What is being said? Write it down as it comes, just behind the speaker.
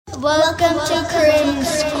Welcome to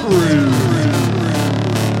Crim's.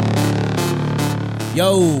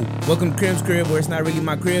 Yo, welcome to Crim's Crib, where it's not really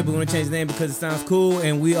my crib. We want to change the name because it sounds cool,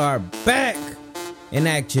 and we are back in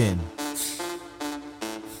action.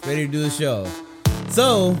 Ready to do the show.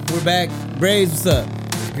 So, we're back. Braves, what's up?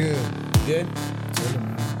 Good. Good? Chilling,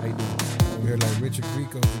 man. How you doing? Over here like Richard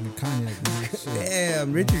Grieco in the cognac, man. Shit.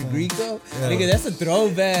 Damn, Richard Grieco? Yeah. Nigga, that's a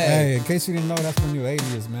throwback. Hey, in case you didn't know, that's my new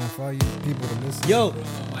alias, man. For all you people to listen. Yo,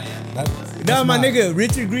 That's no, my nigga,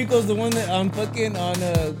 Richard Grieco's the one that I'm fucking on,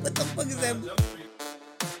 what the fuck is that?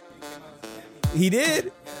 He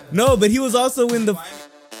did? No, but he was also in the...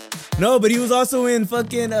 No, but he was also in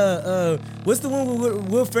fucking, what's the one with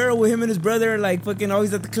Will Ferrell with him and his brother, like, fucking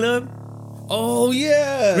always at the club? Oh,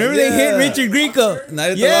 yeah. Remember they hit Richard Grieco?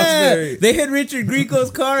 Night at the Roxbury. They hit Richard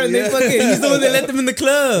Grieco's car and they fucking, he's the one that let them in the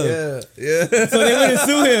club. Yeah. So they went and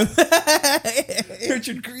sue him.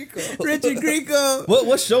 Richard Grieco. Richard Grieco.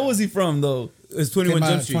 What show was he from, though? It's 21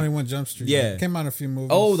 Jump Street. 21 Jump Street. Yeah. Came out in a few movies.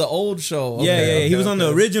 Oh, the old show. Okay, Yeah. He was okay, on the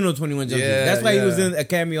okay. original 21 Jump Street. Yeah, That's why he yeah. was in a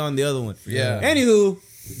cameo on the other one. Yeah. Anywho,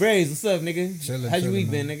 Braves, what's up, nigga? Chilling, How's your chilling,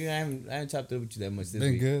 week been, man. nigga? I haven't chopped it up with you that much this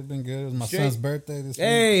Been week. good. It was my Straight. son's birthday this week.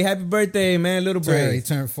 Hey, happy birthday, man, little He Braves.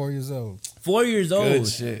 turned 4 years old. 4 years old. Good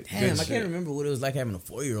shit. Damn, Good I shit. can't remember what it was like having a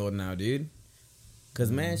 4-year-old now, dude. Cause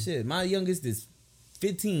man, shit, my youngest is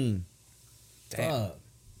 15. Damn. Fuck.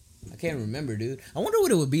 I can't remember, dude. I wonder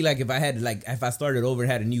what it would be like if I started over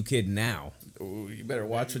and had a new kid now. Ooh, you better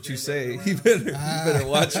watch what you say. You better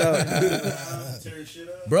watch out.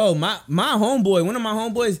 Bro, my homeboy, one of my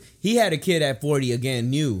homeboys, he had a kid at 40 again,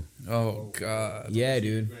 new. Oh, God. Yeah,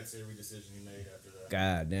 dude.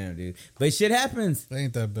 God damn, dude. But shit happens. It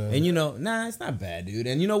ain't that bad. And you know, nah, it's not bad, dude.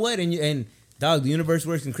 And you know what? And dog, the universe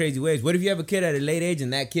works in crazy ways. What if you have a kid at a late age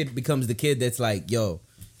and that kid becomes the kid that's like, yo,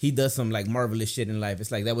 he does some like marvelous shit in life?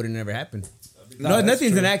 It's like that would have never happened. No, that's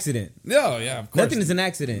nothing's true. an accident. No, yeah, of course. Nothing is an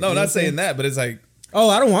accident. No, You know what not I'm saying? saying that, but it's like, Oh,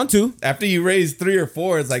 I don't want to. after you raise 3 or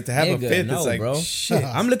 4, it's like to have Nigga, a fifth, no, it's like, bro. shit.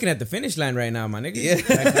 I'm looking at the finish line right now, my nigga. Yeah.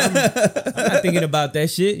 Like, I'm not thinking about that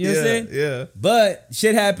shit. You know what I'm saying? Yeah. But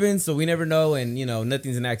shit happens, so we never know, and you know,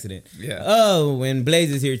 nothing's an accident. Yeah. Oh, and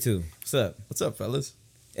Blaze is here too. What's up? What's up, fellas?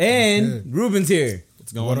 And Good. Ruben's here.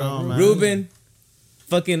 What's going on, man? Ruben,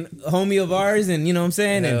 fucking homie of ours, and you know what I'm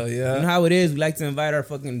saying? Hell and yeah. you know how it is. We like to invite our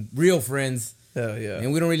fucking real friends, Hell yeah.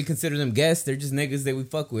 and we don't really consider them guests. They're just niggas that we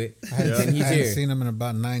fuck with. I And hadn't, he's I hadn't here. seen him in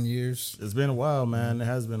about 9 years. It's been a while, man. It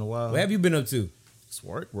has been a while. What have you been up to? It's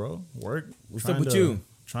work, bro. Work. What's Trying up with to- you?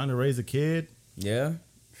 Trying to raise a kid, Yeah.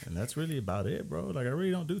 and that's really about it, bro. Like I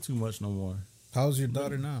really don't do too much no more. How's your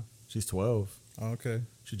daughter now? She's 12. Oh, okay.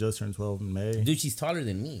 She just turned 12 in May. Dude, she's taller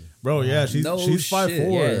than me. Bro, yeah, she's No she's 5'4", shit.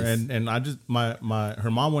 Yes. and I just her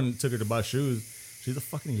mom went and took her to buy shoes. She's a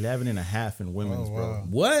fucking 11 and a half in women's, Oh, wow.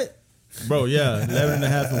 What? bro. Yeah, 11 and a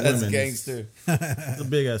half in That's women's. gangster. It's a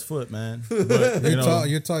big ass foot, man. But,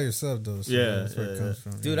 You're tall yourself, though. So Yeah, that's where it yeah, comes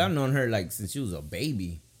from. Dude, I've known her like since she was a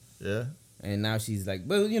baby. yeah. And now she's like,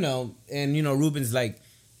 but you know, and you know, Ruben's like,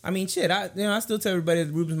 I mean, shit, I still tell everybody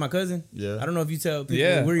that Ruben's my cousin. Yeah. I don't know if you tell people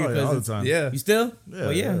Yeah. we're your Oh, yeah, all cousins. the time. Yeah. You still? Yeah, Oh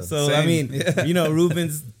yeah. yeah. So Same. I mean, Yeah. you know,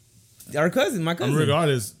 Ruben's our cousin, my cousin.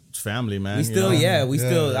 Regardless, it's family, man. we you still, know? yeah, we Yeah,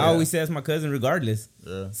 still. I yeah. always say that's my cousin, regardless.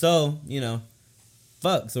 Yeah. So you know,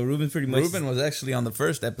 fuck. So Ruben's pretty much. Ruben was actually on the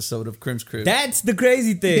first episode of Crim's Crib. That's the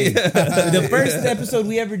crazy thing. The first episode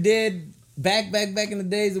we ever did back in the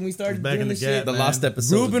days when we started Back doing in the this shit. gap, the man. lost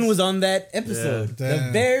episode. Ruben was on that episode, Yeah. the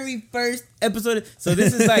Damn. very first episode. So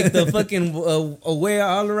this is like the fucking away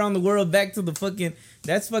all around the world, back to the fucking.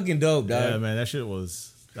 That's fucking dope, dog. Yeah, man,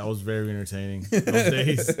 that was very entertaining those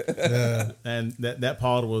days. Yeah. And that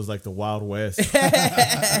pod was like the Wild West.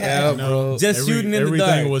 Yeah, You know, bro. Just shooting in the everything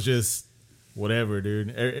dark. was just whatever,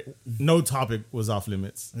 dude. No topic was off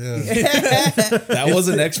limits. Yeah. That was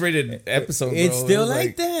an X-rated episode, bro. It's still It was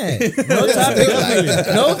like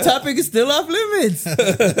that. No topic is still off limits.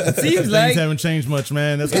 It seems Things like. haven't changed much,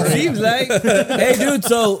 man. That's It great. seems like. Hey, dude.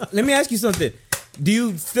 So let me ask you something. Do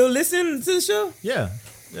you still listen to the show? Yeah.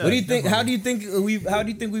 What do you think? How do you think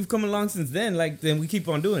we've come along since then? Like, then we keep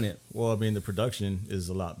on doing it. Well, I mean, the production is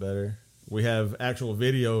a lot better. We have actual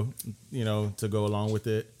video, to go along with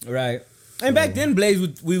it. Right. And back then,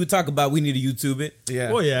 Blaze, we would talk about we need to YouTube it.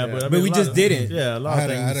 Yeah. Well, yeah, but I But mean, we a lot just of- didn't. Yeah, a lot I of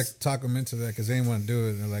had things. to talk them into that because they didn't want to do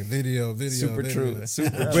it. They're like, video. Super video. true.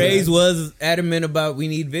 Super Blaze was adamant about we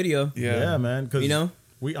need video. Yeah, man. Because You know?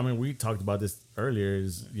 we talked about this earlier.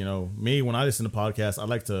 Is me when I listen to podcasts, I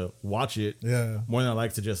like to watch it. Yeah. More than I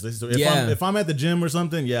like to just listen to it. Yeah. If I'm at the gym or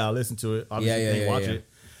something, yeah, I'll listen to it. Obviously, Yeah, can't watch yeah. it.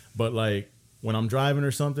 But like when I'm driving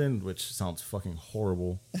or something, which sounds fucking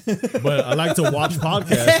horrible, but I like to watch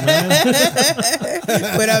podcasts, man.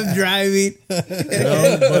 But I'm driving. You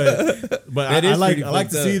know, but That is I like pretty to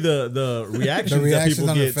fucked see the reactions that people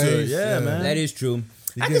on the get to. face, Yeah, yeah. man. That is true.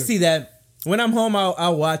 I get- can see that. When I'm home,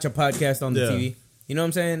 I'll watch a podcast on the Yeah. TV. You know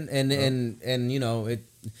what I'm saying? And you know it.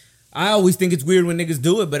 I always think it's weird when niggas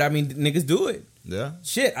do it, but I mean niggas do it. Yeah.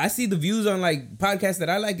 Shit, I see the views on like podcasts that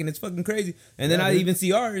I like, and it's fucking crazy. And then Yeah, I dude. even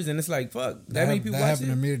see ours, and it's like fuck. That many people that watch happened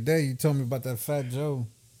to it. me today. You told me about that Fat Joe.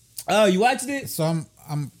 Oh, you watched it? So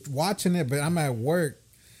I'm watching it, but I'm at work.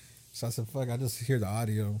 So I said, fuck, I just hear the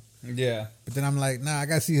audio. Yeah. But then I'm like, nah, I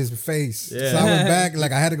gotta see his face. Yeah. So I went back,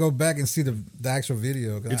 like I had to go back and see the actual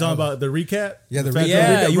video. You're talking about the recap? Yeah, the Fat recap. Joe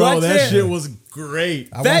Yeah, you bro, watched that it? shit was great.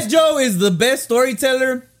 I Fat watched- Joe is the best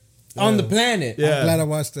storyteller on the planet. Yeah. I'm glad I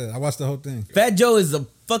watched it. I watched the whole thing. Fat Joe is the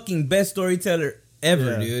fucking best storyteller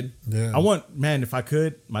ever, Yeah. dude. Yeah. I want, man, if I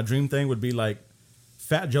could, my dream thing would be like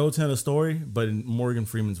Fat Joe telling a story, but in Morgan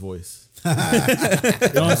Freeman's voice. You know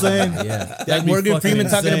what I'm saying? Yeah, That'd like be Morgan fucking Freeman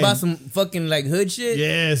talking insane. about some fucking like hood shit.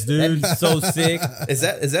 Yes, That'd dude. be so sick. Is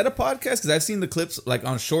that a podcast? Because I've seen the clips like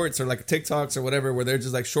on shorts or like TikToks or whatever, where they're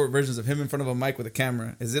just like short versions of him in front of a mic with a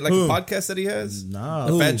camera. Is it like Who? a podcast that he has? Nah.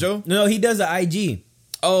 Who? Fat Joe? No, he does an IG.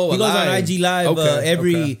 Oh, He goes on IG Live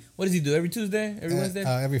every. okay. What does he do? Every Tuesday? Every Wednesday?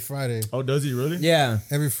 Every Friday. Oh, does he really? Yeah.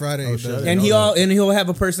 Every Friday. Oh, he shit. does it. And know he'll have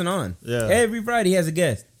a person on. Yeah. Every Friday he has a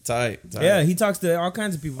guest. Tight. Yeah, he talks to all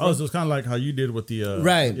kinds of people. Oh, so it's kind of like how you did with the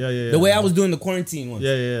right. Yeah. The way I was doing the quarantine one.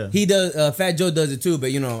 Yeah. He does. Fat Joe does it too,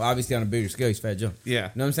 but you know, obviously on a bigger scale, he's Fat Joe. Yeah. You know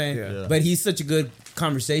what I'm saying? Yeah. But he's such a good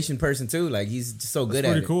conversation person too. Like he's just so good That's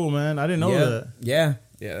at pretty it. cool, man. I didn't know yeah. that. Yeah.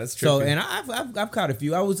 Yeah, that's trippy. So and I've caught a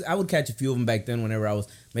few. I would catch a few of them back then whenever I was.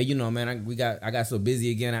 Man, you know, man, I got so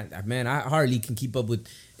busy again. I hardly can keep up with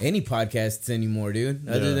any podcasts anymore, dude.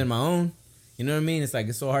 Other Yeah. than my own. You know what I mean? It's like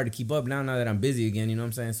it's so hard to keep up now that I'm busy again. You know what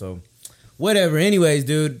I'm saying? So whatever. Anyways,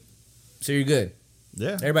 dude. So you're good.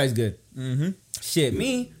 Yeah. Everybody's good. Mm-hmm. Shit,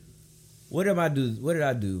 me. What did I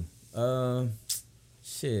do?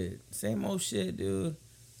 Shit, same old shit, dude.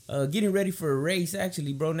 Getting ready for a race.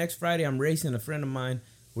 Actually, bro, next Friday I'm racing a friend of mine.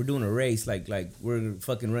 We're doing a race, like we're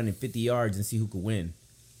fucking running 50 yards and see who could win.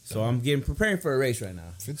 So I'm preparing for a race right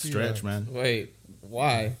now. 50 Stretch, yards. man. Wait,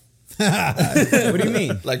 why? What do you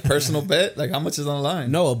mean? Like personal bet? Like how much is on the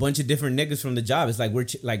line? No, a bunch of different niggas from the job. It's like we're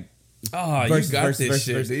like Oh, versus- you got versus- this versus-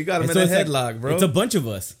 shit. versus. dude. You got him And in so a it's like- headlock, bro. It's a bunch of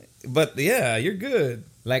us. But yeah, you're good.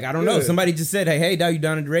 Like I don't know. Good. Somebody just said, "Hey, dog, you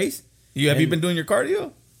down to race?" Have you And- been doing your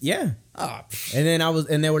cardio? Yeah. Ah, And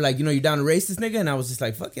then they were like, you know, you down to race this nigga? And I was just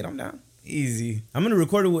like, fuck it, I'm down. easy. I'm gonna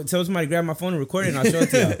record it. Tell somebody to grab my phone and record it, and I'll show it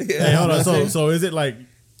to y'all. Hey, hold on. So is it like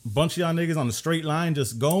a bunch of y'all niggas on the straight line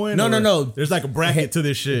just going? No, or no, no. There's like a bracket to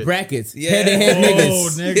this shit. Brackets, Yeah. head-to-head Oh,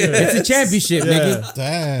 niggas. nigga. It's a championship, Yeah. nigga,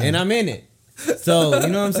 Damn. and I'm in it. So you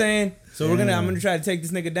know what I'm saying. So I'm gonna try to take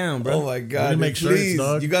this nigga down, bro. Oh my god! We make dude, shirts, please,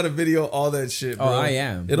 dog. you got to video all that shit, bro. Oh, I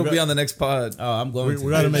am. It'll We be got- on the next pod. Oh, I'm going to.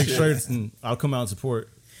 We got to make shirts and I'll come out and support.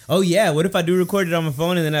 Oh yeah. What if I do record it on my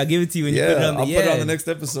phone and then I'll give it to you and you put it Yeah, on the I'll put it on the next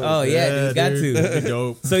episode. Oh yeah, dude, got dude. to. That'd be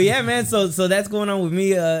dope. So yeah, man. So that's going on with me.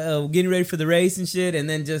 Getting ready for the race and shit, and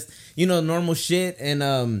then just normal shit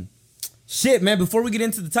and shit, man. Before we get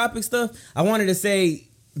into the topic stuff, I wanted to say,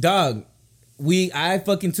 dog, I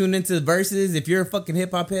fucking tuned into the Versus. If you're a fucking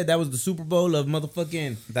hip hop head, that was the Super Bowl of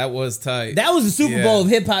motherfucking. That was tight. That was the Super Yeah. Bowl of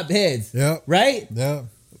hip hop heads. Yep. Right, Yep.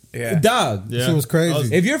 yeah. dog. Yeah. Shit was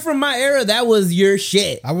crazy. If you're from my era, that was your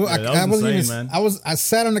shit, I that was wasn't insane, even. man. I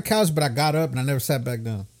sat on the couch, but I got up and I never sat back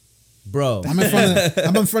down. bro. I'm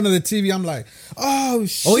in front of the TV. I'm like, oh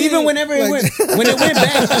shit. Oh, even whenever it Like-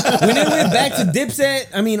 went back to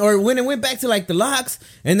Dipset, or when it went back to like the Locks,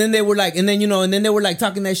 and then they were like, and then they were like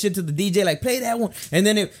talking that shit to the DJ, like play that one, and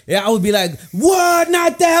then I would be like, what?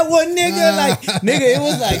 Not that one, nigga. Like, nigga, it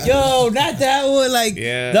was like, yo, not that one, like,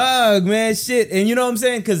 Yeah. dog, man, shit, and you know what I'm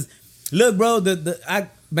saying? Because look, bro,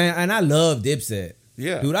 I love Dipset.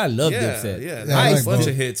 Yeah. Dude, I love yeah, Dipset. Yeah, Yeah, I I like a bunch both.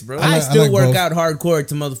 of hits, bro. I I still like work both. out hardcore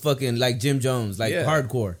to motherfucking like Jim Jones, like Yeah.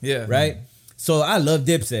 hardcore. Yeah. Right? So I love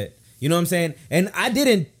Dipset. You know what I'm saying? And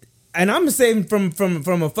I'm saying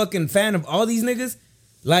from a fucking fan of all these niggas,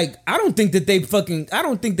 like I don't think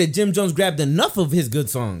that Jim Jones grabbed enough of his good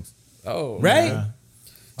songs. Oh, Right? Yeah.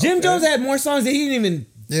 Jim Okay. Jones had more songs that he didn't even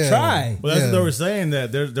Yeah. try. Well, that's what Yeah. they were saying,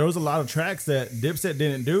 that there was a lot of tracks that Dipset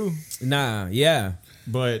didn't do, Nah, yeah.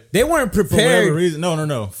 but They weren't for whatever prepared. reason,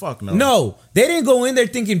 no, fuck no. No, they didn't go in there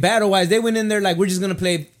thinking battle wise. They went in there like, we're just gonna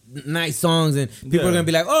play nice songs, and people Yeah. are gonna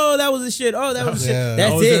be like, oh, that was the shit. Oh, that was the shit. Yeah. That's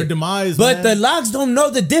That was it. their demise, But man. the Locks don't know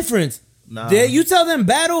the difference. Nah. You tell them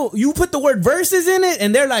battle, you put the word verses in it,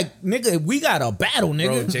 and they're like, nigga, we got a battle, Bro,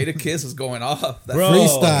 nigga. Jada Kiss was going off. That Bro.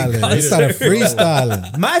 Freestyling. They started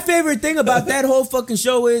freestyling. My favorite thing about that whole fucking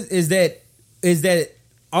show is that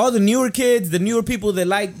all the newer kids, the newer people that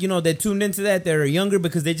like, you know, that tuned into that are younger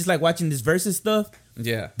because they just like watching this versus stuff,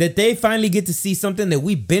 Yeah. that they finally get to see something that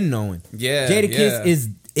we've been knowing. Yeah, Jadakiss yeah. is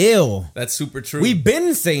ill. That's super true. We've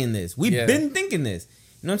been saying this. We've Yeah. been thinking this.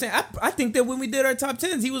 You know what I'm saying? I think that when we did our top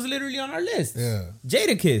 10s, he was literally on our list. Yeah.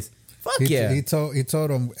 Jadakiss. Fuck yeah. He told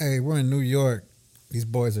him, hey, we're in New York. These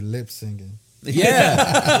boys are lip singing. Yeah.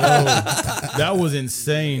 That was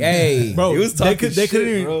insane. Hey. bro, He was talking they shit,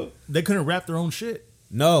 couldn't, bro. They couldn't rap their own shit.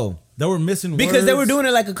 No. They were missing Because they were words. doing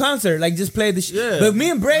it like a concert, like just play the shit. Yeah. But me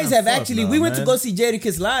and Braze Nah, have fuck actually, no, we went to man. go see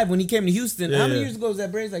Jadakiss live when he came to Houston. How Yeah. many years ago was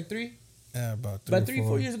that, Braze? Like 3? Yeah, about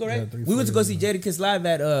 4 years ago, right? Yeah, 3, we went to 4 go see years ago. Jadakiss live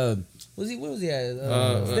at, where was he at?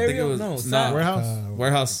 I think it Stereo? was No, nah, Side- Warehouse.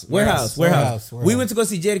 Warehouse. Warehouse. Warehouse. We went to go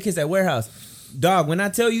see Jadakiss at Warehouse. Dog, when I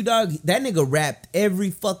tell you, dog, that nigga rapped every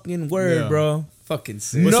fucking word, Yeah. bro. Fucking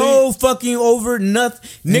sick. No fucking over nothing.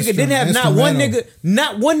 Nigga didn't have not one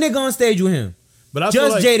Instrumental. nigga on stage with him. But I feel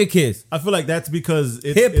Just like, Jadakiss. I feel like that's because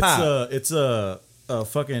Hip-hop. it's a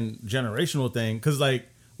fucking generational thing. Because like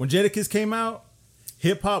when Jadakiss came out,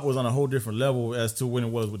 hip hop was on a whole different level as to when it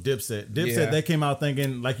was with Dipset. Dipset, Yeah. they came out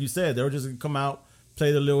thinking, like you said, they were just gonna come out,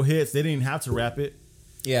 play the little hits. They didn't have to rap it.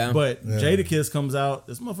 Yeah. But Yeah. Jadakiss comes out,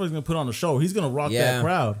 this motherfucker's gonna put on a show. He's gonna rock Yeah. that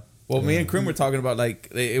crowd. Well, me and Krim were talking about like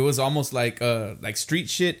it was almost like street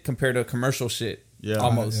shit compared to commercial shit. Yeah.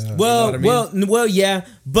 Almost. Yeah. You Well, know what I mean? well, yeah,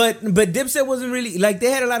 but Dipset wasn't really like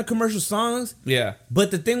they had a lot of commercial songs, Yeah.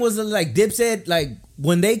 but the thing was like Dipset, like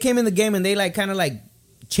when they came in the game and they like kind of like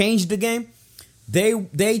changed the game,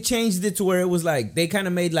 they changed it to where it was like they kind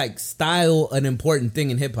of made like style an important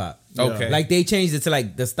thing in hip hop. Okay. Like they changed it to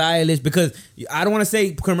like the stylish because I don't want to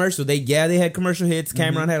say commercial. They had commercial hits.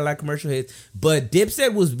 Cameron had a lot of commercial hits, but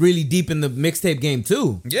Dipset was really deep in the mixtape game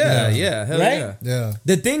too. Yeah. Hell Right? yeah. Yeah.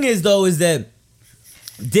 The thing is though is that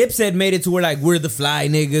Dipset made it to where like we're the fly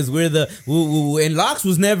niggas, we're the and Locks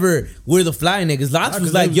was never we're the fly niggas. Locks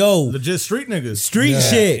was like, yo, legit street niggas. street Yeah.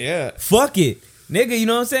 shit. Yeah. Fuck it. Nigga, you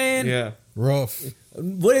know what I'm saying? Yeah. Rough.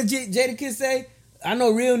 What did Jadakiss say? I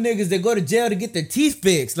know real niggas that go to jail to get their teeth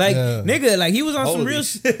fixed. Like, Yeah. nigga, like he was on some Holy real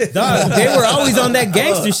shit. shit. Dog, they were always on that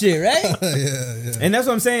gangster shit, right? yeah. And that's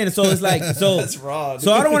what I'm saying. So it's like, so That's raw.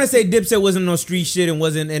 So I don't want to say Dipset wasn't no street shit and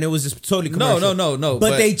it was just totally commercial. No.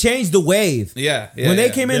 But they changed the wave. Yeah. When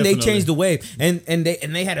they came in, they definitely. changed the wave, and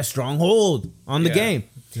they had a strong hold on the Yeah. game.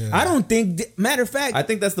 Yeah. I don't think. Matter of fact, I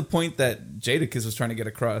think that's the point that Jadakiss was trying to get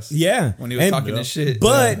across. yeah, When he was talking this shit.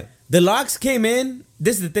 But Yeah. the Locks came in.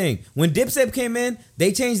 This is the thing. When Dipset came in,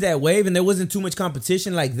 they changed that wave, and there wasn't too much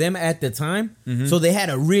competition like them at the time. So they had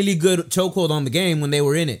a really good chokehold on the game when they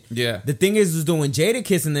were in it. Yeah. The thing is that when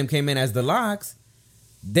Jadakiss and them came in as the Locks,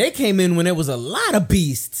 they came in when there was a lot of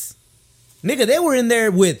beasts. Nigga, they were in there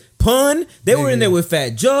with Pun. They were in there with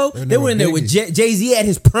Fat Joe. They were in there with Jay-Z at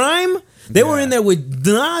his prime. They were in there with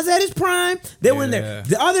Nas at his prime. They were in there. Yeah.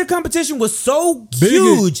 The other competition was so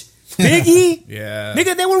huge. Biggie. Yeah.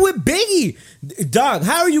 Nigga, they were with Biggie. Dog,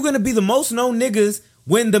 how are you going to be the most known niggas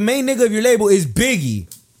when the main nigga of your label is Biggie?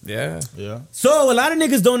 Yeah. Yeah. So a lot of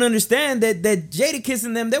niggas don't understand that Jadakiss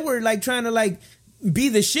and them, they were like trying to like be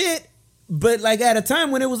the shit, but like at a time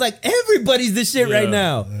when it was like everybody's the shit right Yeah.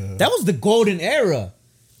 now. That was the golden era.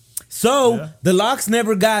 So Yeah. the Locks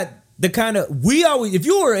never got the kind of if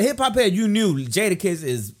you were a hip hop head, you knew Jadakiss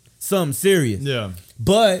is something serious. Yeah.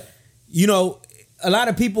 But you know, a lot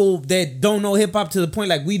of people that don't know hip hop to the point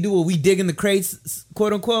like we do, or we dig in the crates,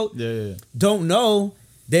 quote unquote, Yeah. don't know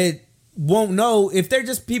that won't know if they're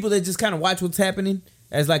just people that just kind of watch what's happening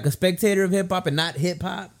as like a spectator of hip hop and not hip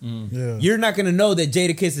hop. Yeah. You're not gonna know that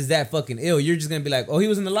Jadakiss is that fucking ill. You're just gonna be like, oh, he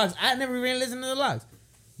was in the Locks. I never even listened to the Locks.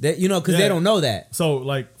 That because they Yeah. don't know that. So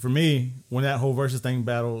like for me, when that whole versus thing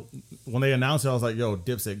battle, when they announced it, I was like, yo,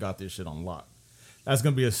 Dipset got this shit on lock. That's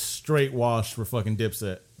gonna be a straight wash for fucking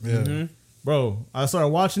Dipset. Yeah. Bro, I started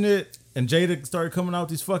watching it, and Jada started coming out with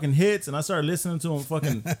these fucking hits, and I started listening to him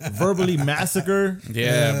fucking verbally massacre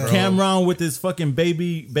Yeah, bro. Cameron with his fucking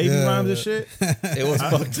baby Yeah. rhymes and shit. It was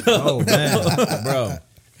fucked up. Oh man, Bro.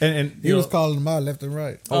 and He you was know, calling them out left and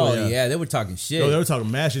right. Oh, yeah. yeah, they were talking shit. yo, they were talking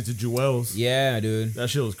mad shit to Jewels. Yeah, dude. That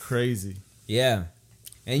shit was crazy. Yeah.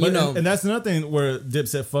 And But, you know, and that's another thing where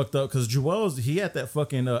Dipset fucked up because Jewels, he had that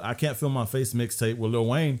fucking I Can't Feel My Face mixtape with Lil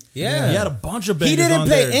Wayne. Yeah. He had a bunch of bangers he didn't on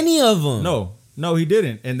play there. any of them. No, he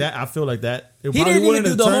didn't. And that I feel like that it He probably didn't even wouldn't do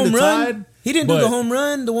have the turned home run. tide, He didn't do but- the home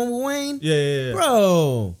run, the one with Wayne. Yeah.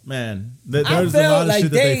 Bro. Man, I there's a lot felt of like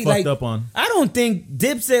shit that they they fucked like. up on. I don't think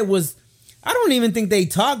Dipset was. I don't even think they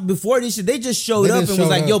talked before this shit. They just showed They up just and was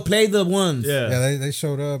showed like, up. "Yo, play the ones." Yeah. Yeah, they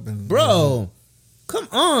showed up and Bro, come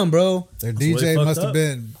on, bro. their That's where they DJ fucked must have up.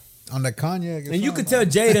 been on the Kanye. And you could tell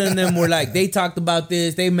Jada and them were like, they talked about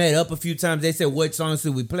this. They met up a few times. They said, what songs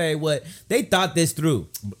should we play? What? They thought this through.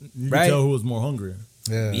 You Right? can tell who was more hungry.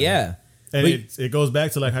 Yeah. Yeah. And But- it goes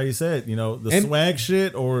back to like how you said, you know, the And- swag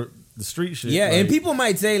shit or the street shit. Yeah, like, and people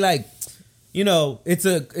might say like, you know, it's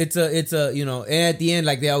a, you know, and at the end,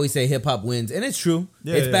 like they always say, hip hop wins, and it's true.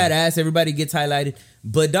 Yeah, it's yeah. badass. Everybody gets highlighted,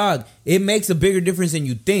 but dog, it makes a bigger difference than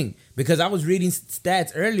you think. Because I was reading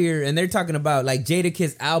stats earlier, and they're talking about like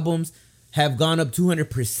Jadakiss albums have gone up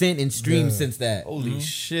 200% in streams Yeah. since that. Holy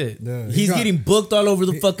shit, Yeah. He's got- getting booked all over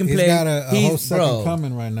the fucking He's place. got a whole He's second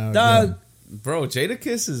coming right now. Dog, bro!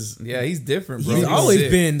 Jadakiss is he's different, bro. He's always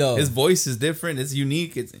sick. been, though. His voice is different. It's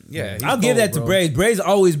unique. It's he's I'll give cold, that to bro. Braze. Braze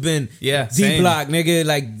always been Yeah, D same. Block, nigga.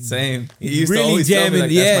 Like Same. He used to really always tell me, jamming. like,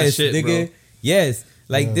 that's my Yes, shit, nigga. bro. Yes,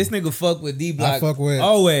 like Yeah. this nigga fuck with D Block. I fuck with-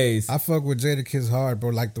 always. I fuck with Jadakiss hard, bro.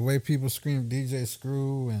 Like the way people scream DJ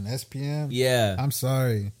Screw and SPM. Yeah. I'm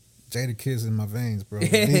sorry. Jadakiss in my veins, bro.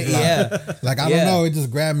 Yeah. Like I Yeah. don't know, it just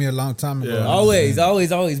grabbed me a long time ago. Yeah. Always.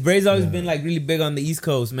 Braze always been like really big on the East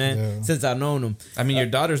Coast, man. Yeah. Since I've known him. I mean, your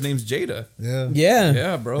daughter's name's Jada. Yeah. Yeah.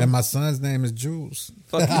 Yeah, bro. And my son's name is Jules.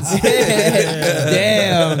 Fucking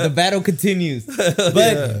Damn, the battle continues.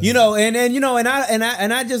 But you know, and you know, and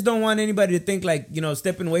I just don't want anybody to think like, you know,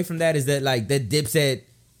 stepping away from that is that like that Dipset,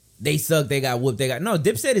 they suck, they got whooped, they got no.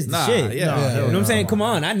 Dipset is the Nah, shit. yeah. No, Yeah. You know what I'm saying? Come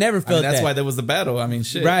on, I never I mean, felt that's that. why there was the battle. I mean,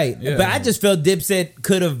 shit. Right. Yeah. But I just felt Dipset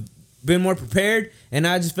could have been more prepared, and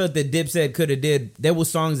I just felt that Dipset could have did. There was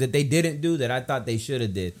songs that they didn't do that I thought they should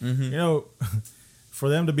have did. You know, for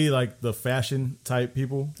them to be like the fashion type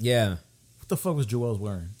people, Yeah. what the fuck was Joel's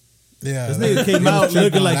wearing? Yeah. This nigga came out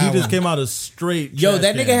looking like he just came out of straight. Yo, trash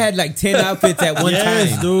that can. nigga had like 10 outfits at one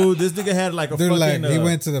yes, time. dude. This nigga had like a Dude, fucking. like he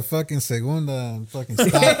went to the fucking Segunda and fucking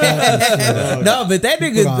stopped up and shit. No, but that Put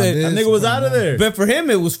on nigga, this, that nigga was put on out of that. there. but for him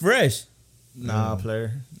it was fresh. Nah,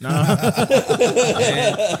 player. Nah.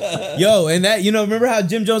 Yo, and that, you know, remember how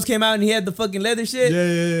Jim Jones came out and he had the fucking leather shit?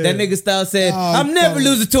 Yeah. That nigga style said, Oh, I'm never fuck.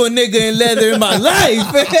 losing to a nigga in leather in my life.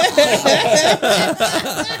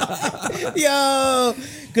 Yo,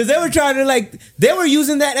 because they were trying to like, they were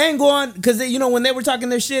using that angle on, because, you know, when they were talking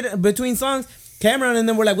their shit between songs, Cameron and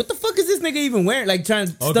them were like, what the fuck is this nigga even wearing? Like trying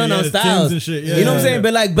to stun yeah, on the Styles. Timbs and shit. Yeah, you know what I'm yeah, saying?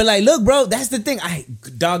 yeah. But like, look, bro, that's the thing.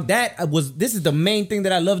 This is the main thing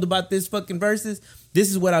that I loved about this fucking verses. This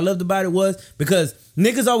is what I loved about it was because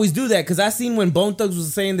niggas always do that. Because I seen when Bone Thugs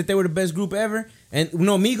was saying that they were the best group ever, and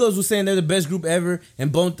no, Migos was saying they're the best group ever,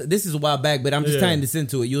 and this is a while back, but I'm just Yeah. tying this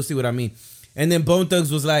into it. You'll see what I mean. And then Bone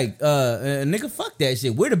Thugs was like, nigga, fuck that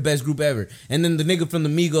shit. We're the best group ever. And then the nigga from the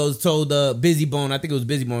Migos told Busy Bone, I think it was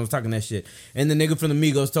Busy Bone was talking that shit. And the nigga from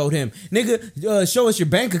the Migos told him, nigga, show us your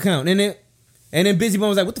bank account. And then Busy Bone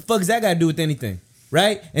was like, what the fuck does that got to do with anything?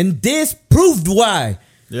 Right? And this proved why.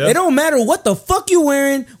 Yeah. It don't matter what the fuck you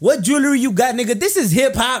wearing, what jewelry you got, nigga. This is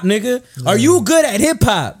hip hop, nigga. Are you good at hip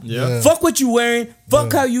hop? Yeah. Fuck what you wearing.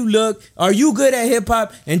 Fuck how you look. Are you good at hip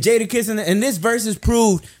hop? And Jadakiss and this verse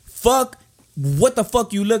proved, fuck what the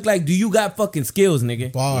fuck you look like. Do you got fucking skills,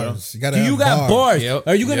 nigga? Bars. You gotta Do you have got bars? Yep.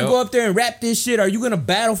 Are you gonna Yep. go up there and rap this shit? Are you gonna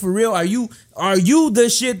battle for real? Are you the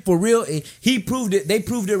shit for real? He proved it. They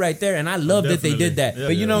proved it right there, and I love that they did that. Definitely. Yeah,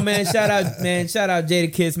 but you yeah. know, man, shout out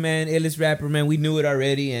Jadakiss, man, illest rapper, man. We knew it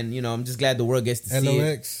already, and you know, I'm just glad the world gets to see it.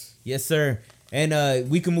 LOX. Yes, sir. And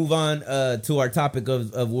we can move on to our topic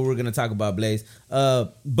of what we're gonna talk about, Blaze.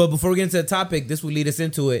 But before we get into the topic, this will lead us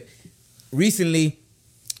into it. Recently,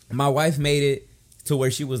 my wife made it to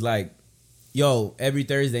where she was like, yo, every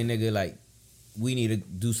Thursday, nigga, like, we need to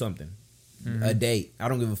do something. A date. I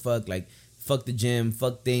don't give a fuck. Like, fuck the gym,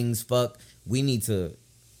 fuck things, fuck. We need to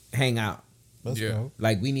hang out. Let's Yeah. go.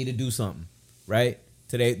 Like, we need to do something, right?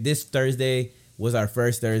 This Thursday was our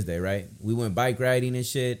first Thursday, right? We went bike riding and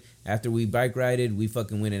shit. After we bike rided, we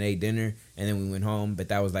fucking went and ate dinner, and then we went home, but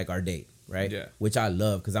that was like our date, right? Yeah. Which I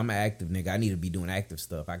love, because I'm an active nigga. I need to be doing active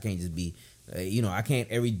stuff. I can't just be, I can't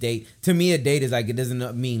every date. To me, a date is like, it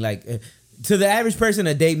doesn't mean like, to the average person,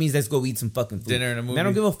 a date means let's go eat some fucking food. Dinner and a movie. Man, I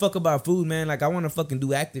don't give a fuck about food, man. Like, I want to fucking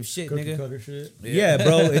do active shit, Cookie nigga. cutter shit. Yeah,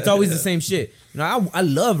 bro. It's always the same shit. You know, I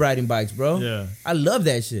love riding bikes, bro. Yeah. I love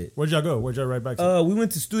that shit. Where'd y'all go? Where'd y'all ride back to? We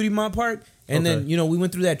went to Studemont Park, and then Okay. we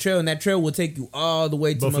went through that trail, and that trail will take you all the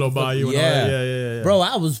way to Buffalo motherfucking- Bayou and all that. Yeah. Bro,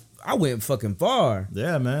 I went fucking far.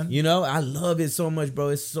 Yeah, man. You know, I love it so much, bro.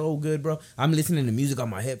 It's so good, bro. I'm listening to music on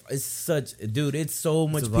my hip. It's it's so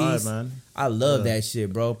much It's a vibe, peace. man. I love that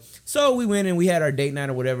shit, bro. So we went and we had our date night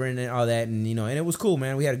or whatever, and then all that, and and it was cool,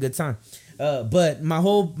 man. We had a good time. But my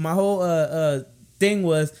whole thing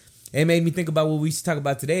was, it made me think about what we used to talk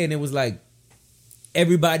about today, and it was like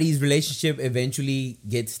everybody's relationship eventually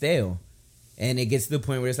gets stale, and it gets to the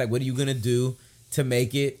point where it's like, what are you gonna do to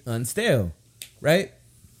make it unstale, right?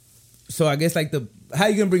 So I guess like how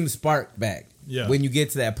you gonna bring the spark back when you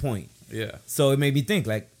get to that point? Yeah. So it made me think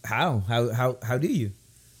like, how do you,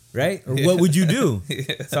 right? Or what would you do?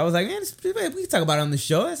 Yeah. So I was like, man, we can talk about it on the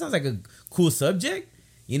show. That sounds like a cool subject,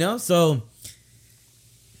 you know? So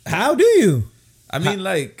how do you? I mean,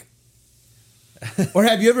 like, or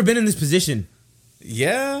have you ever been in this position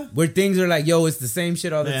yeah, where things are like, yo, it's the same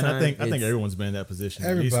shit all the Man, time? I think everyone's been in that position.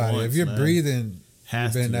 at least Everybody, once, if you're man. breathing,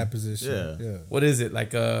 Has you've been in to. that position. Yeah. Yeah. what is it?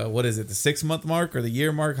 Like, what is it? The 6 month mark or the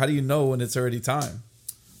year mark? How do you know when it's already time?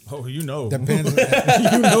 Oh, you know. Depends.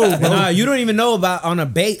 You know, bro. Nah, you don't even know about on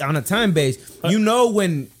a time base. You know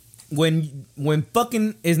when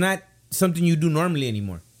fucking is not something you do normally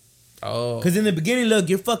anymore. Oh, Because in the beginning, look,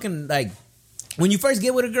 you're fucking like when you first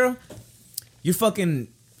get with a girl, you're fucking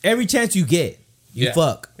every chance you get, you Yeah.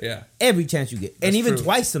 fuck. yeah. Every chance you get, and That's even true.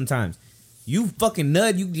 twice sometimes. You fucking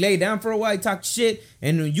nut. You lay down for a while, you talk shit,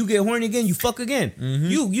 and when you get horny again, you fuck again.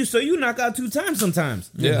 So you knock out 2 times sometimes.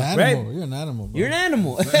 You're Yeah. an Right? animal. You're an animal. Bro. You're an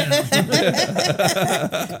animal.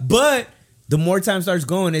 But the more time starts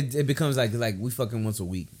going, it becomes like we fucking once a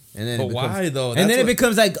week, and then But it becomes, why, though? And That's then it what-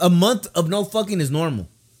 becomes like a month of no fucking is normal.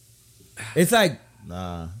 It's like,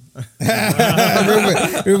 Nah.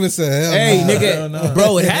 Ruben said, hell hey, nah. nigga, hell no.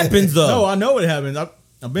 bro, it happens though. No, I know it happened.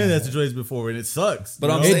 I've been in that situation before, and it sucks. But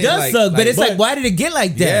you I'm know? it saying, does like- suck, but like- it's like, but- why did it get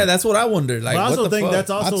like that? Yeah, that's what I wonder. Like, But I also what the think fuck? that's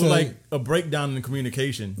also I'll tell like you. a breakdown in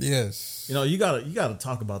communication. Yes. You know, you gotta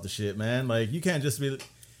talk about the shit, man. Like, you can't just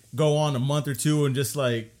go on a month or two and just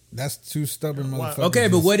like, That's too stubborn, Why- motherfucker. Okay,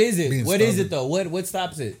 but what is it? being What is stubborn. it though? What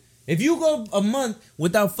stops it? If you go a month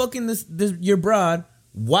without fucking this your broad,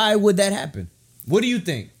 why would that happen? What do you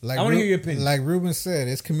think? I want to hear your opinion. Like Ruben said,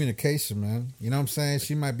 it's communication, man. You know what I'm saying?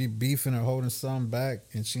 She might be beefing or holding something back,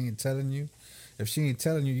 and she ain't telling you. If she ain't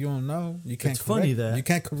telling you, you don't know. You can't. It's funny that- you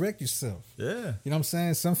can't correct yourself. yeah. You know what I'm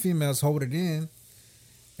saying? Some females hold it in,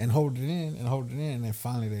 and hold it in, and hold it in, and then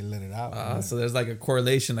finally they let it out. man. So there's like a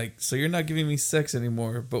correlation. Like, so you're not giving me sex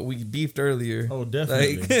anymore, but we beefed earlier. Oh,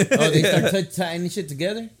 definitely. Like, oh, they start tying this shit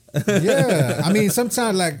together. Yeah, I mean,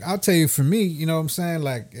 sometimes, like, I'll tell you, for me, you know what I'm saying?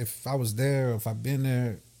 Like, if I was there, or if I've been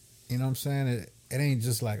there, you know what I'm saying? It ain't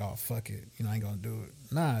just like, oh, fuck it, you know, I ain't gonna do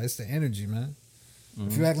it. Nah, it's the energy, man.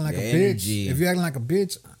 If you acting like The a bitch, energy. if you acting like a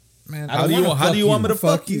bitch, man, I don't wanna how fuck do you want me to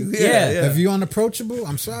Fuck fuck you? you. Yeah. if you unapproachable,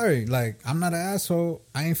 I'm sorry. Like, I'm not an asshole.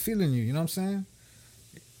 I ain't feeling you. You know what I'm saying?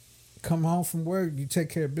 Come home from work, you take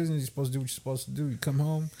care of business. You're supposed to do what you're supposed to do. You come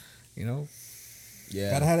home, you know, Yeah.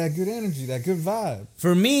 gotta have that good energy, that good vibe.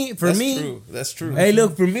 For me, That's true. That's true. Hey,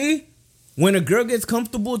 look, for me, when a girl gets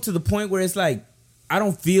comfortable to the point where it's like, I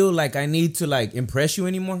don't feel like I need to like impress you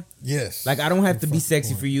anymore. Yes. Like I don't have to be Fucking sexy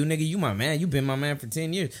point. for you, nigga. You my man. You been my man for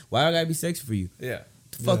 10 years. Why I gotta be sexy for you? Yeah.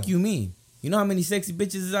 The fuck Yeah. you mean? You know how many sexy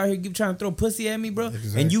bitches is out here trying to throw pussy at me, bro? And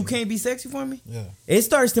you Exactly. can't be sexy for me? Yeah. It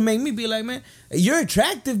starts to make me be like, man, you're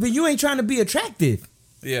attractive, but you ain't trying to be attractive.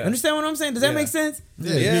 Yeah. Understand what I'm saying? Does that Yeah. make sense?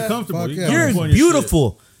 Yeah, Yeah. be comfortable. Fuck You yeah. can You're comfortable in your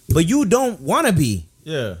beautiful, but you don't want to be.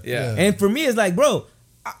 shit. Yeah. Yeah. And for me, it's like, bro,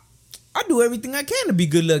 I do everything I can to be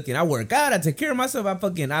good looking. I work out. I take care of myself.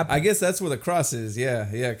 I guess that's where the cross is. Yeah.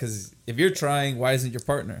 Yeah. Because if you're trying, why isn't your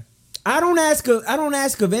partner? I don't ask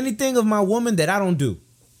of anything of my woman that I don't do.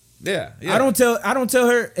 Yeah. Yeah. I don't tell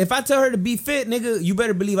her, if I tell her to be fit, nigga, you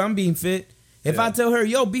better believe I'm being fit. If Yeah. I tell her,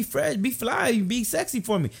 yo, be fresh, be fly, be sexy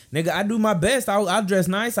for me, nigga, I do my best. I'll dress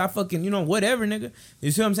nice. I fucking, whatever, nigga.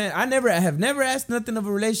 You see what I'm saying? I have never asked nothing of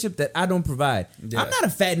a relationship that I don't provide. Yeah. I'm not a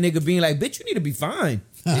fat nigga being like, bitch, you need to be fine.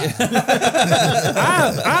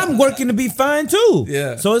 I'm working to be fine too.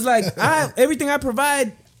 Yeah. So it's like everything I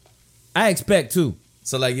provide, I expect too.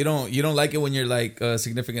 So like you don't like it when you're like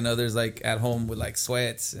significant others like at home with like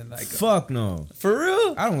sweats and like Fuck no. for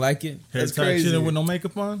real. I don't like it. Hair That's tight, crazy. chilling with no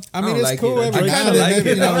makeup on. I mean, don't it's like cool it. every I now kind and of then. like maybe,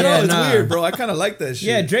 it. I don't know. Yeah, It's nah. weird, bro. I kind of like that shit.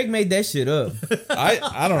 Yeah, Drake made that shit up. I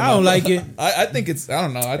don't know. I don't like it. I think it's. I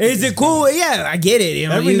don't know. I think Is it's it cool? Yeah, I get it.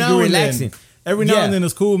 Every now you're and relaxing. then. Every now Yeah. and then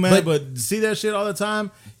it's cool, man. But- But see that shit all the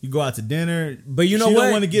time. You go out to dinner, But you know she what?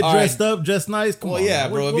 don't want to get All dressed right. up, dressed nice. Come Well, on, yeah,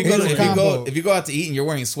 man. bro. What- If you what- go, Here's if a you go, combo. if you go out to eat and you're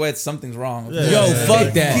wearing sweats, something's wrong. Yeah. Yo, Yeah.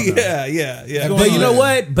 fuck that. Yeah, yeah, yeah. going But you know on?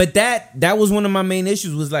 what? But that was one of my main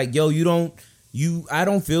issues. Was like, yo, I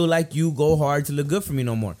don't feel like you go hard to look good for me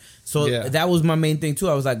no more. So Yeah. that was my main thing too.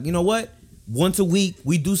 I was like, you know what? Once a week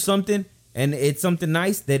we do something, and it's something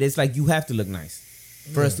nice that it's like you have to look nice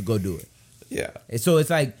for us to go do it. Yeah. And so it's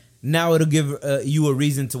like now it'll give you a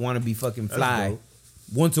reason to want to be fucking fly dope.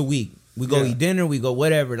 once a week. We go Yeah. eat dinner. We go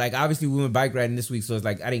whatever. Like obviously we went bike riding this week, so it's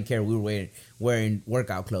like I didn't care. We were wearing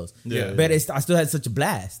workout clothes. Yeah. But I still had such a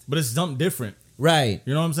blast. But it's something different. Right.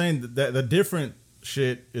 You know what I'm saying? The different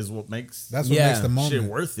shit is what makes That's what Yeah. makes the moment. shit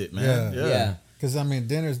worth it, man. Yeah. Because I mean,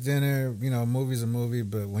 dinner's dinner. You know, movie's a movie.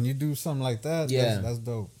 But when you do something like that, Yeah. that's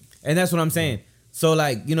dope. And that's what I'm saying. So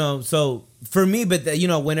like, you know, so for me, but you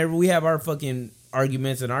know, whenever we have our fucking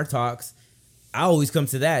arguments and our talks, I always come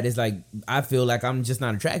to that. It's like I feel like I'm just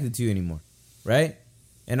not attracted to you anymore, right?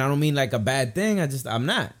 And I don't mean like a bad thing. I'm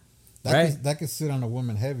not, right? That could sit on a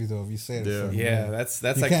woman heavy though if you say it. a Yeah. certain Yeah, way. that's You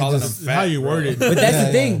like can't calling just- them fat. How you word it. But that's Yeah,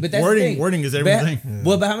 the thing. yeah. But that's the thing. Wording is But- everything.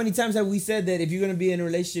 Well, but how many times have we said that if you're gonna be in a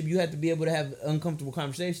relationship, you have to be able to have uncomfortable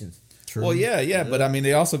conversations? True. Well, yeah, but I mean,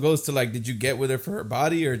 it also goes to like, did you get with her for her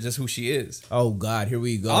body or just who she is? Oh God, here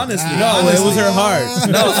we go. Honestly, no, it was her heart.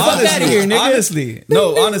 No, honestly, outta here, nigga.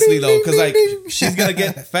 honestly though, because like she's gonna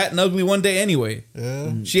get fat and ugly one day anyway.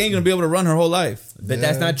 Yeah. She ain't gonna be able to run her whole life. But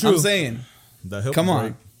that's Yeah. not true. I'm saying, The hip come on.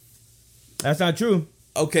 break. That's not true.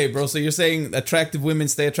 Okay, bro. So you're saying attractive women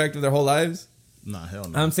stay attractive their whole lives? Nah, hell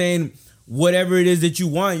no. I'm saying whatever it is that you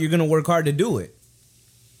want, you're gonna work hard to do it.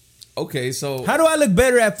 Okay, so How do I look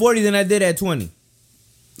better at 40 than I did at 20?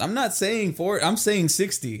 I'm not saying 40. I'm saying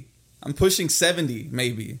 60. I'm pushing 70,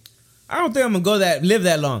 maybe. I don't think I'm gonna live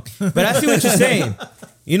that long. But I see what you're saying.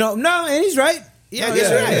 You know, no, and he's right. Yeah, No, he's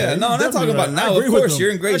yeah, right. yeah. No, I'm not Definitely talking about right. now. I Of agree with course, him. you're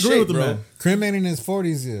in I great agree shape, with him, bro. man. Crim ain't in his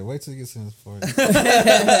 40s yet. Wait till he gets in his 40s.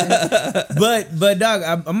 But dog,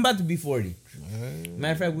 I'm about to be 40.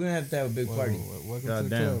 Matter of fact, we're gonna have to have a big party. Welcome God to the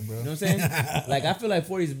damn. club, bro. You know what I'm saying? Like I feel like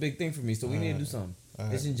 40 is a big thing for me, so we need to do something.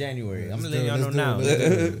 It's in January. I'm Let's gonna let do it, y'all know let's do now. it, let's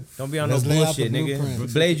do it. Don't be on Let's no lay out the bullshit, nigga.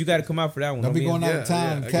 blueprint. Blaze, you gotta come out for that one. Don't be going out Yeah, of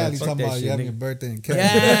town, yeah, I Cali, fuck talking that about shit, you having nigga. your birthday in Cali.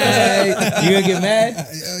 Yeah, you gonna get mad?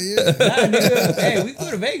 Hell yeah. Nah, nigga. Hey, we go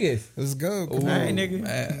to Vegas. Let's go. Come All on. right, nigga.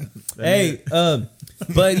 Man. Hey,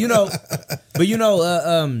 but you know,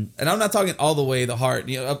 And I'm not talking all the way the heart,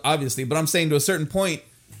 you know, obviously, but I'm saying to a certain point,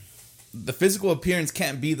 the physical appearance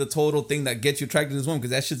can't be the total thing that gets you attracted to this woman,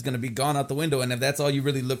 because that shit's gonna be gone out the window. And if that's all you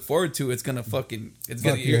really look forward to, it's gonna Fuck your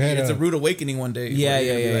head it's a up. rude awakening one day. yeah. where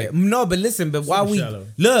you're gonna be like, No, but listen, but while we shallow.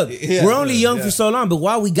 look, Yeah, we're only young yeah. for so long. But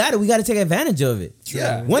while we got to take advantage of it.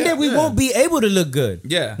 Yeah. One day we won't be able to look good.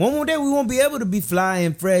 Yeah. One day we won't be able to be fly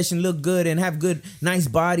and fresh and look good and have good, nice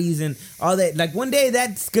bodies and all that. Like one day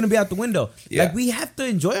that's gonna be out the window. Yeah. Like we have to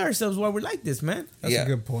enjoy ourselves while we're like this, man. That's Yeah. a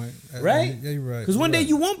good point. Right? Yeah, you're right. Because one You're day right.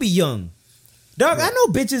 you won't be young. Dog, I know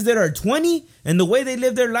bitches that are 20 and the way they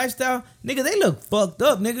live their lifestyle, nigga, they look fucked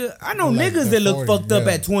up, nigga. I know Like niggas they're that look 40, fucked up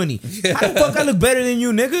yeah. at 20. How the fuck I look better than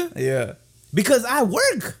you, nigga? Yeah. Because I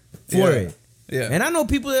work for Yeah. it. Yeah. And I know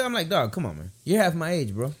people that I'm like, dog, come on, man. You're half my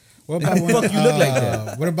age, bro. What about when fuck you look like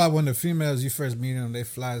that? What about when the females you first meet them, they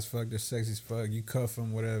fly as fuck, they're sexy as fuck, you cuff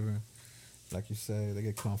them, whatever, like you say, they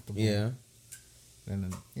get comfortable. Yeah. And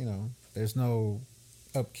then, you know, there's no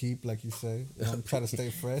upkeep, like you say. You know, try to stay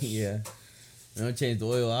fresh. Yeah. I don't change the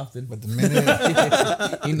oil often. But the minute,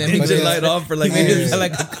 You know, But niggas yeah. light off for like niggas Yeah. years. feel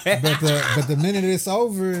like a crap. but the minute it's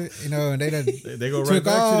over, you know, and they done They go right took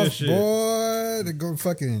back to off, this shit. boy, they go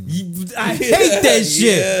fucking. I hate that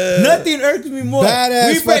shit. Yeah. Nothing irks me more. Badass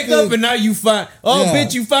We break fucking- up and now you find. Oh, Yeah.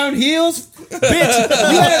 bitch, you found heels?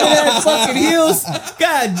 Bitch, you haven't had fucking heels?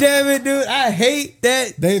 God damn it, dude. I hate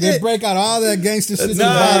that. They shit. break out all that gangster shit.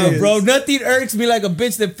 Nah, about bro. Nothing irks me like a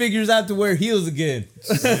bitch that figures out to wear heels again.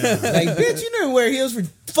 Like, bitch, you didn't wear heels for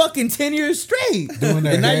fucking 10 years straight. Doing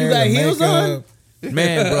their And now hair, you got the heels on? makeup.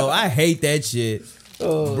 Man, bro, I hate that shit.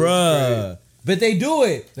 Oh, Bruh. But they do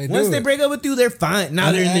it. They Once do they it. break up with you, they're fine.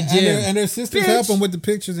 Now they're in the And gym. and their sisters Bitch. help them with the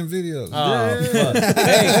pictures and videos. Oh, fuck.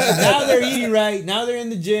 Hey, now they're eating right. Now they're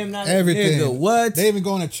in the gym. Now Everything. Nigga, what? They even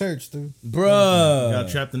going to church, dude. Bruh.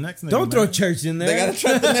 Gotta trap the next nigga. Don't man. throw church in there. They gotta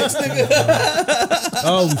trap the next nigga.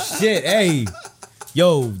 Oh, shit. Hey.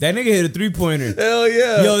 Yo, that nigga hit a 3-pointer. Hell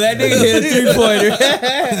yeah. Yo, that nigga hit a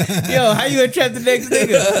 3-pointer. Yo, how you gonna trap the next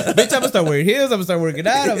nigga? Bitch, I'm gonna start wearing heels. I'm gonna start working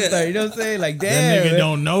out. I'm gonna start, you know what I'm saying? Like, That damn. nigga man.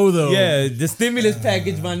 don't know though. Yeah, the stimulus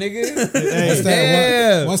package, my nigga. Once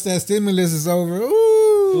Damn. once that stimulus is over,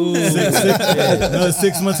 ooh. Another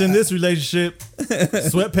 6 months in this relationship,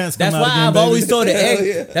 sweatpants come That's out why again, I've baby. always told the Hell ex.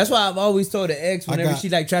 yeah. That's why I've always told the ex I whenever got- she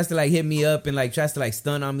like tries to like hit me up and like tries to like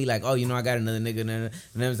stun on me, like, oh, you know, I got another nigga, and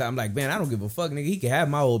then I'm like, man, I don't give a fuck, nigga. He can have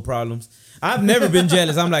my old problems. I've never been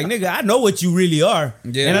jealous. I'm like, nigga, I know what you really are,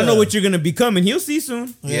 Yeah. and I know what you're gonna become, and he'll see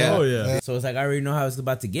soon. Yeah. Oh yeah. So it's like I already know how it's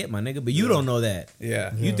about to get, my nigga, but you don't know that.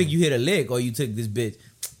 Yeah. You think you hit a lick or you took this bitch.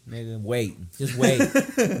 Nigga, wait. Just wait.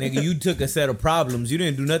 Nigga, you took a set of problems. You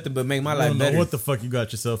didn't do nothing but make my I life don't know better. what the fuck you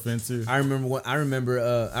got yourself into. I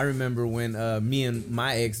remember when me and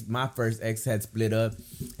my first ex had split up,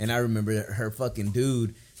 and I remember her fucking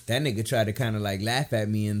dude that nigga tried to kind of like laugh at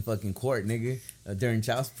me in fucking court, nigga, during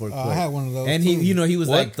child support court. I had one of those. And too. he was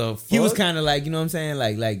What like, the he was fuck? kind of like, you know what I'm saying,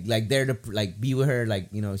 like there to like be with her, like,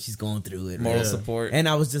 you know, she's going through it, Moral right? support. And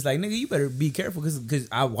I was just like, nigga, you better be careful, because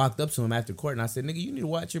I walked up to him after court and I said, nigga, you need to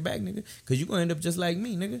watch your back, nigga, because you gonna end up just like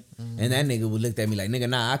me, nigga. And that nigga would look at me like, nigga,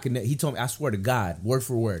 nah, I could. He told me, I swear to God, word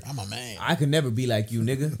for word, I'm a man. I could never be like you,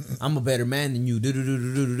 nigga. I'm a better man than you.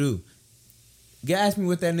 Do. Ask me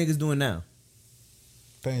what that nigga's doing now.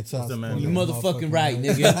 Paying child the man? support. You Yeah, motherfucking right,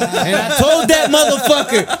 nigga. And I told that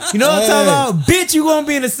motherfucker, you know what I'm talking about? Bitch, you gonna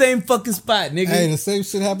be in the same fucking spot, nigga. Hey, the same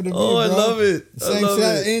shit happened to me. Oh, I bro. love it. The I same love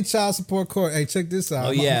shit it. in child support court. Hey, check this out.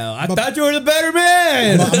 Oh yeah, I thought you were the better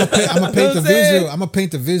man. I'm gonna paint You know the what I'm saying? visual. I'm gonna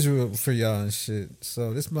paint the visual for y'all and shit.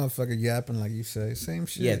 So this motherfucker yapping like you say, same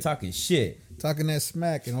shit. Yeah, talking shit. Talking that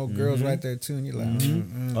smack, and old girls right there too, and you're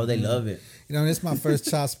like, Oh, they love it. You know, this is my first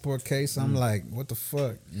child support case. I'm like, what the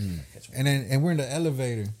fuck? And we're in the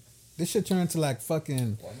elevator. This shit turned into like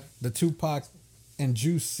fucking the Tupac and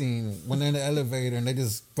Juice scene when they're in the elevator and they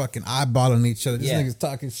just fucking eyeballing each other. These Yeah. niggas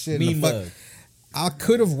talking shit. Me and the fuck. mug. I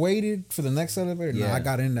could have waited for the next elevator. No, Yeah. I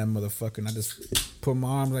got in that motherfucker and I just put my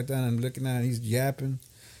arms like that and I'm looking at it and he's yapping.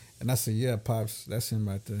 And I said, yeah, Pops, that's him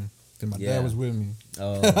right there. Then my Yeah. dad was with me.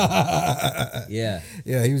 Oh, yeah.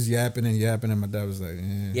 Yeah, he was yapping and my dad was like,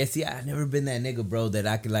 yeah. Yeah, see, I've never been that nigga, bro, that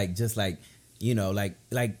I could like just like, you know, like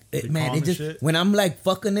it, man, calm it and just shit? when I'm like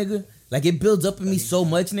fuck a nigga, like it builds up in me so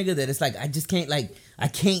much, nigga, that it's like I just can't I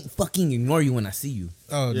can't fucking ignore you when I see you.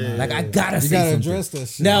 Oh, Yeah. no. Like I gotta You say gotta something. address that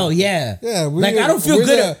shit. No, yeah, Yeah, like I don't feel we're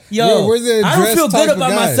good. the- Yo, we're the I don't feel address good type of about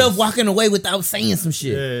guys. myself walking away without saying some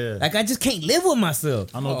shit. Yeah. Like I just can't live with myf.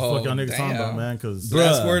 I know what the fuck y'all niggas talking damn. about, man. Because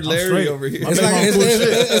Last word, Larry over here. It's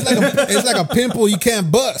like, it's like a pimple you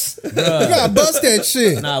can't bust. You gotta bust that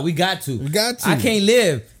shit. Nah, we got to. We got to. I can't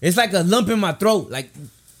live. It's like a lump in my throat. Like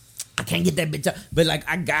I can't get that bitch out. But like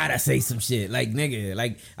I gotta say some shit. Like nigga,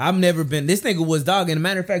 like I've never been. This nigga was dog. And a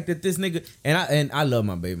matter of fact, that this nigga and I love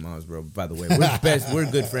my baby moms, bro. By the way, we're the best. We're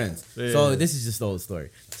good friends. Yeah. So this is just the old story.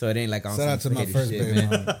 So it ain't like I'm Shout out to my first baby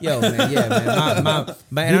man. mom. Yo, man, yeah, man.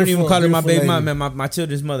 My I don't even call her my Beautiful baby mom, lady. man. My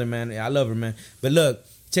children's mother, man. I love her, man. But look.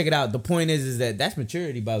 Check it out. The point is that that's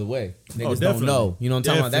maturity, by the way. Niggas don't definitely. know. You know what I'm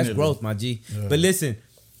talking about? That's Definitely. growth, my G. But listen,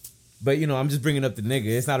 but you know, I'm just bringing up the nigga.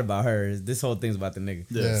 It's not about her. This whole thing's about the nigga.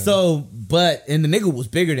 Yeah. So, and the nigga was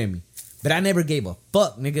bigger than me. But I never gave a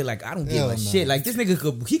fuck, nigga. Like, I don't give Hell a no. shit. Like, this nigga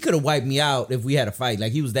could have wiped me out if we had a fight.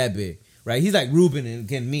 Like, he was that big, right? He's like Ruben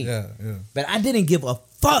against me. Yeah, yeah. But I didn't give a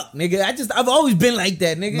fuck, nigga. I've always been like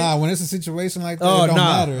that, nigga. Nah, when it's a situation like that, Oh it don't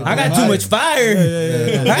nah, matter. It I don't got matter. too much fire.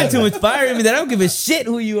 yeah. I got too much fire in me that I don't give a shit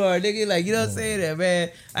who you are, nigga. Like you know what I'm saying, that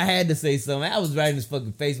man. I had to say something. I was right in his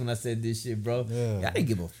fucking face when I said this shit, bro. Yeah. I didn't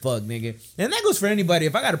give a fuck, nigga. And that goes for anybody.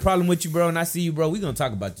 If I got a problem with you, bro, and I see you, bro, we gonna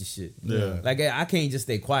talk about this shit. Yeah. Like I can't just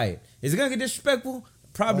stay quiet. Is it gonna get disrespectful?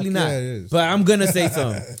 Probably Fuck not. yeah, it is. But I'm gonna say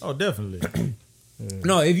something. Oh, definitely.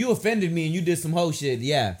 No, if you offended me and you did some whole shit,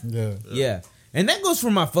 yeah. Yeah. And that goes for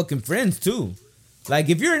my fucking friends too. Like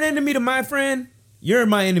if you're an enemy to my friend, you're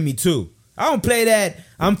my enemy too. I don't play that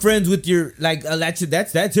I'm friends with your like that's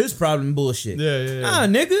his problem bullshit. Yeah. Nah,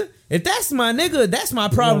 nigga. If that's my nigga, that's my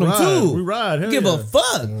problem ride. too. We ride. Hell Give yeah. a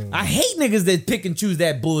fuck. I hate niggas that pick and choose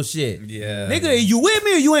that bullshit. Yeah. Nigga, you with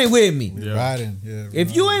me or you ain't with me? Yeah. Riding. Yeah.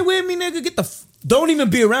 If you ain't with me, nigga, get the don't even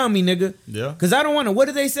be around me, nigga. Yeah. Cause I don't want to. What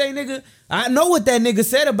did they say, nigga? I know what that nigga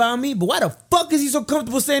said about me, but why the fuck is he so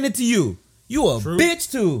comfortable saying it to you? You a True. bitch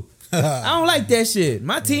too. I don't like that shit.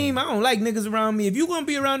 My team, I don't like niggas around me. If you gonna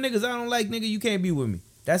be around niggas I don't like, nigga, you can't be with me.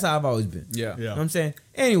 That's how I've always been. Yeah. You know Yeah. what I'm saying?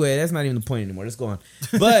 Anyway, that's not even the point anymore. Let's go on.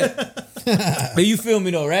 But you feel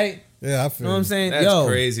me though, right? Yeah, I You feel know what I'm you. saying? That's Yo,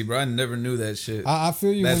 crazy, bro. I never knew that shit. I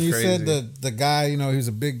feel you That's when you crazy. said the guy, you know, he was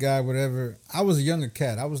a big guy, whatever. I was a younger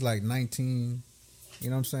cat. I was like 19. You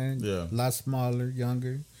know what I'm saying? Yeah. A lot smaller,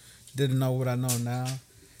 younger. Didn't know what I know now.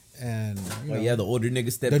 And you know, Well, yeah, the older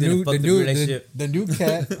nigga stepped the in new and fucked the the new relationship. the new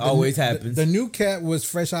cat Always the, happens. The new cat was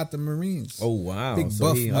fresh out the Marines. Oh wow. Big So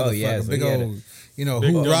buff he- motherfucker, oh yeah, so big he had a- old, you know,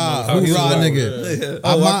 Big hoorah, dumb hoorah, motherfucker. nigga. Yeah.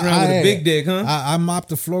 Oh, walk around with a big dick, huh? I mopped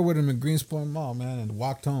the floor with him in Greensport Mall, man, and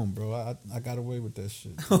walked home, bro. I got away with that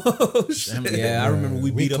shit. Oh shit. Yeah, I remember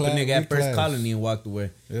we We beat up a class- nigga we at First class. Colony and walked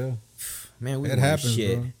away. Yeah, Man, we it were happens,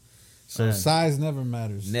 shit. bro. So Man. size never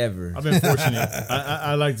matters. Never. I've been fortunate.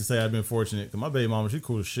 I like to say I've been fortunate because my baby mama, she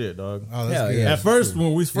cool as shit, dog. Oh, that's Hell good. yeah. At first,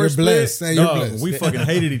 when we first blessed. split, Hey, you're dog, blessed. we fucking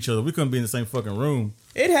hated each other. We couldn't be in the same fucking room.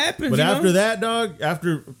 It happens. But you know? after that, dog,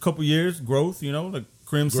 after a couple years, growth, you know, like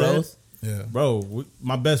Krim Growth. said, Yeah, bro,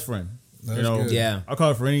 my best friend. That's you know, good. Yeah. I call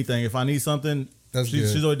her for anything. If I need something, That's good.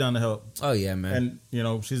 she's always down to help. Oh yeah, man. And you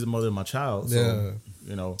know, she's the mother of my child. So, Yeah.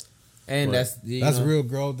 you know, And But That's real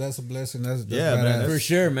growth. That's a blessing. That's Yeah, badass. man, for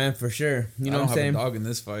sure, man, for sure. You know I what don't I'm saying? have a dog in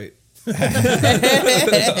this fight.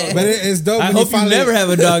 But it's dope. I when hope you finally, never have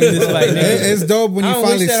a dog in this fight, nigga. It's dope when you I don't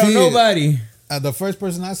finally wish that on see it. nobody. The first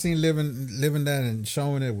person I seen living that and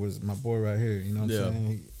showing it was my boy right here. You know what Yeah. I'm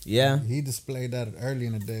saying? Yeah, He displayed that early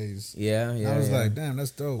in the days. yeah. I was like, damn, that's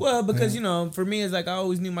dope. Well, because Yeah. you know, for me, it's like I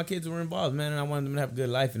always knew my kids were involved, man, and I wanted them to have a good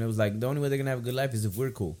life. And it was like the only way they're gonna have a good life is if we're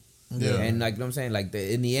cool. Yeah. And like you know what I'm saying, like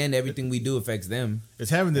in the end, everything we do affects them. It's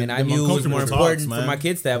having the And I them knew it was uncomfortable more talks, important man. for my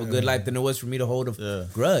kids to have a good life than it was for me to hold a Yeah.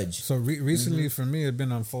 grudge. So recently for me, it's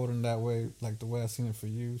been unfolding that way, like the way I seen it for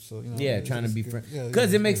you. So you know, Yeah, it's trying to just be good. friends Yeah,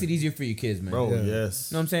 because yeah, it makes yeah. it easier for your kids, man. Bro, Yeah. yes.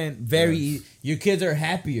 You know what I'm saying? Your kids are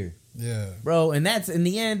happier, Yeah, bro. And that's in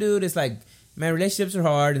the end, dude. It's like, man, relationships are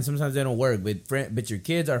hard and sometimes they don't work, but your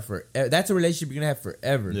kids are forever. That's a relationship you're gonna have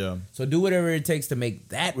forever. Yeah. So do whatever it takes to make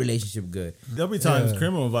that relationship good. There'll be times Yeah.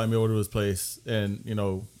 Krim will invite me over to his place, and you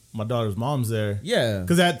know my daughter's mom's there. Yeah.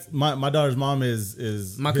 Because that my daughter's mom is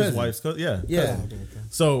My his cousin. wife's cousin. Yeah, Yeah. cousin.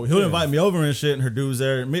 So he'll invite me over and shit, and her dude's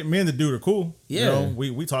there. Me and the dude are cool. Yeah. You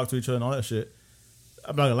know, we talk to each other and all that shit.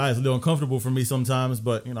 I'm not gonna lie, it's a little uncomfortable for me sometimes,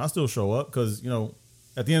 but you know I still show up because you know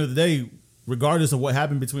at the end of the day, regardless of what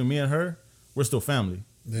happened between me and her, we're still family.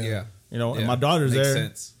 yeah. You know, and Yeah. my daughter's Makes there.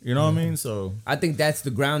 sense. You know what I mean? So I think that's the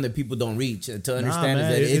ground that people don't reach to understand man, is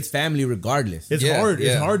that it's- it's family regardless. it's Yeah, hard. It's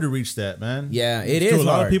yeah. hard to reach that, man. Yeah, it To is a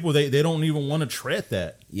lot hard. of people, they don't even want to tread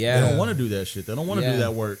that. Yeah. They don't want to do that shit. They don't want to Yeah. do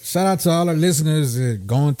that work. Shout out to all our listeners that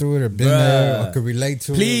going through it or been Bruh. there or could relate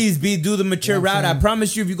to it. Please do the mature You know what I'm route. I saying?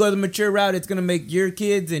 promise you, if you go the mature route, it's gonna make your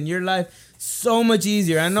kids and your life so much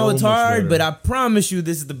easier. I know So it's much hard, better. but I promise you,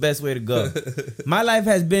 this is the best way to go. My life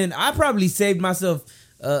has been. I probably saved myself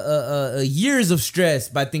years of stress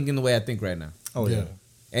by thinking the way I think right now, Oh yeah. Yeah.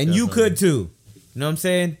 and you Definitely. could too. You know what I'm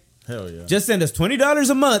saying? Hell yeah. Just send us $20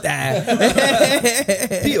 a month.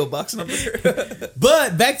 P.O. box number.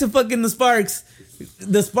 But back to fucking the Sparks.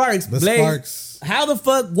 The Sparks. The Blaze, Sparks. How the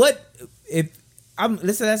fuck? What if?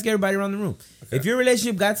 Let's ask everybody around the room. If your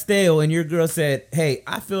relationship got stale and your girl said, "Hey,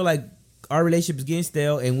 I feel like our relationship is getting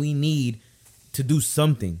stale and we need to do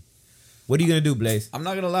something," what are you gonna do, Blaze? I'm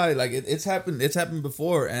not gonna lie, like it's happened. It's happened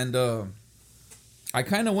before, and I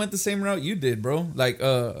kind of went the same route you did, bro. Like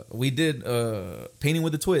we did painting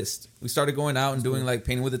with a twist. We started going out and doing like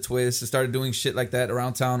painting with a twist. I started doing shit like that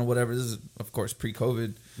around town or whatever. This is of course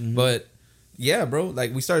pre-COVID, but yeah, bro.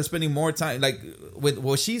 Like we started spending more time. Like with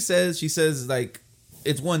what she says like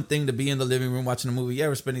it's one thing to be in the living room watching a movie. Yeah,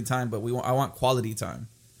 we're spending time, but I want quality time,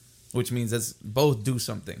 which means let's both do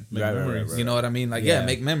something. Make memories. You know what I mean? Like Yeah.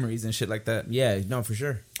 make memories and shit like that. Yeah, no, for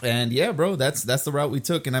sure. And yeah, bro, that's the route we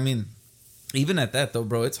took. And I mean, even at that though,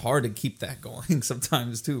 bro, it's hard to keep that going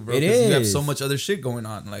sometimes too, bro. It 'cause you have is. so much other shit going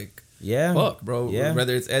on. Like, Yeah, fuck, bro. Yeah,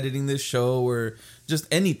 Whether it's editing this show or just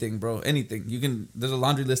anything, bro. Anything. There's a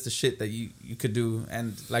laundry list of shit that you could do.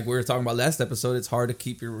 And like we were talking about last episode, it's hard to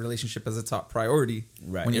keep your relationship as a top priority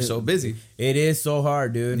Right. when you're so busy. It is so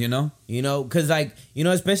hard, dude. You know? You know, because, like, you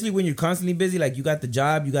know, especially when you're constantly busy, like, you got the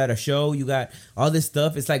job, you got a show, you got all this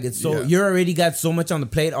stuff. It's like, it's so, Yeah. you're already got so much on the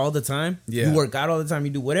plate all the time. Yeah. You work out all the time.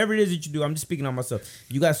 You do whatever it is that you do. I'm just speaking on myself.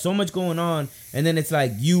 You got so much going on. And then it's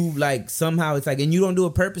like, you, like, somehow, it's like, and you don't do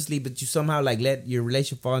it purposely, but you somehow, like, let your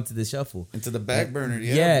relationship fall into the shuffle. Into the back burner.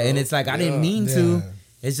 Yeah. Yeah. And bro. it's like, I didn't Yeah. mean Yeah. to.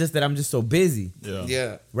 It's just that I'm just so busy. Yeah.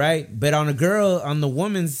 Yeah. Right? But on the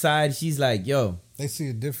woman's side, she's like, yo, They see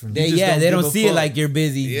it different. they just don't they give don't a see it fuck. like you're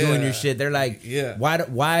busy doing Yeah. your shit. They're like, Yeah.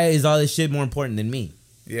 why is all this shit more important than me?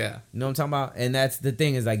 Yeah. You know what I'm talking about? And that's the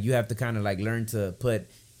thing is like you have to kind of like learn to put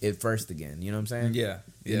it first again. You know what I'm saying? Yeah.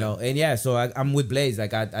 You know, and yeah, so I'm with Blaze.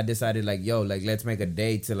 Like I decided like, yo, like let's make a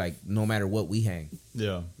day to like no matter what we hang. You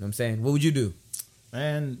Yeah. know what I'm saying? What would you do?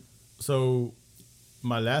 And so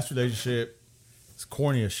my last relationship, it's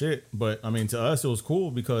corny as shit, but I mean to us it was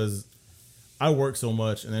cool because I worked so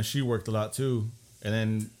much and then she worked a lot too. And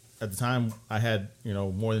then at the time I had, you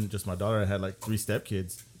know, more than just my daughter. I had like 3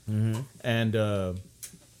 stepkids. And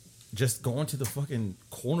just going to the fucking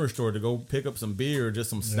corner store to go pick up some beer or just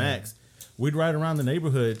some snacks. We'd ride around the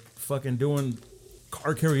neighborhood fucking doing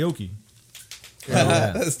car karaoke.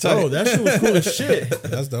 That's Bro, that shit was cool as shit.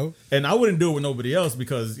 That's dope. And I wouldn't do it with nobody else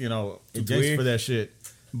because, you know, too It's gangster weird. for that shit.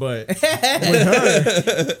 But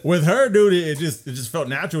with her, dude, it just felt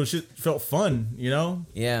natural. Shit felt fun, you know?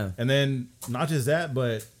 Yeah. And then not just that,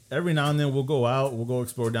 but every now and then we'll go out, we'll go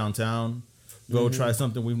explore downtown, go try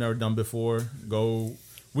something we've never done before.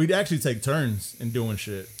 We'd actually take turns in doing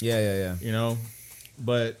shit, Yeah. you know?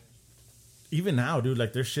 But even now, dude,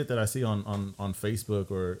 like there's shit that I see on Facebook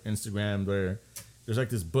or Instagram where there's like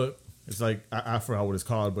this book. It's like I forgot what it's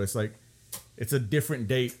called, but it's like it's a different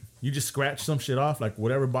date. You just scratch some shit off, like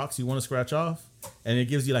whatever box you want to scratch off, and it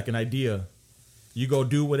gives you like an idea. You go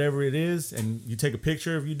do whatever it is, and you take a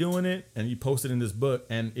picture of you doing it, and you post it in this book,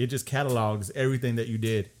 and it just catalogs everything that you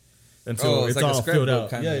did until it's like all a filled scrapbook out.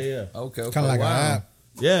 kind Yeah, of. yeah. Okay. Kind of like an app.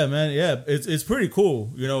 Yeah, man. Yeah, it's pretty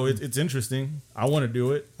cool. You know, it's interesting. I want to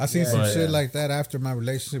do it. I seen some But, shit like that after my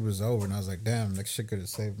relationship was over, and I was like, damn, that shit could have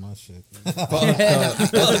saved my shit.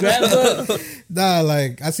 Scrapbook. Nah,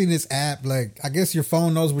 like I seen this app. Like I guess your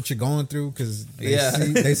phone knows what you're going through because they Yeah. see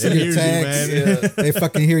It your hears you, text. man. They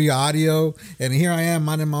fucking hear your audio, and here I am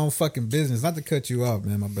minding my own fucking business. Not to cut you off,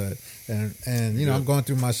 man, my bad. And you know I'm going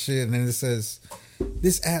through my shit, and then it says,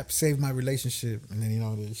 "This app saved my relationship," and then you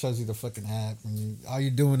know it shows you the fucking app, and all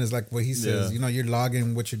you're doing is like what he says. Yeah. You know, you're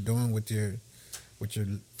logging what you're doing with your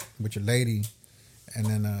lady, and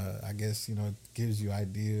then I guess you know it gives you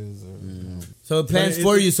ideas or. You know, So it plans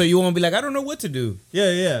for you, so you won't be like, I don't know what to do.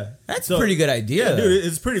 Yeah. That's a pretty good idea. Yeah, dude,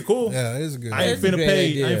 it's pretty cool. yeah, it is a good. I ain't That's a finna great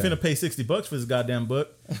pay. I ain't idea. finna pay $60 for this goddamn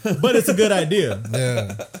book, but it's a good idea.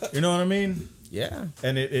 Yeah. You know what I mean? Yeah.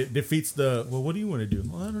 And it defeats the what do you want to do?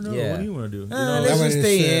 Well, I don't know. Yeah. What do you want to do? You Let's that way just it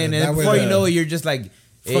stay should- in, that and way before you the- know it, you're just like,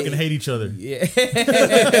 fucking hate each other. Yeah.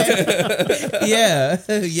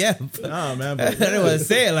 yeah. Nah, man. I But didn't want to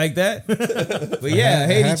say it like that. But yeah, It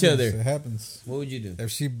hate happens, each other. It happens. What would you do?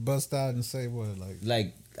 If she bust out and say what,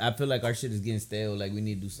 Like, I feel like our shit is getting stale. Like, we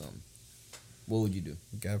need to do something. What would you do?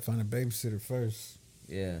 you gotta find a babysitter first.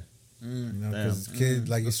 Yeah. You know, Damn. because kids,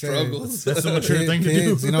 like you said, struggles. that's a mature thing to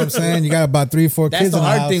kids, do. you know what I'm saying? You got about 3-4 That's kids the in the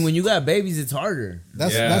hard house. thing. When you got babies, it's harder.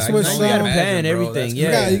 That's Yeah, that's I what know. You some. gotta Imagine, plan bro. everything. That's-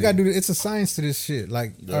 Yeah. You gotta do. It's a science to this shit.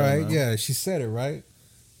 Like, Yeah, all right, man. yeah, she said it right.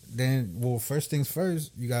 Then, well, first things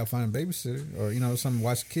first, you gotta find a babysitter or you know something.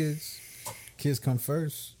 Watch kids. Kids come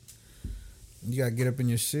first. You gotta get up in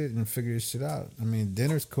your shit and figure this shit out. I mean,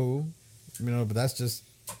 dinner's cool, you know, but that's just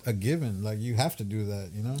a given. Like, you have to do that,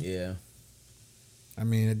 you know. Yeah. I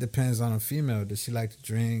mean, it depends on a female. Does she like to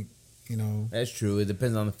drink? You know, That's true. It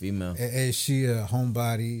depends on the female. is she a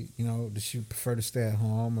homebody? You know, does she prefer to stay at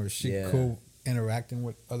home, or is she Yeah. cool interacting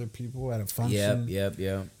with other people at a function? Yep. You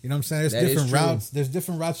know what I'm saying? There's That is different true. routes. There's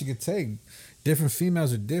different routes you could take. Different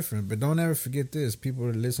females are different, but don't ever forget this. People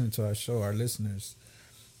that listen to our show, our listeners.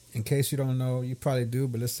 In case you don't know, you probably do,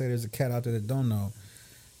 but let's say there's a cat out there that don't know.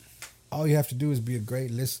 All you have to do is be a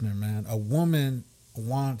great listener, man. A woman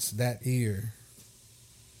wants that ear.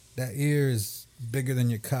 That ear is bigger than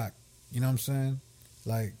your cock. You know what I'm saying?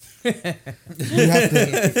 Like,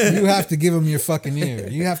 you have to give them your fucking ear.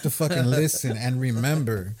 You have to fucking listen and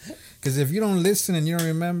remember. Because if you don't listen and you don't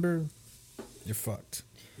remember, you're fucked.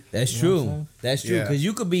 That's You know what I'm true. saying? That's true. Yeah. Because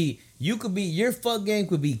you could be, your fuck game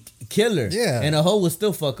could be killer. Yeah. And a hoe will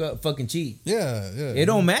still fucking cheat. Yeah. It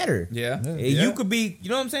don't matter. Yeah. Yeah. And you could be, you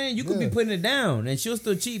know what I'm saying? You could be Yeah. putting it down and she'll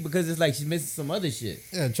still cheat because it's like she's missing some other shit.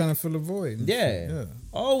 Yeah, trying to fill a void. and Yeah. shit. Yeah.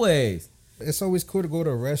 Always. It's always cool to go to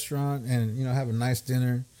a restaurant and, you know, have a nice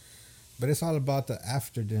dinner. But it's all about the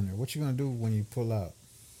after dinner. What you going to do when you pull out?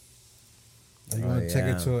 Are you Oh, going to take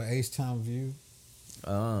yeah. it to an H-Town view?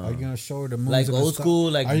 Are you going to show her the moons Like and the old sta- school,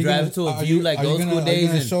 like Are you drive to a are view you- like are you old gonna- school are you days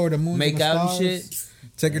gonna and show her the moons make and the out and stars? shit?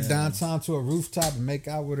 Take her downtown to a rooftop and make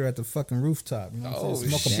out with her at the fucking rooftop. You know what I'm Oh saying?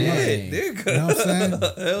 Smoke a shit, blunt. nigga. You know what I'm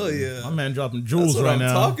saying? Hell yeah. My man dropping That's jewels what right I'm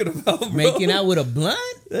now. talking about, bro. Making out with a blunt?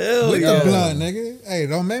 Hell With yeah. the blunt, nigga. Hey,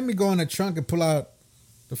 don't make me go in the trunk and pull out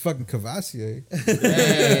the fucking Cavassier.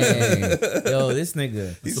 Dang. Yo, this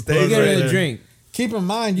nigga. He You stays get right her a there. drink. Keep in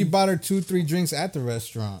mind, you bought her 2-3 drinks at the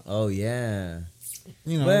restaurant. Oh yeah.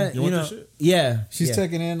 You know, But You you want know, this shit? yeah. she's yeah.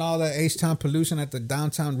 taking in all that H-Town pollution at the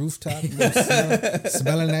downtown rooftop. You know what I'm saying?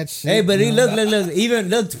 Smelling that shit. Hey, but you he know? look. Even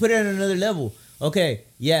look to put it on another level. Okay,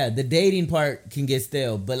 yeah, the dating part can get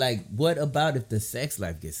stale, but like, what about if the sex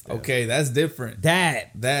life gets stale? Okay, that's different. That.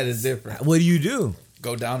 That is different. What do you do?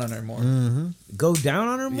 Go down on her more. Go down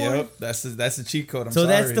on her more? Yep, that's the cheat code. I'm So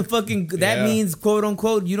sorry. that's the fucking. That Yeah. means quote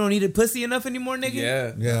unquote you don't eat a pussy enough anymore, nigga.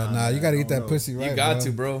 Yeah, Yeah, nah, you got to eat that know. pussy right. you got bro.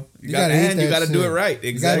 to, bro. You You got gotta eat and you that got to do shit. it right. gotta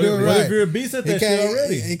Exactly. do it What right. if you're a beast at He that shit can't,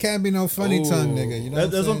 already? he can't be no funny tongue nigga. You know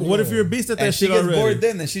That's what I'm saying? what if Yeah. you're a beast at that And she shit gets already? bored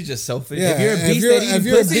then she's just selfish. Yeah, If you're a if beast you're, that eating if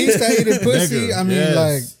you're a pussy- beast that eating pussy, Nigga, I mean,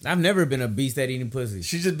 yes. like, I've never been a beast at eating pussy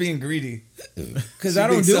She's just being greedy. because She I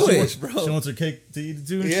don't being do selfish, it. bro. She wants her cake to eat it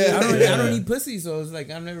too. And Yeah. shit? I don't eat pussy, so it's like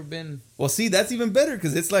I've never been. Well, see, that's even better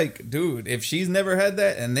because it's like, dude, if she's never had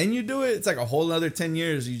that and then you do it, it's like a whole other 10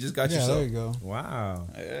 years you just got yeah, there yourself. you go. Wow.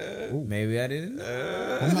 Maybe I didn't.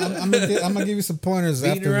 I'm gonna give you some pointers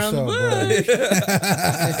Beating after the around show, the bro.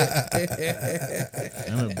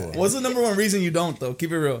 Damn it, boy. What's the number one reason you don't, though?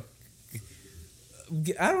 Keep it real.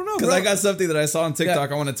 I don't know, Because bro. I got something that I saw on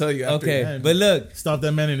TikTok. I want to tell you. After. Okay, Man, but look. Stop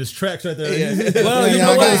that man in his tracks right there. Yeah. Well, Yeah, you yeah,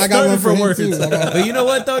 know what? I got one for him words. too. But you know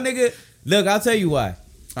what though, nigga? Look, I'll tell you why.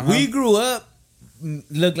 We grew up,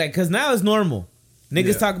 look like, cause now it's normal.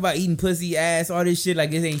 Niggas Yeah. talk about eating pussy, ass, all this shit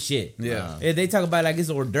like it ain't shit. Yeah. They talk about like it's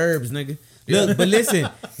hors d'oeuvres, nigga. Look, but listen,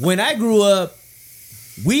 when I grew up,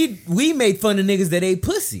 we made fun of niggas that ate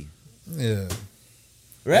pussy, Yeah.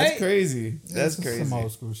 right? That's crazy. That's Some crazy.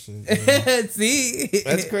 old school shit. Yeah. See,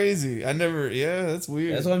 That's crazy. I never. Yeah, that's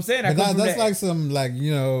weird. That's what I'm saying. I But come from that's that- like some like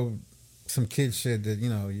some kid shit that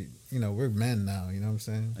we're men now. You know what I'm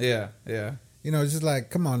saying? Yeah, yeah. It's just like,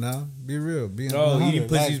 come on now, be real. Be oh, 100. eating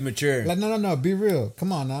pussy's like, mature. Like no, be real.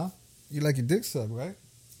 Come on now, you like your dick sucked, right?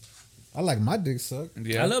 I like my dick sucked.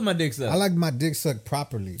 Yeah. I love my dick I sucked. like my dick sucked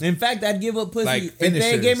properly. In fact, I'd give up pussy Like if they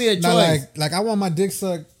finishers. gave me a choice. Not like I want my dick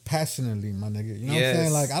sucked passionately, my nigga. You know what I'm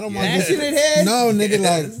saying? Like I don't want Passionate head? No, nigga.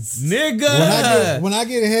 Like Nigga. when I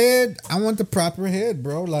get head, I want the proper head,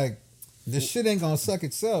 bro. Like this shit ain't gonna suck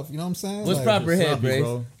itself. You know what I'm saying? What's like, proper head, Sloppy, Brace?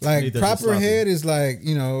 bro. Need Like that shit proper sloppy. head is like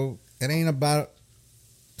it ain't about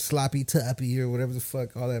sloppy toppy or whatever the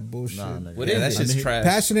fuck all that bullshit. Nah, nigga. What Yeah, is that it? shit's trash.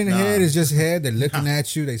 Passionate Nah. head is just head. They're looking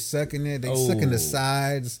at you. They sucking it. They Oh. sucking the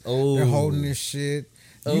sides. Oh. They're holding this shit.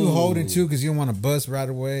 You Oh. holding too because you don't want to bust right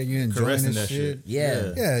away. You enjoying Caressing this that shit. shit.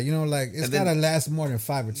 Yeah. Yeah, like it's And then- gotta last more than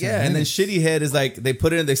 5 or 10 Yeah, and then minutes. shitty head is like they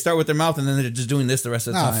put it in, they start with their mouth and then they're just doing this the rest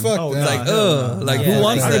of the Nah, time. fuck Oh, that. nah, Like, hell no. like Yeah, who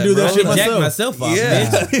wants I that? can do that bro? shit Jack myself. myself off, Yeah,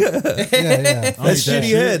 bitch. yeah. that's that shitty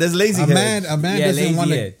shit. head. That's lazy A head. man Yeah, doesn't lazy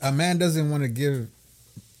want head. to. A man doesn't want to give.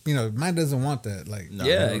 Man doesn't want that. Like No,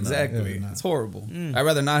 yeah, hell no. exactly. Yeah, no. It's horrible. I'd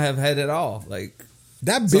rather not have head at all. Like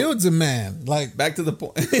that builds a man. Like back to the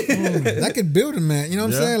point. that could build a man. You know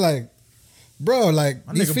what Yeah. I'm saying? Like, bro, like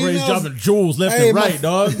My these nigga Brace females. dropping jewels left Hey, and my- right,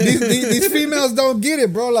 dog. these females don't get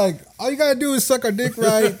it, bro. Like, all you gotta do is suck our dick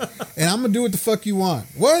right, and I'm gonna do what the fuck you want.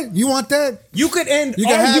 What? You want that? You could end. You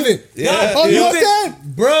can have it. Yeah. Oh, you You want could- that?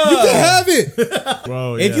 Bruh. You can have it.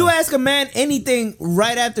 Bro, If yeah. you ask a man anything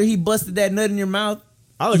right after he busted that nut in your mouth,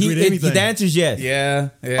 I'll agree to anything. the answer's yes. yeah,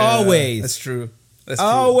 yeah. Always. That's true. That's true.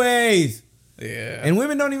 Always. Yeah. And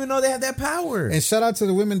women don't even know they have that power. And shout out to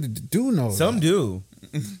the women that do know. Some that. do.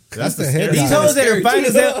 That's the scary head. part. These doctor. hoes that are fine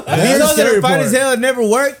as hell. That's These the hoes that are scary fine part. as hell and never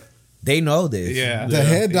work. They know this. yeah. The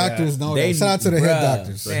head doctors know They that. Shout out to the head bruh.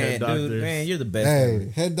 doctors. The head Man, dude, doctors. man, you're the best. Hey,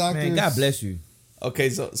 ever. head doctors. Man, God bless you. Okay,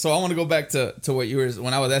 so I want to go back to what you were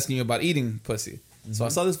when I was asking you about eating pussy. So I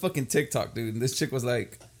saw this fucking TikTok, dude, and this chick was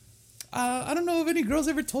like, I don't know if any girls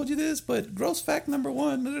ever told you this, but gross fact number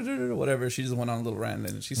 1, whatever. She just went on a little rant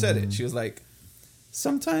and she said it. She was like,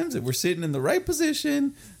 sometimes if we're sitting in the right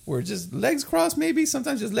position, we're just legs crossed maybe,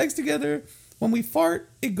 sometimes just legs together. When we fart,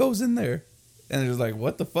 it goes in there. And it was like,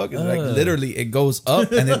 what the fuck? It's like literally it goes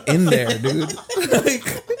up and then in there, dude. Like,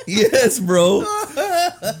 yes, bro.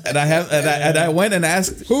 And I went and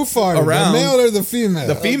asked Who farted? Around. The male or the female?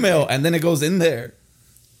 the female, and then it goes in there.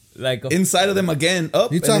 Like, Inside of them again,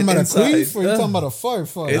 up. You and talking then about a inside. queef or you talking about a fart?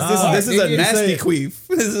 This is a nigga, nasty say- queef.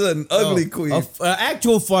 This is an ugly queef.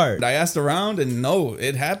 actual fart. I asked around, and no,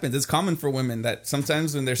 it happens. It's common for women that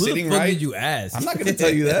sometimes when they're Who sitting the fuck right. did you ask? I'm not going to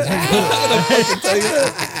tell you that. I'm not going to fucking tell you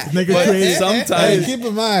that. Nigga But created, Hey, sometimes, keep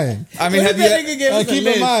in mind. I mean, What if that nigga gave us a Keep in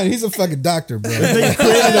list? mind, he's a fucking doctor, bro.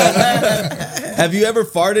 have you ever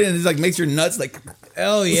farted and it like makes your nuts like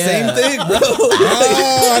Oh yeah. same thing, bro?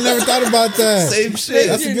 Oh, I never thought about that. Same shit.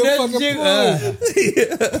 That's a Your good nuts fucking jig- point.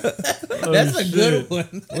 oh, That's a shit. good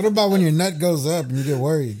one. What about when your nut goes up and you get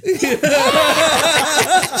worried?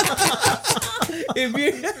 If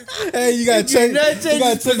you Hey, you gotta check. not You change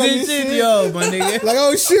gotta his check on your position, shit. yo, my nigga. Like,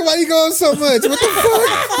 oh shit, why you going so much? What the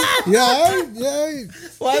fuck? Yeah, all right, yeah.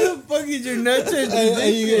 Why the fuck is your nut change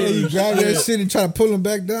Hey, you position? grab that shit and try to pull him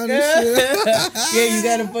back down and shit. Yeah, you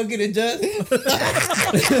gotta fucking adjust. You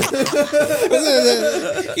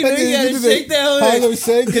You know you gotta shake that Harlem hoe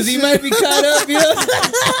shake. because he might be caught up, yo.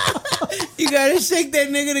 You gotta shake that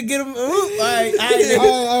nigga to get him. Ooh, all right,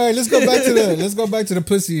 All right, let's go back to the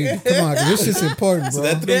pussy. Come on, 'cause this shit's important, bro.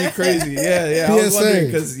 That threw me crazy. Yeah. I was PSA. wondering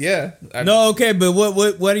because No, okay, but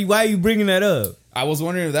why are you bringing that up? I was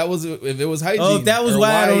wondering if it was hygiene. Oh, if that was or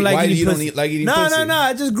why I don't like why eating you pussy. don't eat, like eating no, pussy. No.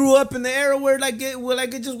 I just grew up in the era where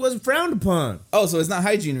it just wasn't frowned upon. Oh, so it's not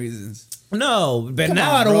hygiene reasons. No, but Come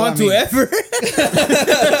now on, I don't bro, want I to mean- ever.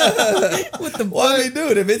 What the Well, I fuck? mean,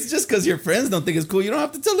 dude, if it's just because your friends don't think it's cool, you don't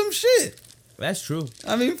have to tell them shit. That's true.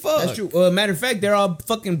 I mean, fuck. That's true. Matter of fact, they're all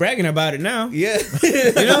fucking bragging about it now. Yeah. You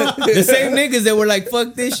know, the same niggas that were like,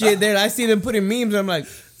 "Fuck this shit." There, I see them putting memes. I'm like,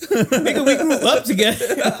 Nigga, we grew up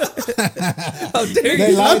together. How dare They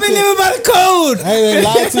you? lied I've been to- living by the code. Hey, they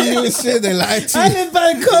lied to you and shit. They lied to I you. lived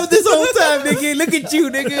by the code this whole time, nigga. Look at you,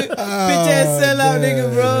 nigga. Bitch ass sellout,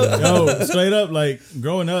 nigga, bro. Yo, straight up, like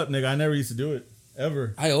growing up, nigga, I never used to do it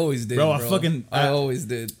ever. I always did, Bro, bro. I I always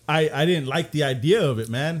did. I didn't like the idea of it,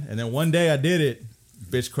 man. And then one day I did it.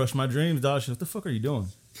 Bitch crushed my dreams, dog. She said, what the fuck are you doing?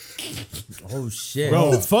 Oh shit,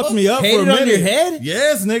 Bro, it fucked me up for a Hated minute. on your head?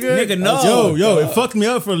 Yes, nigga. Nigga, no. Yo, it fucked me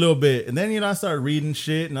up for a little bit. And then, I started reading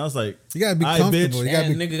shit and I was like, You gotta be "Aight, comfortable. bitch." You gotta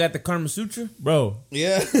Damn, be. nigga got the Karma Sutra. Bro.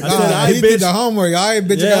 Yeah. I said, Nah, "Aight, he bitch." did the homework. All right,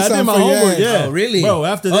 bitch. I Yeah, got I did something my for your homework. ass. Yeah. Oh, really? Bro,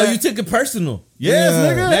 after Oh, that. you took it personal. Yes,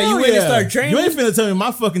 Yeah. nigga. Now you hell went and yeah. started training? You ain't finna tell me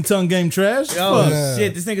my fucking tongue game trash. Oh Fuck. Yeah.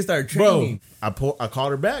 shit, this nigga started Bro, training. I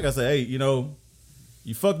called her back. I said, hey, you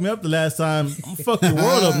fucked me up the last time. I'm gonna fuck your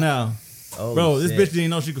world up now. Oh, Bro, this shit. bitch didn't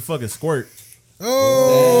know she could fucking squirt.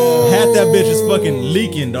 Oh, Half that bitch is fucking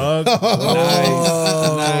leaking, dog. Nice.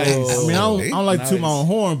 I mean, I don't like toot my own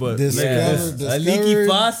horn, but discovered, A leaky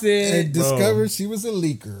faucet. and discovered she was a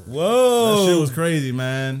leaker. that Whoa. shit was crazy,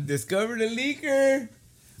 man. Discovered a leaker.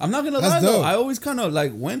 I'm not gonna That's lie though. dope. I always kind of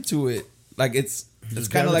like went to it. Like it's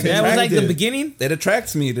kind of like That was like the attractive. beginning. It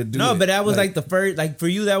attracts me to do it. No, but that was like the first. Like for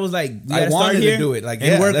you, that was like you I gotta start wanted here to do it. Like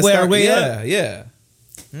and work let's our way yeah, up. Yeah,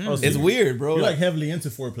 Oh, so it's you- weird, bro. You're like heavily into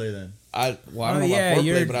foreplay then. I don't Oh, know yeah, about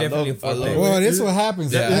you're foreplay, but I definitely love, a I love foreplay. it. Well, this is what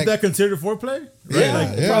happens. Yeah. Is Like, that considered foreplay? Yeah,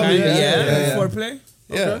 Like, yeah. probably, Yeah, foreplay.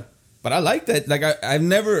 Yeah. Okay. But I like that. Like I've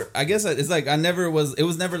never. I guess it's like I never was. It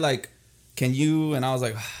was never like, can you? And I was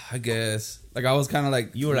like, I guess. Like I was kind of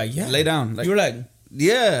like You were like, yeah. lay down. Like You were like,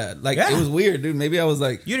 yeah. Like Yeah. it was weird, dude. Maybe I was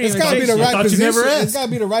like, you didn't it's even gotta be say the shit. right thought you position. never It's asked.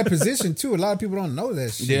 gotta be the right position too. A lot of people don't know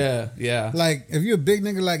that shit. yeah. Like if you're a big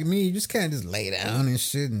nigga like me, you just can't just lay down and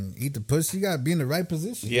shit and eat the pussy. You gotta be in the right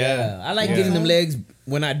position. Yeah. I like Yeah. getting them legs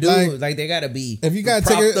when I do. Like- Like they gotta be. If you gotta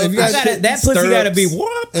take Propped it, up if you I gotta, gotta, that pussy gotta be stirrups.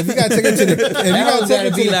 whoop. if you gotta take it to the, if you gotta take it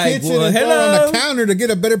to be the like, kitchen well, and throw it on hello? the counter to get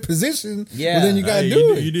a better position, Yeah. well, then you gotta Hey,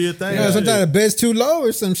 do it. You do your thing. You know, sometimes the bed's too low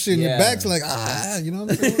or some shit, and your Yeah. back's like, you know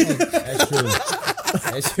what I'm saying? Like, That's true.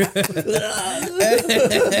 That's true.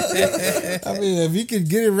 I mean, if you can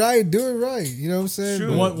get it right, do it right. You know what I'm saying?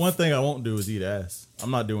 The one thing I won't do is eat ass.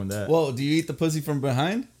 I'm not doing that. Well, do you eat the pussy from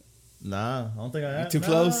behind? Nah, I don't think I have. too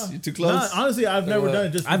close? You too close? Nah, honestly, I've never what? done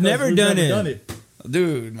it. Just I've because never we've done it.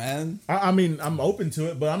 Dude, man. I mean, I'm open to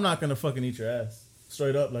it, but I'm not gonna fucking eat your ass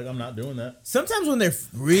straight up. Like I'm not doing that. Sometimes when they're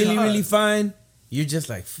really, God. really fine, you're just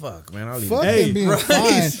like, fuck, man, I'll leave. Fuck Hey, them being right.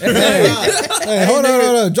 fine. Hey, hold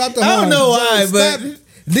on. Drop the horn. I don't know why, Stop. but-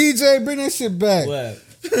 DJ, bring that shit back.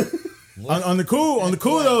 What? On the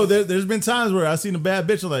cool though, there's been times where I seen a bad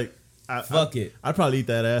bitch. I'm like, Fuck it. I'd probably eat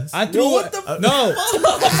that ass. I threw what it. the No.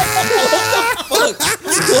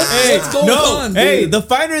 What's going on, Hey, dude? the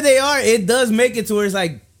finer they are, it does make it to where it's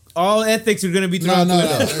like all ethics are gonna be thrown No.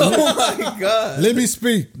 through it. Oh my god. Let me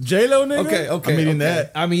speak. J-Lo, nigga. Okay, I'm eating okay.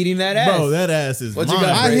 that. I'm eating that ass. Bro, that ass is What you mine.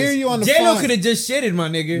 got, I hear you on the J-Lo phone. could have just shitted, my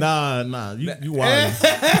nigga. Nah, you wild.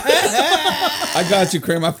 I got you,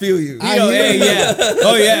 Krim. I feel you. You know, hey, yeah.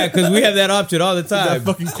 Oh, yeah, because we have that option all the time. That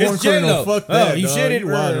fucking corn It's kernel. J-Lo. Fuck that, Oh, you dog. shitted? You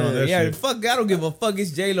wildin' on that yeah, shit. fuck, I don't give a fuck.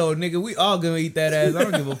 It's J-Lo, nigga. We all gonna eat that ass. I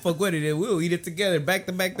don't give a fuck what it is. We'll eat it together, back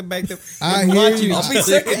to back to back to I Just hear watch you. I'll be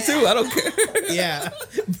second too. I don't care. Yeah.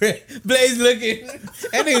 Blaze looking.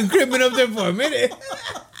 That nigga cripping up there for a minute.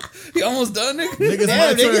 You almost done, nigga? Nigga, it's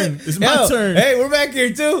Damn, my nigga. turn. It's my Yo, turn. Hey, we're back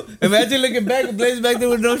here too. Imagine looking back and Blaze back there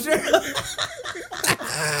with no shirt.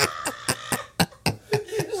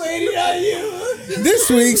 Waiting on you. This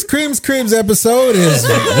week's Crim's Cribs episode is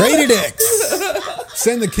Rated X.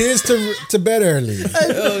 Send the kids to bed early. I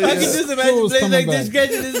can just imagine School's Blaze coming like this back.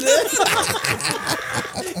 scratching his lip.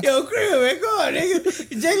 Yo, Crib, man, come on, nigga.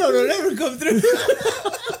 J-Lo don't ever come through.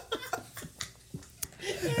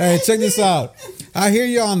 Hey, check this out. I hear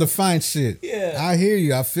you on the fine shit. Yeah. I hear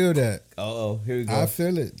you. I feel that. Oh, here we go. I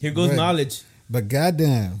feel it. Here goes But- knowledge. But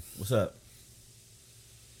goddamn, What's up?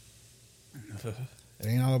 it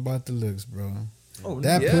ain't all about the looks, bro. Oh,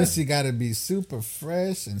 That yeah. pussy got to be super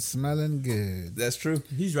fresh and smelling good. That's true.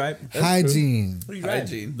 He's right. Hygiene. He's right.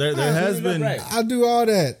 Hygiene. there Ah, has you look been. right. I do all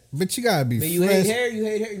that, but you gotta be But you fresh. hate hair? You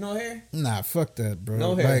hate hair? No hair? Nah, fuck that, bro.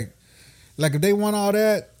 No hair. Like if they want all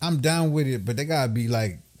that, I'm down with it. But they gotta be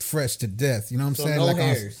like fresh to death. You know what I'm So saying? no like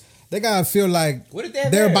hairs. they gotta feel like What if they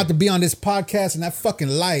have they're hair? about to be on this podcast and that fucking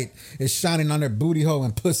light is shining on their booty hole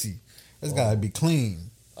and pussy. It's gotta be clean.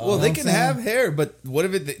 Well, know they what can I'm saying? have hair, but what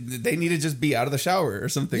if they need to just be out of the shower or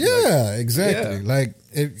something? Like, Yeah, exactly. Yeah. Like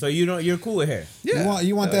if So you're cool with hair, yeah.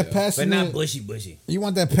 you want that but passionate, not bushy. you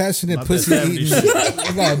want that passionate Not that pussy 70s eating. shit.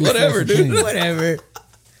 It gotta be Whatever, fresh and dude. clean. Whatever.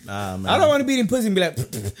 Nah, man. I don't want to be eating pussy and be like,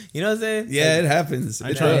 you know what I'm saying? Yeah, it happens. I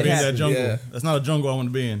ain't It trying to be in does. that jungle. Yeah. That's not a jungle I want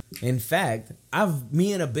to be in. In fact,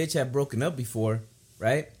 me and a bitch have broken up before,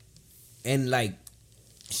 right? And like,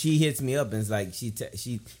 she hits me up and it's like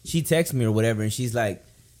she texts me or whatever, and she's like,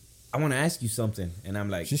 I want to ask you something, and I'm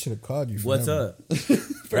like, She should have called you. For what's never. up?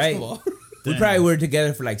 Right? of all. We probably were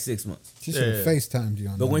together for like 6 months. She should have Yeah. FaceTimed you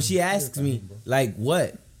on But that. when she asks me, like,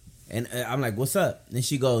 what? And I'm like, what's up? And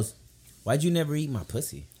she goes, why'd you never eat my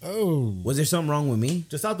pussy? Oh. Was there something wrong with me?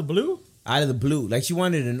 Just out the blue? Out of the blue. Like, she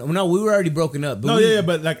wanted to know. No, we were already broken up. But No, we- yeah,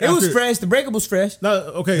 but like it was after- fresh. The breakup was fresh. No,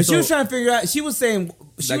 okay. But so she was trying to figure out, she was saying,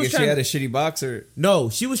 she Like was if she trying had a shitty box or no,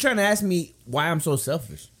 she was trying to ask me why I'm so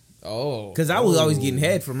selfish. Because I was always getting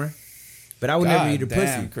head from her. But I would never eat her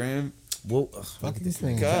damn, pussy. Crim. Well, Fuck this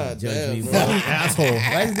thing. God judge damn, me, bro. bro. asshole.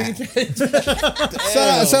 Why is this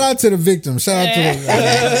nigga Shout out to the victim. Shout out to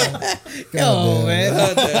the. Yo, damn.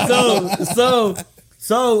 man.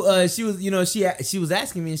 So she was, you know, she was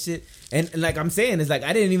asking me and shit, and like I'm saying, it's like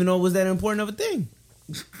I didn't even know it was that important of a thing.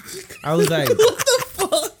 I was like, what the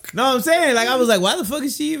fuck? No, I'm saying, like I was like, why the fuck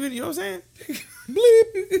is she even? You know what I'm saying?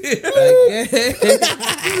 Bleep.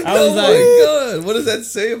 I was like, God, what does that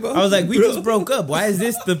say about? I was like, we bro? just broke up. Why is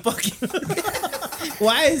this the fucking?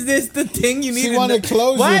 Why is this the thing you need? She to wanted know?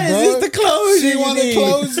 closure, Why bro. is this the closure? She you wanted need?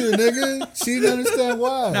 closure, nigga. She didn't understand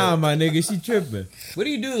why. Nah, my nigga, she tripping. What do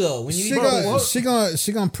you do though when you She eat gonna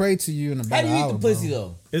she gonna pray to you in about How do an you hour, eat the pussy bro.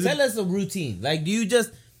 though? Is Tell us a routine. Like, do you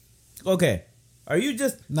just okay? Are you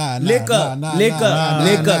just Nah, lick up, lick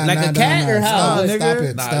up like a cat or how? Stop, nigga? stop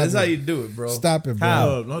it. Nah, Stop this is how it. you do it, bro. Stop it, bro.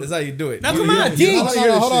 How? No, This is how you do it. Now You- come you- on, you- teach. Hold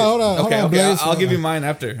on, hold on. Okay, hold on, okay. Blaze. I'll give you mine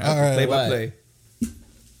after. All right. Play by What? play.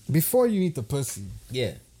 Before you eat the pussy,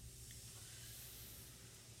 Yeah.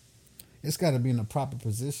 it's got to be in the proper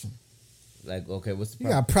position. Like, okay, what's the You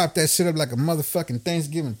problem? gotta prop that shit up like a motherfucking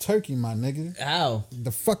Thanksgiving turkey, my nigga. How?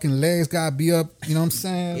 The fucking legs gotta be up, you know what I'm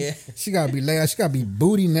saying? Yeah. She gotta be laid out. She gotta be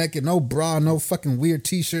booty naked, no bra, no fucking weird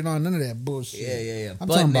t-shirt on, none of that bullshit. Yeah. I'm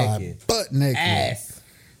Butt talking naked. about butt naked. Ass.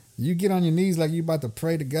 You get on your knees like you about to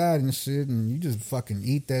pray to God and shit, and you just fucking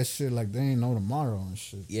eat that shit like there ain't no tomorrow and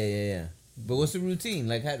shit. Yeah. But what's the routine?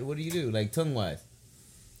 Like, what do you do? Like, tongue wise?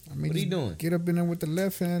 I mean, What are you just doing? Get up in there with the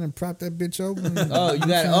left hand and prop that bitch open. Oh, you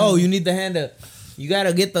got. Oh, you need the hand to. You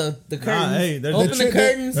gotta get the curtains. hey, there's Open the the trick-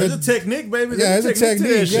 curtains. There's a technique, baby. Yeah, There's it's a to that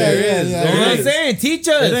technique. shit. Yeah, There yeah, is. yeah. You know what There I'm is. saying? Teach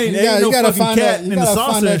us. It ain't- You gotta, no you gotta fucking find cat that. You in the gotta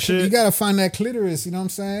sauce find and that. shit. You gotta find that clitoris. You know what I'm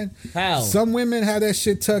saying? How? Some women have that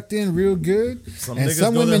shit tucked in real good, Some and niggas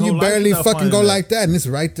some go their women you whole life barely without fucking finding go that. like that, and it's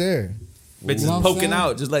right there. Bitches You know what I'm poking saying?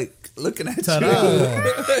 out, just like looking at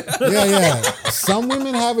Ta-da. you. Yeah. Some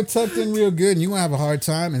women have it tucked in real good, and you gonna have a hard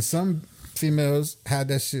time. And some females have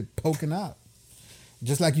that shit poking out.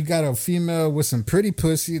 Just like you got a female with some pretty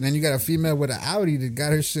pussy, and then you got a female with an Audi that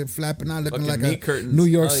got her shit flapping out, looking Fucking like meat a curtains. New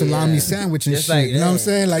York Oh, salami yeah. sandwich and Just shit. like you know what I'm that.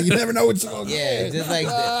 saying? Like you never know what you're gonna Yeah, get. just like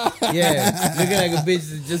that. Yeah, looking like a bitch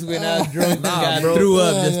that just went out drunk and Nah, got bro. threw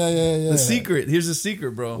up. Yeah, Just, yeah. The secret. Here's the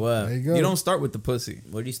secret, bro. What? There you go. You don't start with the pussy.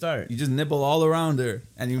 Where do you start? You just nibble all around her,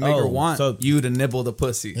 and you make her Oh, want so- you to nibble the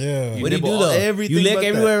pussy. Yeah. What do you do nibble though? everything You lick but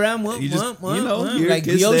everywhere that. around. Whoop, You just, whoop, you know, whoop, here, like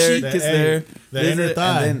kiss Yoshi. there, kiss Hey, there, the kiss inner there,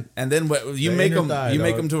 thigh. and then what, you The make inner them, thigh, you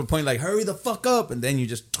make dog. them to a point like hurry the fuck up, and then you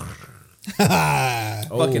just Ah.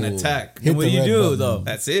 fucking Oh. attack. Hit What the do you red do button. though?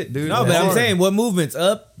 That's it, dude. No, but That's I'm hard. saying what movements?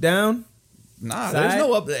 Up, down. Nah, Side? there's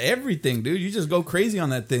no up to everything, dude. You just go crazy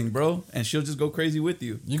on that thing, bro, and she'll just go crazy with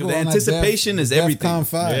you. You 'Cause go the on that anticipation is everything. DEFCON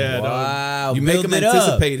 5. Yeah, dog. Wow. You make build them it up.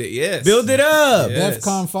 anticipate it. Yes. Build it up. Yeah.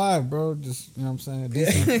 DEFCON 5, bro. Just, you know what I'm saying?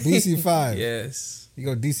 DC 5. Yes. You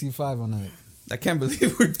go DC 5 on that. I can't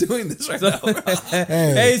believe we're doing this right now.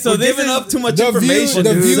 Hey, so We're this giving is up too much The views, information,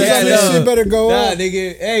 the dude. views Yeah, on this no. shit better go Nah, up.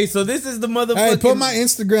 nigga. Hey, so this is the motherfucking. Hey, put my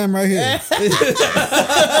Instagram right here.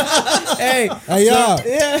 Hey, Hey, y'all.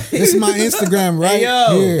 yeah. This is my Instagram right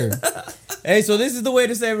yo. here. Hey, so this is the way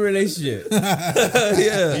to save a relationship.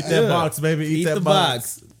 Yeah. Eat that box, baby. Eat, Eat that the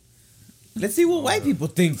box. Let's see what white people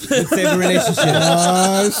think would save a relationship.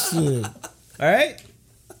 Oh, shit. All right,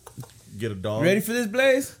 Get a dog. ready for this,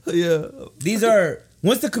 Blaze? Yeah. These are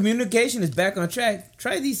once the communication is back on track.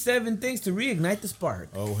 Try these 7 things to reignite the spark.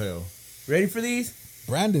 Oh hell. Ready for these?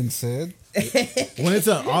 Brandon said. When it's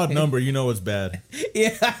an odd number, you know it's bad.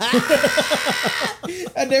 Yeah.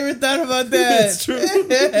 I never thought about that. That's true.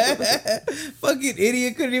 Fucking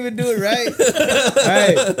idiot couldn't even do it right. All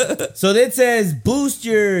right. So that says boost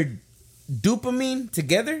your dopamine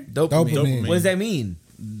together. Dopamine. What does that mean?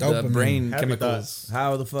 The Dopamine. brain Happy chemicals.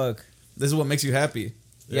 How the fuck? This is what makes you happy.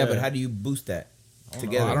 Yeah, Yeah. but how do you boost that Oh,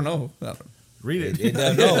 together? I don't know. Read it. It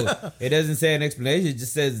doesn't know. It doesn't say an explanation. It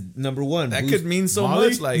just says number one. That boost- could mean so Molly?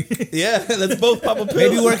 much. Like, yeah, let's both pop a pill.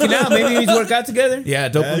 maybe working out. Maybe we need to work out together. Yeah, Yeah,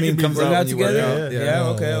 it dopamine could be comes Work out out when you work together. out. Yeah. Yeah.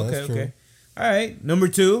 Okay. Yeah, Okay. that's true. Okay. All right. Number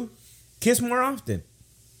 2, kiss more often.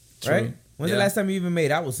 True. Right. When's the Yeah. last time you even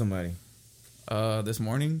made out with somebody? This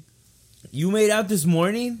morning. You made out this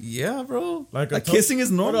morning, Yeah, bro. Like Like, a kissing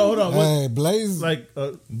is normal. Hold on. What, Hey, Blaze. like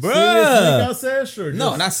Bruh. serious makeout sesh or No,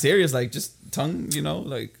 just- not serious. Like just tongue. You know,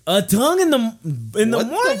 like a tongue in the what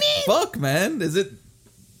morning. the fuck, man? Is it?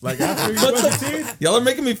 like after you brush your teeth. Y'all are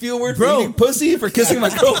making me feel weird, Bro. for eating pussy for kissing my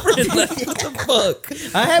girlfriend. Like, what the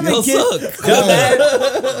fuck? I haven't Y'all kissed,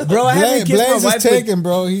 suck. bro. I haven't kissed Blaze my is wife. taken,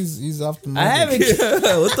 bro. He's off the I market. haven't.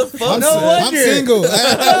 Yeah, what the fuck? No I'm wonder. single.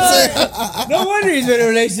 No wonder he's been in a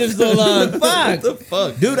relationship so long. Fuck, What the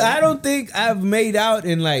fuck, dude. I don't think I've made out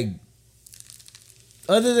in like,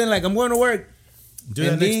 other than like I'm going to work. Do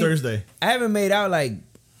that And next me- Thursday. I haven't made out like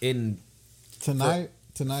in Tonight,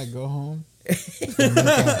 go home.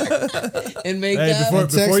 and make Hey, out. before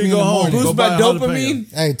Text you me go in the home, morning. go Boost buy my a jalapeno.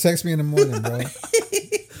 dopamine. Hey, text me in the morning, bro.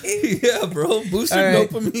 Yeah, bro. Boost All your right.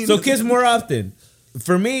 dopamine. So kiss more often.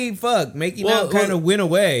 For me, fuck, making Well, out kind of went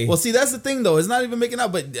away. Well, see, that's the thing, though. It's not even making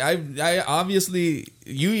out, but I obviously,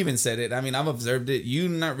 you even said it. I mean, I've observed it. You're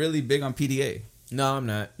not really big on PDA. no, I'm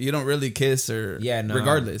not. You don't really kiss or Yeah, no.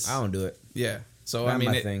 regardless. I don't do it. Yeah. So Not I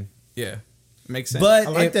mean, my thing. yeah, makes sense. But I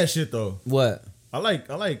like if- that shit though. What? I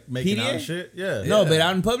like making PDA? out and shit. Yeah. No, Yeah. but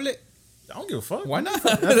out in public. I don't give a fuck. why not?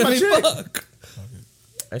 That's my I mean, chick. fuck.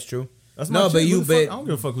 That's true. That's my No, chick. but Who you the fuck- bet- I don't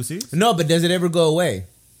give a fuck who sees. No, but does it ever go away?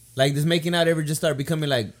 Like, does making out ever just start becoming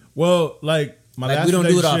like? Well, like my Like, last we don't do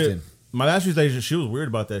it relationship- often. My last relationship, she was weird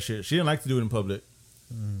about that shit. She didn't like to do it in public.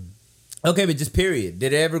 Okay, but just period.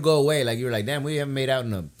 Did it ever go away? Like you were like, damn, we haven't made out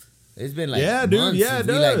in a. It's been like Yeah, dude. months Yeah, since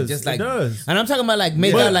it we, like, does. just It like, does. and I'm talking about like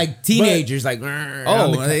make But- out like teenagers, like.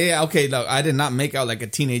 Oh, yeah. Okay, look, I did not make out like a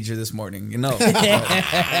teenager this morning. You know, but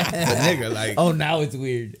nigga, like, Oh, now it's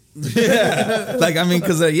weird. like I mean,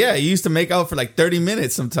 because yeah, you used to make out for like 30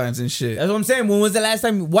 minutes sometimes and shit. That's what I'm saying. When was the last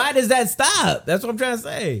time? Why does that stop? That's what I'm trying to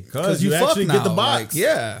say. Because you fuck actually now. get the box. Like,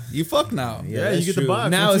 yeah, you fuck now. Yeah, that's you get the true.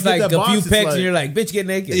 box. Now Once it's you get like that a few box, it's pecks, like- and you're like, bitch, get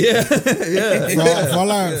naked. Yeah,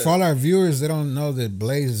 yeah. For all our viewers, they don't know that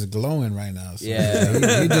Blaze is glowing right now. So Yeah. he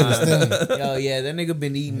did his thing. Oh yeah, that nigga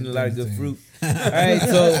been eating a lot of good fruit. All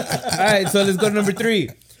right, so let's go to number 3.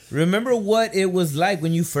 Remember what it was like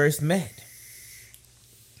when you first met.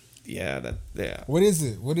 Yeah, yeah. What is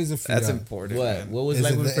it? What is it for That's y'all? important. What? man. What was Is,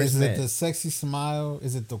 like it when we the, first is met? it the sexy smile?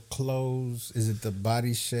 Is it the clothes? Is it the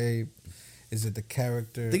body shape? Is it the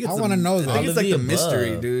character? think it's I the- want to know I think that. All it's of like the the mystery,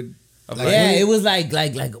 above. dude. Of Like, like, Yeah, it was like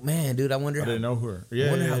man, dude. I wonder I didn't know her. I Yeah,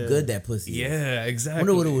 wonder yeah, how yeah. good that pussy. is. yeah, I exactly.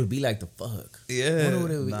 wonder what it would be like to fuck. Yeah. Wonder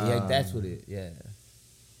what it would be. Nah. Yeah, that's what it. Yeah,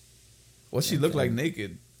 What she looked like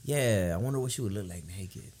naked. yeah. I wonder what she would look like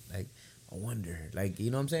naked. Like, I wonder. Like,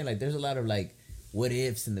 you know what I'm saying? Like, there's a lot of like what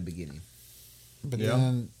ifs in the beginning But Yeah.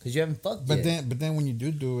 then, because you haven't fucked but yet. then when you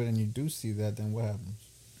do it and you do see that, then what happens?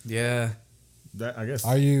 Yeah. That, I guess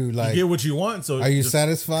Are you you like? get what you want. So Are you just-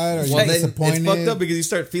 satisfied? Are you Well, then disappointed? it's fucked up because you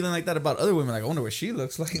start feeling like that about other women. Like, I wonder what she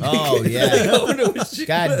looks like. Oh, naked. yeah. Like, I wonder what she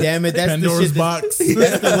God damn it! That's Pandora's the shit. box.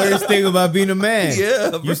 That's the worst thing about being a man.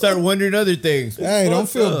 Yeah, You bro. start wondering other things. Hey, don't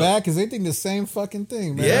fucked feel up. bad because they think the same fucking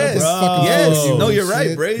thing, man. Yes, They fucking yes. fool you No, and you're right,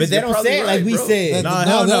 shit. Braze. But they You're don't probably say it like right, we bro. said. Nah, No,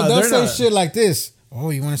 hell no, they'll they're say not. shit like this. Oh,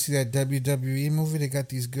 you want to see that WWE movie? They got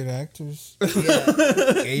these good actors.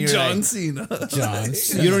 And you're John like, Cena. John.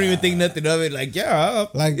 you don't even think nothing of it. Like, yeah,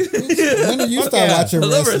 Like, when did you start yeah. watching I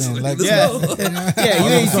love wrestling? wrestling. Like, Let's yeah, go. yeah. You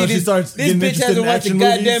ain't So see she this. starts This getting bitch interested hasn't in watched a action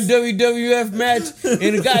goddamn movies. WWF match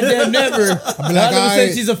in a goddamn never. like, All of a sudden,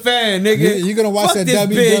 alright. she's a fan, nigga. You're gonna watch Fuck that this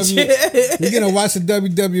WWE. bitch. You're gonna watch the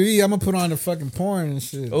WWE. I'm gonna put on the fucking porn and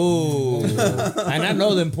shit. Oh, and I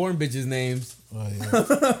know them porn bitches' names. Oh,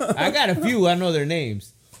 yeah. I got a few. I know their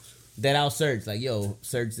names that I'll search. Like, yo,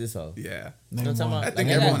 search this hoe. Yeah. You know what Name I'm talking one. about? I think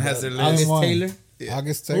Like, everyone got has their list. August Name one. Taylor. Yeah.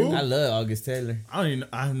 August I Taylor. love August Taylor. I don't even.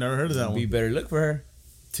 I've never heard of that We one. better look for her.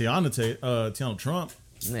 Tiana Trump.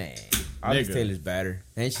 Nah, August Nigga. Taylor's better,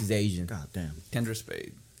 and she's Asian. God damn. Kendra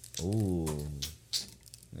Spade. Ooh.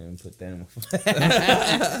 Let me put that in my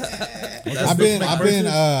I've been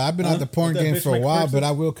out the porn What's that game bitch for a make while, purses? but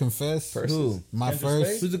I will confess, Who? my Kendra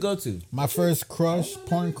first Who's the go-to? my first crush,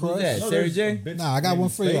 porn Who's crush. that? Sarah J? Nah, I got one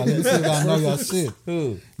for y'all. Let me see if I know y'all shit.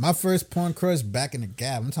 Who? My first porn crush back in the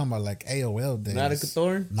gap. I'm talking about like AOL days. Nautica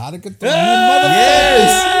Thorne? Nautica Thorne.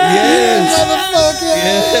 Yes.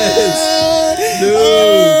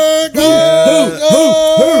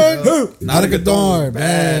 Nautica Thorne, Bad,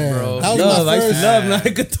 man. bro. That was Love, my I used first. to love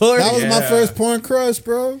Nautica Thorne. That was my Yeah. first porn crush,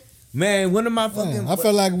 bro. Man, one of my fucking. Man, I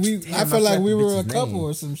felt like we Damn, I I felt like forgot we the were a bitch's couple name.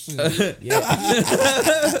 or some shit.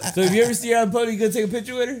 So if you ever see her out in public, you gonna take a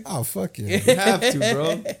picture with her? Oh fuck yeah. You have to,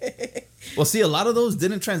 bro. Well, see, a lot of those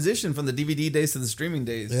didn't transition from the DVD days to the streaming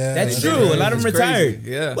days. Yeah, That's that's true. crazy. A lot of them It's crazy. retired.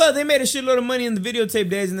 Yeah. Well, they made a shitload of money in the videotape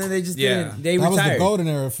days, and then they just didn't. They That was the retired. golden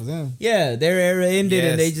era for them. Yeah, their era ended,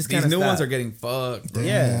 and they Yes, just these kind of new ones are getting fucked. Bro.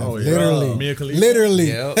 Yeah. Oh, yeah. Literally. Mia Khalifa. Literally.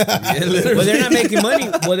 Yep. Yeah, literally. Well, they're not making money.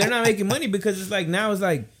 Well, they're not making money because it's like now it's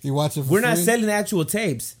like You watch it for we're not free? selling actual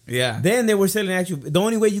tapes. Yeah. Then they were selling actual. The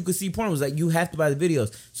only way you could see porn was like you have to buy the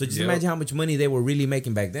videos. So just Yep. imagine how much money they were really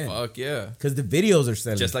making back then. Fuck yeah. Because the videos are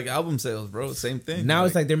selling. Just like album sales, bro. Same thing. now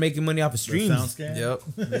it's like they're making money off of The streams. sound scan. Yep.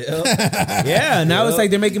 Yep. Yeah, now it's Yep. like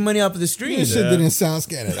they're making money off of the This streams. shit Yeah. didn't sound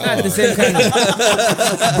scan at Not all. the same kind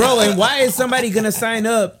of bro. And why is somebody gonna sign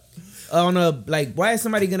up on a like? Why is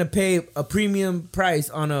somebody gonna pay a premium price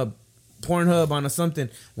on a Pornhub on a something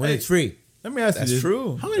when Hey. it's free? Let me ask That's you this.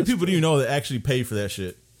 true. How many people do you know that actually pay for that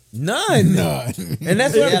shit? None. None. And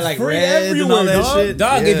that's what Yeah, like free Red and all everywhere, that dog. shit.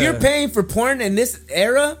 dog. If Yeah. you're paying for porn in this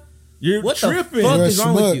era, You're what tripping. the fuck You're a is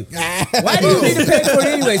wrong with you? schmuck. Why do you need to pay for it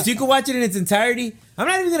anyway? So you can watch it in its entirety. I'm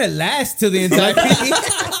not even gonna last till the entirety.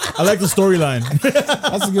 I like the storyline.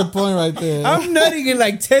 That's a good point right there. I'm nutting in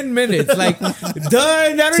like 10 minutes. Like done.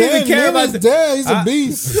 I don't 10 even care about minutes, the. damn, he's a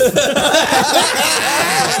beast.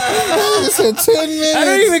 He said 10 minutes. I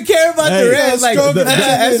don't even care about Hey, the rest. Like stroke it.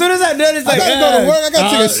 as soon as I'm done, it's I like gotta go to work. I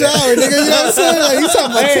gotta take a shower, nigga. You know what I'm saying? Like, he's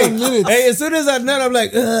talking about 10 minutes. Hey, as soon as I'm done, I'm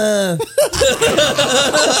like,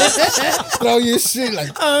 Throw your shit. Like,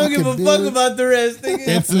 I don't give a fucking fuck dude. about the rest. Nigga.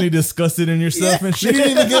 Instantly disgusted in yourself and You shit.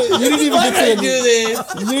 didn't even get. You didn't even Why get did I to do the. this?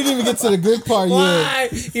 You didn't even get to the good part yet. Why?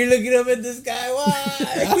 You're looking up at the sky. Why?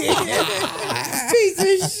 Piece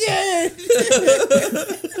of shit.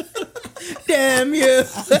 Damn you.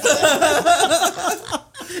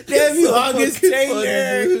 Damn you, August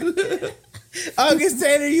Taylor. August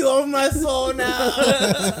Taylor, you own my soul now.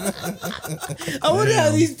 I wonder how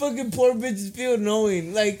these fucking poor bitches feel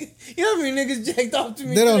knowing. Like, you know how many niggas jacked off to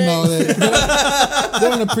me They don't today? know that. They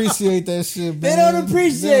don't appreciate that shit. They man. don't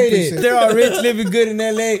appreciate it. They're all rich, living good in LA,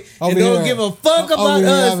 and Over don't here- give a fuck over about here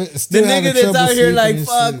us. having- The still nigga having that's trouble out here like, sleeping and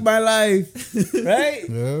fuck shit. my life. Right?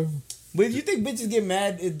 Yeah. But if you think bitches get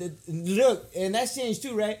mad, look, and that's changed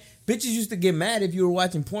too, right? Bitches used to get mad if you were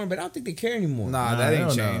watching porn, but I don't think they care anymore. Nah, that ain't hell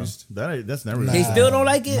no. changed. That's never. Nah. They still don't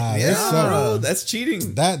like it? Nah, Yeah. there's Bro, something. that's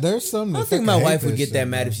cheating. There's something. I don't that think my fucking wife hate would get shit, that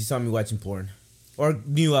mad man. if she saw me watching porn. Or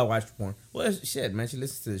knew I watched porn. Well, shit, man, she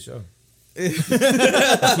listens to the show.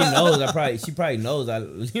 She probably knows.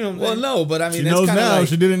 You know what I'm Well, saying? no, but I mean, She it's knows kind of now. like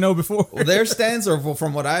She didn't know before. their stance, or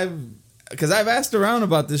from what because I've asked around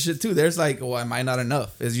about this shit too. There's like, well, am I not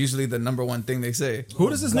enough? Is usually the number one thing they say. Who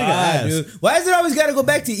does this nigga God, ask? dude. Why is it always got to go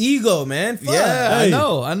back to ego, man? Fuck. Yeah, Hey.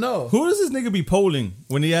 I know. Who does this nigga be polling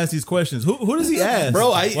when he asks these questions? Who does he ask?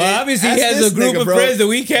 Bro, Well, obviously he ask has this a group nigga, of bro. friends that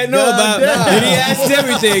we can't know God about. damn. And he asks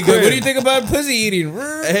everything. What do you think about pussy eating?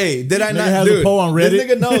 Hey, did I Nigga not? has a Dude, poll on this Reddit.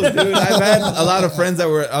 nigga knows, dude. I've had a lot of friends that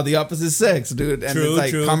were of the opposite sex, dude, and True, it's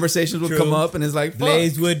like true, conversations would true. come up, and it's like, fuck.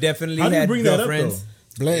 Blaze would definitely How do you had bring that up, girlfriends. though?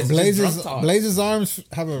 Blaze's arms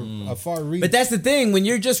have a far reach. But that's the thing. When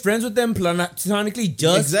you're just friends with them, platonically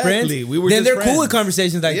just Exactly. friends, We were then just they're cool with friends.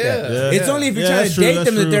 conversations like Yeah. that. Yeah. It's only if you're Yeah, trying that's to true, date that's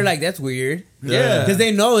them that true. they're like, that's weird. Yeah. Because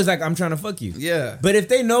they know it's like, I'm trying to fuck you. Yeah. But if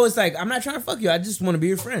they know it's like, I'm not trying to fuck you, I just want to be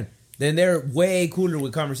your friend, then they're way cooler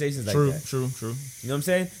with conversations like True, that. true. You know what I'm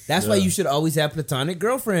saying? That's why Yeah. you should always have platonic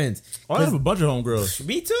girlfriends. Oh, I have a bunch of homegirls.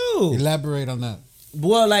 Me too. Elaborate on that.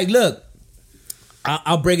 Well, like, look,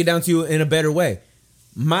 I'll break it down to you in a better way.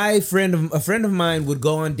 A friend of mine would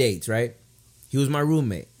go on dates, right? He was my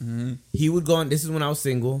roommate. Mm-hmm. He would go on. This is when I was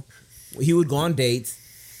single. He would go on dates,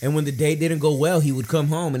 and when the date didn't go well, he would come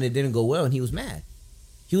home and it didn't go well, and he was mad.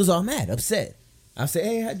 He was all mad, upset. I say,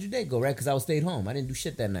 hey, how'd your date go? Right? Because I was stayed home. I didn't do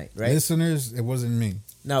shit that night. Right? Listeners, it wasn't me.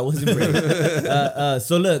 No, it wasn't Brady.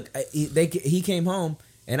 So look, he came home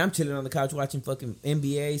and I'm chilling on the couch watching fucking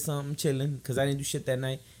NBA something, chilling because I didn't do shit that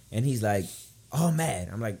night. And he's like, all mad.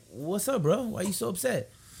 I'm like, what's up, bro? Why you so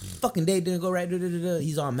upset? Fucking date didn't go right.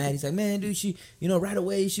 He's all mad. He's like, man, dude, she, right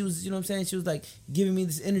away she was, you know what I'm saying? She was like giving me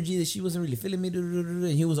this energy that she wasn't really feeling me. And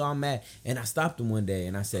he was all mad. And I stopped him one day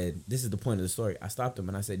and I said, this is the point of the story. I stopped him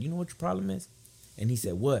and I said, you know what your problem is? And he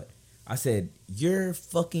said, what? I said, you're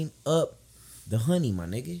fucking up the honey, my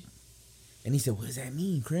nigga. And he said, what does that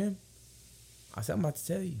mean, Krim? I said, I'm about to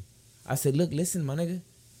tell you. I said, look, listen, my nigga.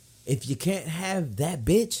 If you can't have that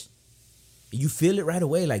bitch, you feel it right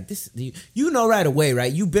away. Like this, you know right away,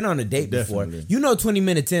 right? You've been on a date Definitely. before. You know, 20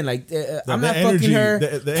 minutes in, like I'm not energy- fucking her.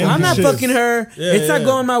 the I'm energy not shifts. fucking her. Yeah, It's not yeah.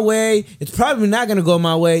 going my way. It's probably not gonna go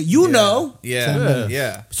my way. You know. Yeah.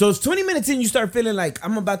 Yeah. So it's 20 minutes in, you start feeling like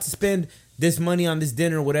I'm about to spend this money on this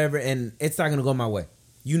dinner or whatever, and it's not gonna go my way.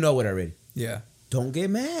 You know it already. Yeah. Don't get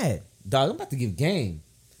mad, dog. I'm about to give game.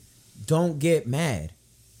 Don't get mad.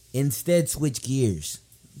 Instead, switch gears.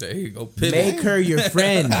 There you go. Pivot. Make her your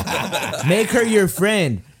friend. Make her your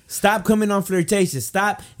friend. Stop coming on flirtatious.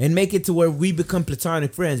 Stop and make it to where we become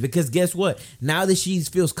platonic friends. Because guess what? Now that she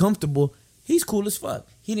feels comfortable, he's cool as fuck.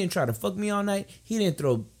 He didn't try to fuck me all night. He didn't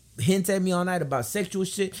throw hints at me all night about sexual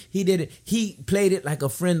shit. He did it. He played it like a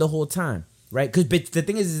friend the whole time, right? Because the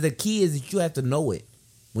thing is the key is that you have to know it.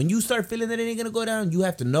 When you start feeling that it ain't gonna go down, you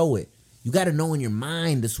have to know it. You got to know in your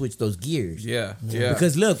mind to switch those gears. Yeah. Yeah.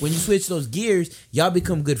 Because look, when you switch those gears, y'all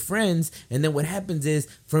become good friends. And then what happens is,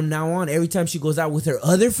 from now on, every time she goes out with her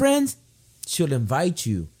other friends, she'll invite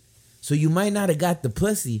you. So you might not have got the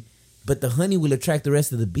pussy, but the honey will attract the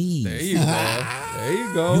rest of the bees. There you go. There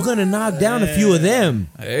you go. You're going to knock down a few of them.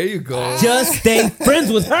 There you go. Just stay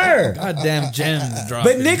friends with her. Goddamn gems But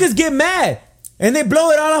dropping. niggas get mad. And they blow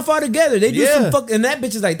it all off altogether. They do Yeah. some fuck, and that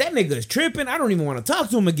bitch is like, that nigga is tripping. I don't even want to talk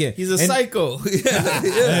to him again. He's a And- psycho. Yeah.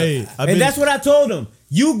 Hey, And that's what I told him.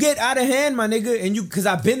 You get out of hand, my nigga, and because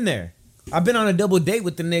I've been there. I've been on a double date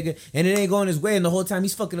with the nigga, and it ain't going his way, and the whole time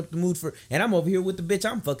he's fucking up the mood for, and I'm over here with the bitch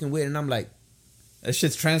I'm fucking with, and I'm like, That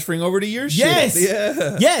shit's transferring over to your yes, shit.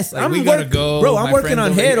 Yeah. yes, Like, I'm we gotta work- go. bro. My I'm working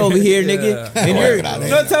friend's on head over here, Yeah. nigga, and you're, you know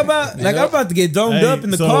what I'm talking about? Like I'm about to get domed Hey, up in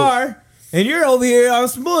the so- car, and you're over here on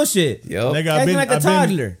some bullshit. Yo. Nigga, Acting like a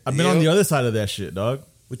toddler. I've been on the other side of that shit, dog.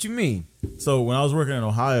 What you mean? So when I was working in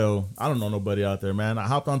Ohio, I don't know nobody out there, man. I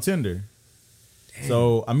hopped on Tinder.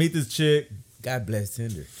 So I meet this chick, God bless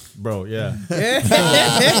Tinder. bro. Yeah.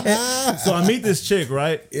 Yeah. So I meet this chick,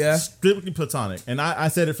 right? Yeah. Strictly platonic, and I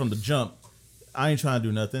said it from the jump. I ain't trying to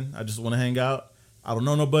do nothing. I just want to hang out. I don't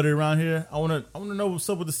know nobody around here. I want to know what's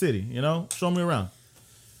up with the city. You know, show me around.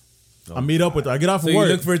 I meet up with her. I get off So of you work.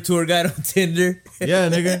 look for a tour guide on Tinder. Yeah,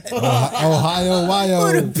 nigga. Ohio,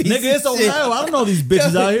 What a Wyo. piece Nigga, it's of shit. Ohio. I don't know these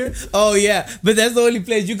bitches out here. Oh yeah, but that's the only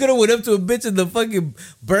place you could have went up to a bitch in the fucking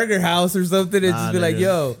burger house or something and Nah, just be like, nigga.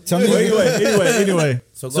 "Yo, Tell me, Anyway.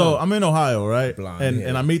 So So, go on. I'm in Ohio, right? Blonde, and yeah.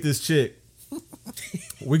 and I meet this chick.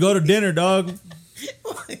 We go to dinner, dog.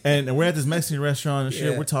 And we're at this Mexican restaurant and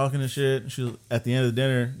shit. Yeah. We're talking and shit. She was at the end of the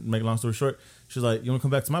dinner. Make a long story short, she was like, "You want to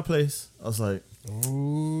come back to my place?" I was like,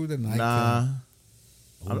 ooh, the night. "Nah."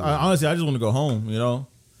 Honestly, I just want to go home. You know,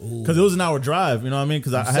 because it was an hour drive. You know what I mean?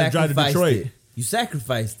 Because I had to drive to sacrificed Detroit. it. You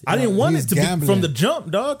sacrificed it. I didn't want He's it to be gambling. from the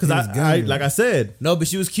jump, dog. Because He was I, gambling. like I said, No, but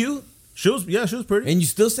she was cute, she was pretty. and you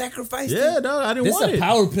still sacrificed Yeah, it. dog. I didn't That's want a it.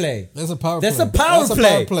 power play. That's a power That's play. a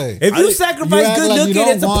power play. If I you didn't- sacrifice act good like you looking, don't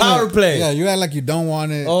it's a want power it. play. Yeah, you act like you don't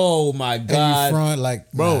want it. Oh my and you god. front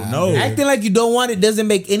like, Bro, nah, no. dude. Acting like you don't want it doesn't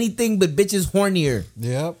make anything but bitches hornier.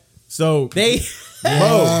 Yep. So, They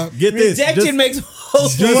bro, get this. rejection Just- makes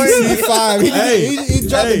hoes just- horny. DC5. He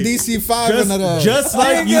dropped hey, a DC5 into the. just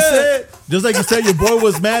like you Nigga. said, your boy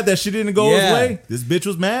was mad that she didn't go Yeah. his way. This bitch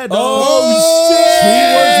was mad, dog. Oh,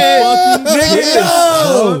 She was fucking pissed, no.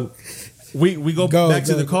 dog. We go Go, back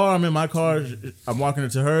to go, the go. car. I'm in my car. I'm walking her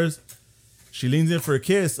to hers. She leans in for a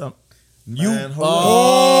kiss. Man, hold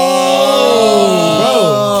on.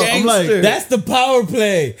 Bro, I'm like, That's the power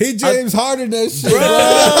play. He James Harden that shit.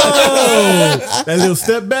 that little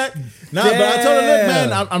step back. Nah, but I told her, look, man,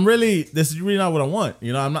 Damn. I'm really, this is really not what I want.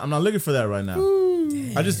 You know, I'm not looking for that right now.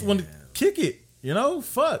 I just want to kick it. You know,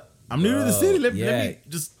 fuck. I'm new to the city. Let yeah. me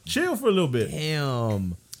just chill for a little bit.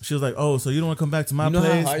 Damn. She was like, oh, so you don't want to come back to my You know how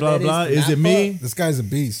place? hard Blah, that blah. is to Is not it me? This guy's a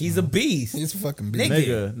beast. He's a man. beast. He's a fucking beast.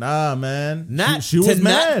 Nigga. Nigga, nah, man. Not she was to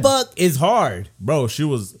mad. not fuck is hard. Bro, she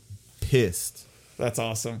was pissed. That's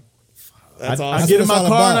awesome. I That's get awesome. in what my it's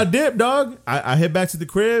car all and I about. dip, dog. I head back to the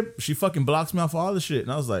crib. She fucking blocks me off all the shit.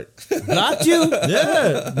 And I was like, Blocked you?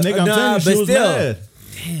 yeah, nigga, I'm Nah, telling you, but she was still. mad.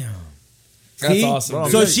 That's See? awesome. Bro,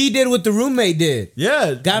 dude. So she did what the roommate did.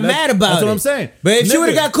 Yeah. Got mad about That's it. what I'm saying. But if she Nigga, would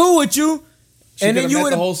have got cool with you, She and then could've you met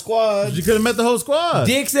would the have whole squad. you could have met the whole squad.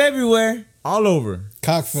 dicks everywhere. All over.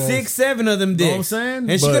 Cockfest. 6, 7 of them dicks. Know what I'm saying?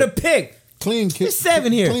 And she But- could have picked. Clean kick. There's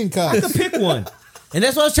 7 here. Clean I cock. could pick one. And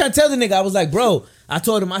that's what I was trying to tell the nigga. I was like, bro, I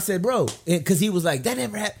told him, I said, bro, because he was like, that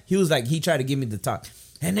never happened. He was like, he tried to give me the talk.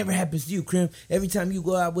 That never happens to you, Krim. Every time you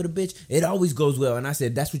go out with a bitch, it always goes well. And I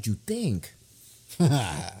said, that's what you think.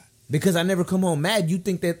 Because I never come home mad. You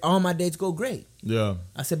think that all my dates go great. Yeah.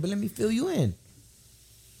 I said, but let me fill you in.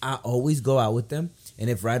 I always go out with them. And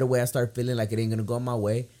if right away I start feeling like it ain't going to go my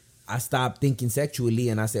way, I stop thinking sexually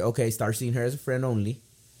and I say, okay, start seeing her as a friend only.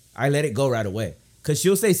 I let it go right away. Cause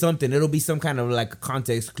she'll say something. It'll be some kind of like a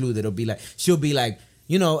context clue that'll be like, she'll be like,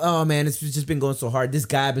 you know, oh man, it's just been going so hard. This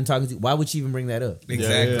guy I've been talking to. Why would she even bring that up?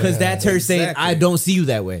 Exactly. Because that's her saying, I don't see you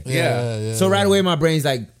that way. Yeah. So right away, my brain's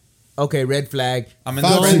like, okay, red flag. I'm in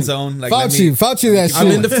the friend zone. Like, Fauci that shit. I'm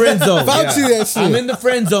in the friend zone. Fauci that shit. I'm in the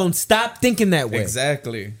friend zone. Stop thinking that way.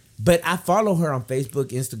 Exactly. But I follow her on Facebook,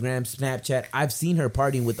 Instagram, Snapchat. I've seen her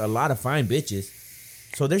partying with a lot of fine bitches.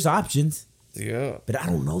 So there's options. Yeah. But I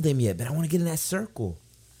don't know them yet. But I want to get in that circle.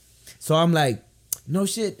 So I'm like, no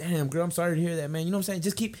shit. Damn, girl, I'm sorry to hear that, man. You know what I'm saying?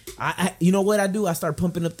 Just keep, you know what I do? I start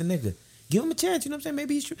pumping up the nigga. Give him a chance. You know what I'm saying?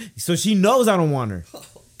 Maybe he's true. So she knows I don't want her.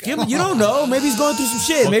 Give him, you don't know. Maybe he's going through some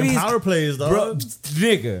shit. Maybe he's power plays, dog. bro,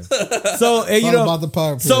 nigga. So and, you All know about the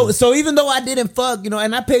power So play. so even though I didn't fuck, you know,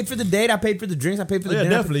 and I paid for the date, I paid for the drinks, I paid for the Yeah,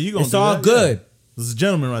 dinner. definitely. You gonna it's do all that, good. yeah. This is a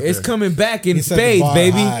gentleman right It's there. coming back in He set the spades, bar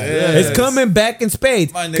baby. high. It's coming back in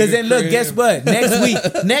spades. My nigga Because then look, crib. guess what? Next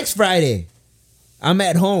week, next Friday, I'm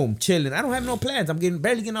at home chilling. I don't have no plans. I'm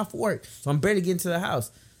barely getting off work, so I'm barely getting to the house,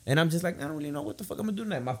 and I'm just like, I don't really know what the fuck I'm gonna do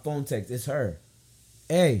tonight. My phone text, it's her.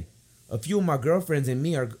 Hey, a few of my girlfriends and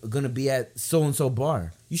me are gonna be at so and so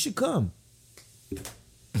bar. You should come.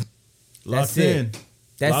 Locked That's in. it.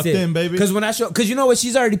 That's Locked it. in, baby. Because when I show, because you know what,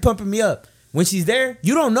 she's already pumping me up. When she's there,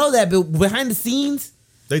 you don't know that, but behind the scenes,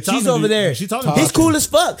 They talking she's to over you. there. She talking to He's you. cool as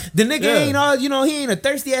fuck. The nigga Yeah. ain't all, you know, he ain't a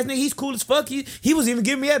thirsty ass nigga. He's cool as fuck. He was even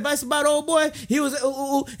giving me advice about old boy. He was,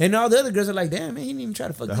 and all the other girls are like, damn, man, he didn't even try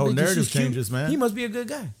to fuck The this whole bitch. narrative She's cute. changes, man. He must be a good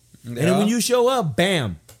guy. And Yeah. then when you show up,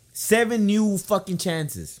 bam, 7 new fucking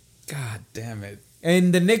chances. God damn it.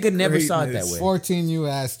 And the nigga never saw it that Greatness. way. 14 you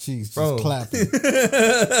ass cheeks just Bro. clapping.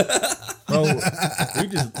 Bro, we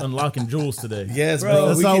just unlocking jewels today. Yes, Bro, bro.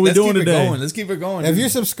 that's We all keep- we let's doing keep it today. going. Let's keep it going. If you're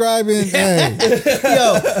subscribing, hey,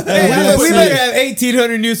 Yo, bless we you. better have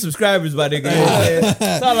 1,800 new subscribers, my nigga.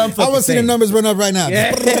 That's all I'm fucking I want to see the saying. numbers run up right now.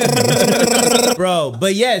 Bro,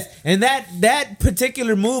 but yes, and that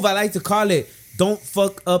particular move, I like to call it, don't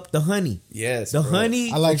fuck up the honey. Yes, The bro.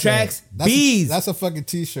 honey I like attracts that. bees. That's a fucking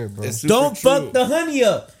t-shirt, bro. It's super Don't true. fuck the honey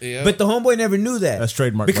up. Yeah. But the homeboy never knew that. That's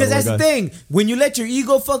trademark, Because by that's the the way, thing. When you let your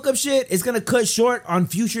ego fuck up shit, it's going to cut short on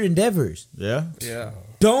future endeavors. Yeah. Yeah.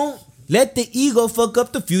 Don't let the ego fuck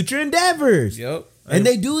up the future endeavors. Yep. And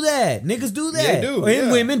they do that. Niggas do that. They do, And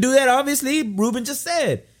yeah. women do that, obviously. Ruben just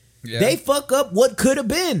said. Yeah. They fuck up what could have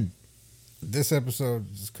been. This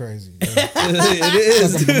episode is crazy. It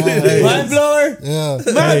is. Fucking mind. Hey. Mind blower? Yeah.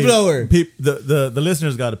 Mind blower. The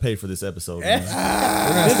listeners got to pay for this episode. Man. We're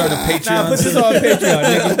gonna start a Patreon. Nah, put this on Patreon,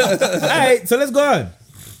 nigga. All right, so let's go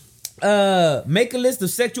on. Make a list of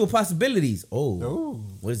sexual possibilities. Oh,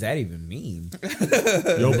 what does that even mean?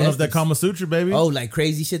 You open up that Kama Sutra, baby. Oh, like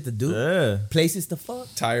crazy shit to do? Yeah. Places to fuck?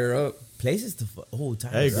 Tie her up. Places to fuck? Oh,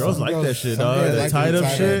 tight. Hey, girls Some like girls- that shit, some dog. girls That like tied to up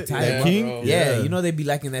tie shit. that. That Yeah, king. bro. Yeah, you know they be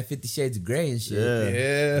liking that 50 Shades of Grey and shit. Yeah.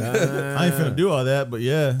 Yeah. I ain't finna do all that, but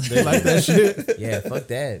yeah, they like that shit. Yeah, fuck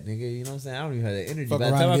that, nigga. You know what I'm saying? I don't even have that energy. Fuck By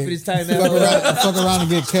the time I around, finish get, tying fuck, that around, fuck around and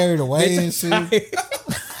get carried away and shit.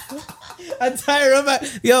 I tie her up.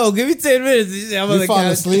 Yo, give me 10 minutes. I'm on You the fall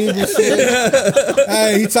couch. asleep and shit.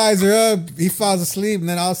 Hey, he ties her up. He falls asleep, and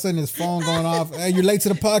then all of a sudden his phone going off. Hey, you're late to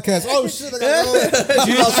the podcast. Oh shit! I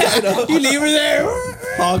gotta go. You leave her there.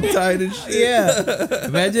 Hog tied and shit. Yeah.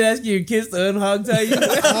 Imagine asking your kids to unhog tie you.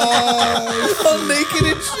 All naked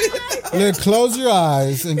and shit. Look, close your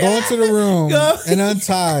eyes and go into the room Go. and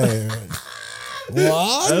untie her.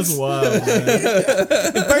 What? That's wild, man.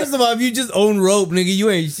 First of all, if you just own rope, nigga, you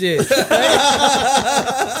ain't shit.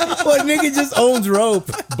 What nigga just owns rope?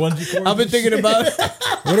 Bungee cord. I've been thinking about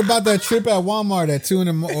What about that trip at Walmart at 2 in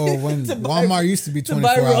the morning? When Walmart used to be to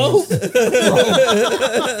 24 buy rope. hours.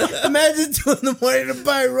 Imagine 2 in the morning to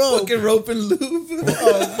buy rope. Fucking rope and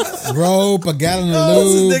lube. Rope, a gallon of What's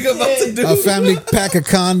lube, this nigga about to do? a family pack of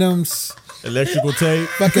condoms, Electrical tape.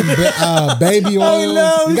 fucking baby oil.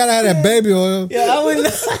 no. You gotta have that baby oil. Yeah, I would.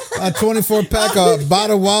 A 24 pack of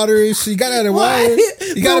bottled water and shit. You gotta have the Why? water.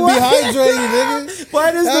 You gotta But be why? hydrated, nigga.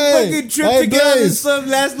 Why does the Hey, fucking trip hey, to get on this Blaze. stuff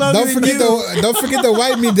last longer Don't than forget you? don't forget the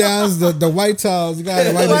wipe me downs, the white towels. You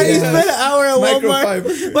gotta wipe Why do me you spend downs. an hour at Walmart?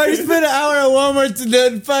 Microfiber. Why do you spend an hour at Walmart to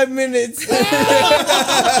do 5 minutes?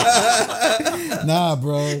 Nah,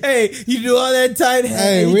 bro. Hey, you do all that tight.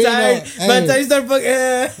 Hey, you we tired. ain't By no- the time you start fucking,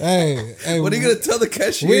 Hey, What are you gonna tell the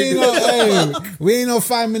cashier? we ain't we ain't no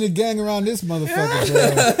 5-minute gang around this motherfucker,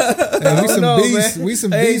 bro. Hey, we some no, beasts. man. We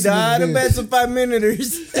some Hey, beasts. in dog, this I'm at bitch. some 5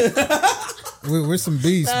 minuters. We're some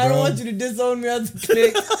beasts, I don't bro. want you to disown me out the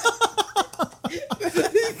click.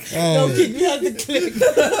 Don't Hey, kick me out the click.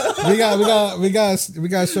 we got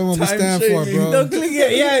to show them what we Time stand for, shaving. bro. Don't click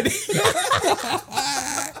it. Yeah.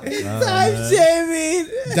 Time shaving.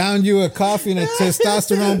 down you a coffee and a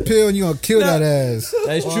testosterone pill, and you gonna kill that ass.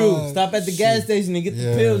 That's true. Stop at the gas station and get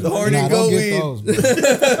the pills. The horny Nah, goat don't weed. get those,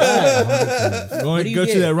 bro. do you Go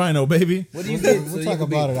get? to that rhino, baby. What do you get? We'll talk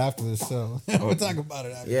about it after the show. We'll talk about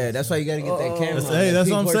it after. Yeah, that's why you gotta get that camera. Hey, that's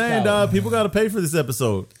what I'm saying, dog. People got to pay for this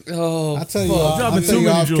episode. Oh, I'll tell you, Dropping I'll too tell you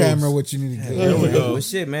many off jewels. camera what you need to get. There we go. Well,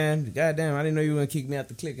 shit, man. Goddamn, I didn't know you were gonna kick me out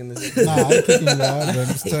the click in this. Nah, I ain't kicking you out, but I'm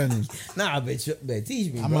just telling you. Nah, but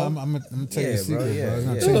teach me, I'm bro. gonna tell you Yeah, a secret, bro, bro. yeah, It's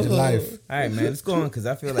gonna yeah. change your life. All right, man. Let's go on because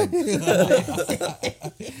I feel like. What's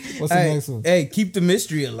the Hey, next one? hey, keep the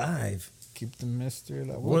mystery alive. Keep the mystery.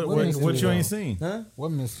 Like, What mystery, you ain't though? seen? Huh? What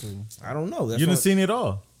mystery? I don't know. That's You done what- seen it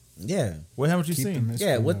all. Yeah. What haven't you Keep the seen? mystery.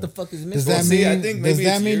 Yeah. What though. the fuck is Does mystery? that see, mean? I think Does maybe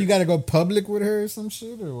that it's mean your- you got to go public with her or some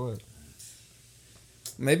shit or what?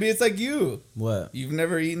 maybe it's like you. What? You've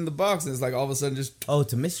never eaten the box, and it's like all of a sudden just Oh,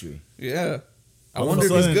 to mystery. yeah. I All of wonder a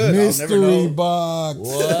if he's sudden, good. I'll never Mystery know. box.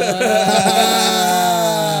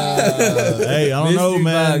 Hey, I don't know, Mystery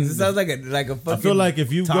man. box. It sounds like a fucking. I feel like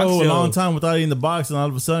if you talk go a show. long time without eating the box, and all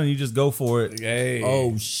of a sudden you just go for it, Hey.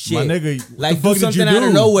 Oh shit. my nigga, what Like, the fuck do did you something out of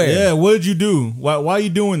do? nowhere. Yeah, what did you do? Why are you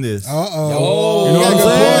doing this? Uh-oh. You know You got what a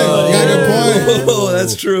I'm saying? good point. You got a good point. Oh,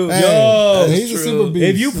 that's true. Hey, Yo, he's a true. super beast.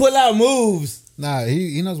 If you pull out moves, Nah,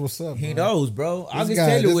 he knows what's up. he bro. knows, bro. August guy-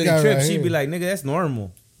 Taylor this with guy a trip, right she'd be here. like, "Nigga, that's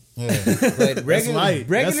normal." Yeah. But regular, light.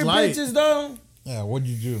 regular That's light. bitches though. Yeah, what'd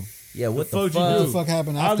you do? Yeah, what The the fuck you fuck? What do? the fuck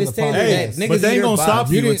happened after August the Taylor, podcast? that niggas But they eat ain't her gonna stop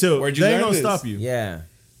box. you didn't- until Where'd you they ain't learn gonna this? stop you. Yeah.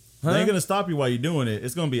 They Huh? ain't gonna stop you while you're doing it.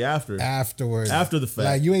 It's gonna be after. Afterwards. After the fact.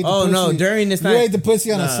 Like you ate the Oh pussy. no, during this You night. ate the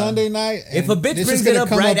pussy on a Nah. Sunday night. If a and bitch it's brings just it gonna up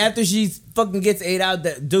come right after she fucking gets ate out,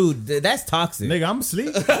 that dude, that's toxic. Nigga, I'm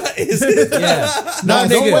asleep. Yeah. Nah, No,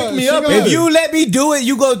 don't nigga. wake me up. If you let me do it,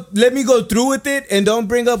 let me go through with it, and don't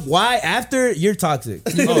bring up why after. You're toxic.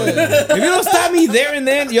 If you don't stop me there and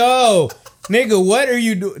then, yo, nigga, what are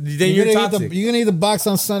you doing? Then you're toxic. You're gonna eat the box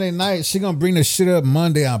on Sunday night. She gonna bring the shit up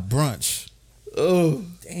Monday on brunch. Oh,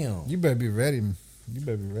 Damn. You better be ready. You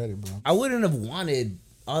better be ready, bro. I wouldn't have wanted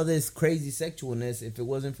all this crazy sexualness if it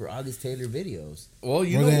wasn't for August Taylor videos. well,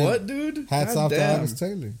 you Well, know then, what, dude? Hats God off to damn. August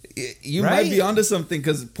Taylor. You Right? might be onto something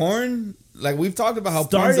because porn, like we've talked about how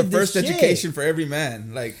porn's Started the first this shit. education for every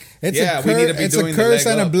man. Like, It's yeah, a we need to be it's doing a the curse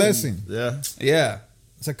leg and a up blessing. Yeah. yeah.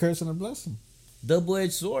 It's a curse and a blessing.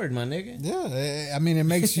 Double-edged sword, my nigga. Yeah, I mean, it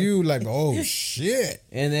makes you like, oh shit,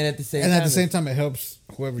 And then at the same and time, at the same time, it helps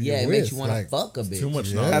whoever you're yeah, it with. makes you want to like, fuck a bitch. Too much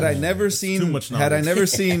Yeah. knowledge. Had I never Too seen, much had I knowledge. never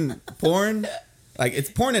seen porn, like it's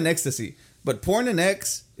porn and ecstasy, but porn and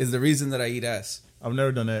X is the reason that I eat ass. I've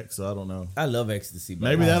never done X, so I don't know. I love ecstasy. Bro.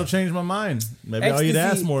 Maybe that'll change my mind. Maybe I'll eat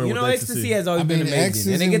ass more You with know, ecstasy. ecstasy has always I been mean, X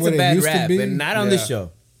amazing, and it isn't gets what a it bad used to rap, be. but not on this Yeah.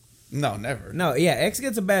 show. No, never. No, yeah, X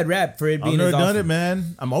gets a bad rap for it I've being never as done awesome. it,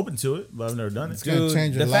 man. I'm open to it, but I've never done it. It's gonna Dude,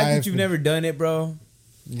 change your the fact life. that you've never done it, bro.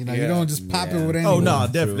 You know, Yeah. you don't just pop it Yeah. with anyone. Oh no,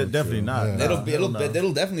 True, definitely not. Yeah. Nah, It'll be, hell no.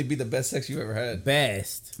 it'll definitely be the best sex you ever had.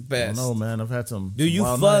 Best. I Best. don't know, man. I've had some. Do you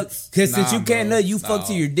wild fuck? nights. Because since Nah, you can't bro. nut, you fuck No.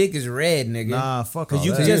 till your dick is red, nigga. Nah, fuck all Because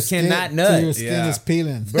you that. Till your just skin- cannot till your nut, skin Yeah. is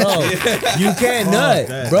peeling. bro. You can't nut,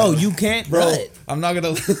 that. bro. You can't Bro, nut. I'm not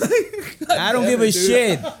gonna. I don't give a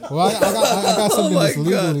shit. Well, I got something my that's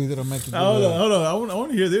legally God. that'll make you do Hold on, that. hold on. I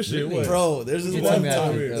want to hear this shit. What? Bro, there's this You one tell me how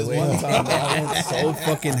time. to- This wait. one time, I went so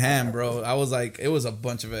fucking ham, bro. I was like, it was a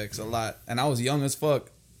bunch of X, a lot, and I was young as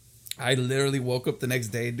fuck. I literally woke up the next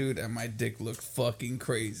day, dude, and my dick looked fucking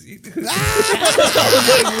crazy. Dude. I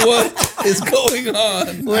was like, what is going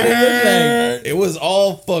on? What it look like? It was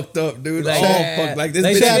all fucked up, dude. Like, all fucked. Like this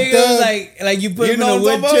Like bitch. the Chapped nigga was up. like you put You him in know a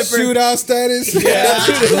what I'm wood talking about? chipper. Shootout status. Yeah,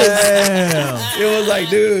 dude, Damn. it was like,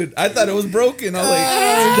 dude, I thought it was broken. I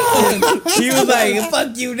was like, He was like,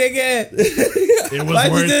 "Fuck you, nigga." It was Why'd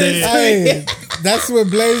you worth do this? it. Hey, that's what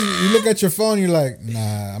Blaze. You look at your phone, you're like,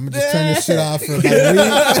 nah, I'm gonna just turn this shit off for about a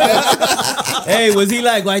week. Hey, was he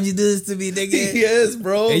like, "Why'd you do this to me, nigga?" yes,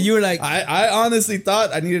 bro. And you were like- I honestly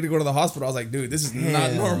thought I needed to go to the hospital. I was like, dude, this is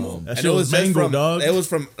not normal. That And shit it was just mangled, from, dog. It was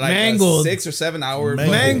from like Mangled. a 6 or 7 hour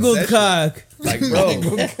Mangled. Mangled cock. Like, bro, Hey, no.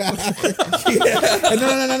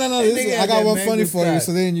 Listen, I got that one funny mangled for you. cock.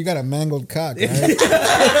 So then you got a mangled cock,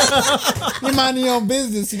 right? You mind your own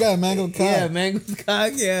business. You got a mangled cock. Yeah, mangled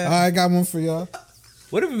cock. Yeah. All right, I got one for y'all.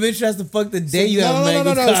 What if a bitch tries to fuck the day you have a no,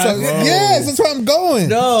 mangled no. cock? So, yes, that's where I'm going.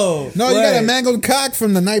 No, you got a Wait. mangled cock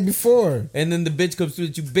from the night before. And then the bitch comes through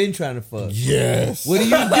that you've been trying to fuck. Yes. What do you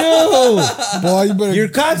do? Boy, you better. Your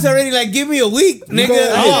cock's already like, give me a week, you nigga.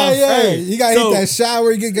 gotta- Oh, yeah. hey. You gotta So- hit that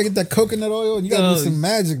shower. You gotta get that coconut oil. You gotta do Yo, some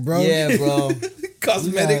magic, bro. Yeah, bro.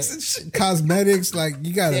 Cosmetics and shit. Cosmetics, like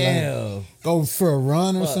you gotta like, Damn. go for a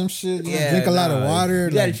run or some shit. You know, Yeah, drink a lot of water.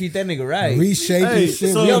 You gotta like, treat that nigga right. reshape Hey, and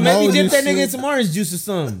shit. so- Yo, maybe remold dip and that nigga in shit. some orange juice or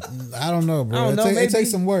something. I don't know, bro. I don't know, It maybe.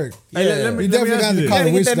 takes some work. Hey, Yeah. let me You definitely ask got you to this. call Gotta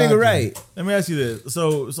a get witch that doctor. nigga right. Let me ask you this.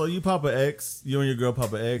 So you pop an ex, you and your girl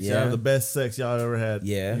pop an ex. You Yeah. have the best sex y'all ever had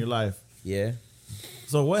Yeah. in your life. Yeah.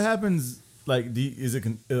 So what happens? Like, is it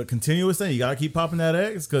a continuous thing? You gotta keep popping that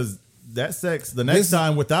ex because that sex the next This-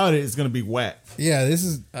 time without it is gonna be whack. Yeah, this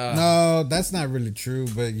is no, that's not really true.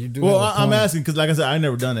 But you do. Well, have a I'm point. asking because, like I said, I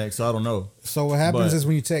never done X, so I don't know. So what happens But- is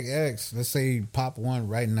when you take X, let's say you pop one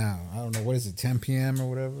right now. I don't know what is it, 10 p.m. or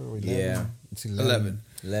whatever. Or 11? Yeah. It's 11.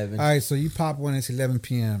 11. All right, so you pop one. It's 11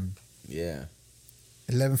 p.m. Yeah.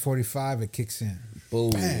 11:45, it kicks in. Boom.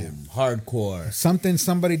 Bam. Hardcore. Something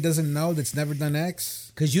somebody doesn't know that's never done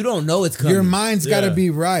X. Cause you don't know it's coming. Your mind's got to Yeah. be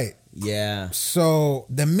right. Yeah. So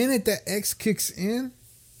the minute that X kicks in,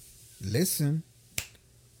 listen.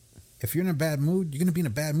 If you're in a bad mood, you're gonna be in a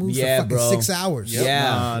bad mood Yeah, for fucking bro. 6 hours.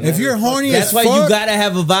 Yeah. If you're horny That's as why fuck, you gotta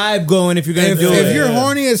have a vibe going if you're gonna do if it. you're Yeah.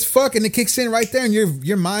 horny as fuck and it kicks in right there and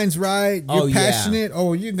your mind's right, you're Oh, yeah. passionate,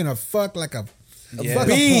 you're gonna fuck like a Yeah. fuck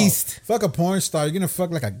Beast. fuck a porn star. You're gonna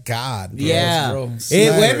fuck like a god. Bro. Yeah, bro.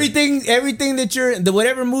 everything that you're in,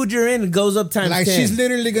 whatever mood you're in, goes up times Like 10. she's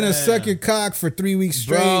literally gonna suck your cock for 3 weeks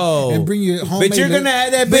straight Bro. and bring you homemade. But you're gonna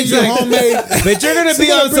have that bring bitch your like- homemade. But you're gonna She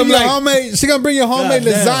be on bring some your like homemade. She gonna bring you homemade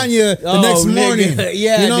God damn. lasagna the Oh, next nigga. morning.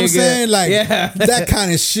 Yeah, you know what I'm nigga. saying? Like Yeah. that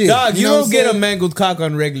kind of shit. dog. You know what don't I'm get a saying? mangled cock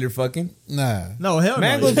on regular fucking. Nah. No, hell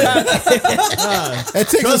Mangled no. cock. It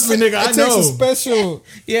takes Trust me, nigga, I It takes know. a special.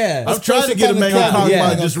 Yeah. I'm trying to get a kind of mango cock. cock Yeah.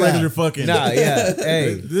 by just Cock. regular fucking. Nah, yeah.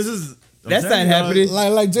 Hey, This is That's telling not y'all, happening.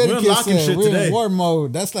 Like We're Jadakiss unlocking said, shit we're today. in war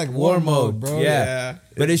mode. That's like war mode, bro. Yeah. Yeah.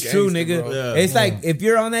 But it's true, gangster, nigga. bro. Yeah. It's like if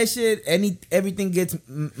you're on that shit, everything gets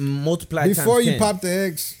multiplied. Before times you 10. pop the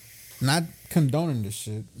eggs, not condoning this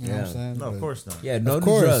shit. You know what I'm Yeah. saying? No, of But course not. yeah, no of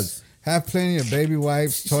course, drugs. have plenty of baby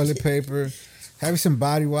wipes, toilet paper, have some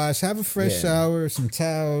body wash, have a fresh Yeah. shower, some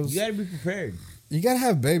towels. You gotta be prepared. You gotta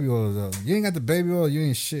have baby oil though. You ain't got the baby oil, you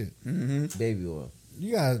ain't shit. Baby oil.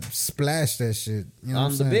 You gotta splash that shit. You know On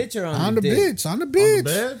what I'm the saying? bitch or on the dick? bitch? On the On bitch. the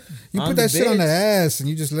bed? You On put the that shit on the bitch? ass and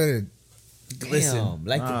you just let it. Damn,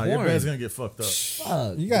 like Nah, the your porn. bed's gonna get fucked up.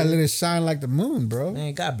 Fuck, You gotta let it shine like the moon, bro.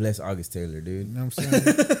 man, God bless August Taylor, dude. You know what I'm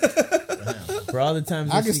saying? For all the times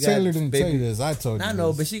that August she got Taylor didn't baby, tell you this. I told you. I know,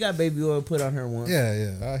 this. but she got baby oil put on her once. yeah, I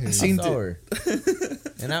hear you. I seen saw it. her,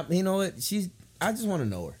 and you know what? I just want to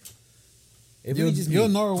know her. If we You'll, just you'll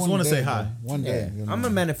meet, know her Just one wanna day. say hi. bro. One yeah, day. I'm you'll gonna know.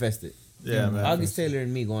 manifest it. Yeah, man. August Taylor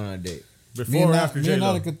and me going on a date. Before or after Me J and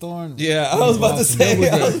Lo? Nautica Thorne. Yeah, I was about to say. Double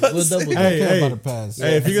I was date. about to We'll say. double Hey, date. Care hey, about the past.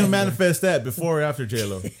 hey, if you're gonna manifest that before or after J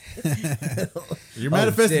Lo, you're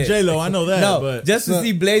manifesting shit. J Lo. I know that, No, but just to So-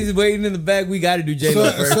 see Blaze waiting in the back, we got to do J So,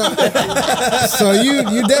 Lo first. so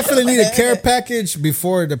you definitely need a care package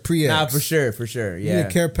before the pre-ex. Nah, for sure. You Yeah, need a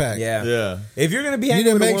care pack. Yeah. yeah, If you're gonna be You hanging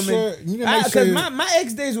need to with a make woman, sure. You need to make because sure. my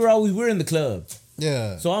ex days were always we're in the club,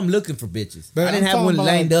 Yeah. so I'm looking for bitches. But I didn't I'm have talking one about,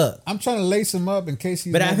 lined like, up, I'm trying to lace him up in case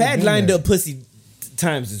he's. but I've never had been lined there. up pussy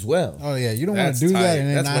times as well. Oh yeah, you don't want That's to do tight. that and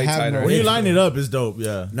then That's not way have tighter. no. when you issue. line it up, it's dope.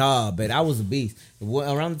 Yeah, Nah, but I was a beast.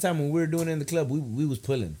 Around the time when we were doing it in the club, we was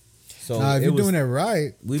pulling. So Now, if it you're was, doing it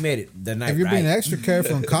right, we made it the night. if you're being right. extra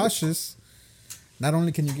careful and cautious, not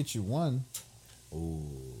only can you get you one,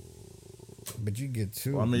 but you get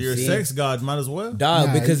two. I mean, you're See? a sex god. Might as well. Dog,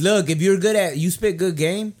 Nah, because look, if you're good at you spit good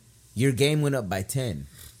game, your game went up by 10.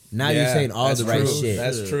 Now you're Yeah, saying all that's the right true. shit.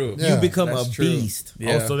 That's true. Yeah. You become That's a true. beast.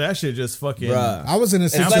 Yeah. Oh, so that shit just fucking. Bruh. I was in a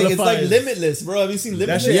It's situation. like Limitless, bro. Have you seen That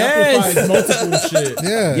Limitless? shit Yes. amplifies multiple shit.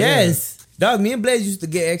 Yeah. Yes. Dog, me and Blaze used to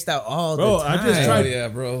get X'd out all Bro, the I time. just Hell tried- yeah,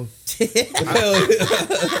 bro. Hell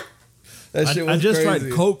yeah. That shit was I just crazy.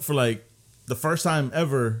 tried coke for like the first time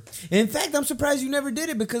ever. In fact, I'm surprised you never did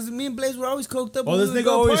it because me and Blaze were always coked up. Oh, when this we would nigga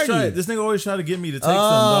go always party. tried. This nigga always tried to get me to take some.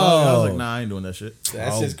 Dog. I was like, Oh. nah, I ain't doing that shit.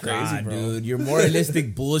 That's just crazy, God, bro. dude. Your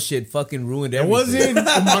moralistic bullshit fucking ruined It everything. wasn't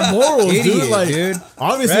my morals, Idiot, dude. Like, dude.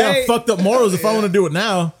 obviously, I Right? fucked up morals if I want to do it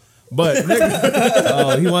now. But nigga,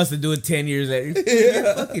 Oh, he wants to do it 10 years later.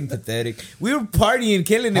 You're fucking pathetic. We were partying,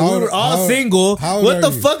 killing it. How We old- were all how- single. how old What are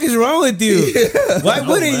the you? fuck is wrong with you? Why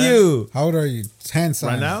wouldn't man. you? How old are you? Hand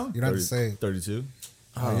signs. right now, You don't have to say it. 32.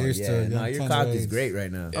 Oh, you're still young, no, your tender cock is age. great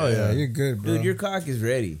right now. Oh Yeah, yeah, you're good, bro. Dude, your cock is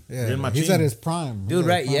ready. yeah, You're in my he's team. at his prime. Dude, He's at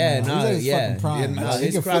right? his Yeah, prime now. no, He's at his yeah. fucking prime. No, Nah, he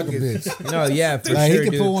his can cock fuck a is. bitch. No, yeah, for Like, sure, he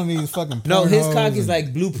can dude. put one of these fucking. No, his porn cock hoes is and-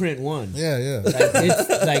 like blueprint one. Yeah, yeah. Like,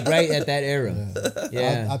 it's like right at that era.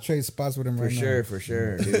 Yeah, I'll trade spots with him for right sure, now. for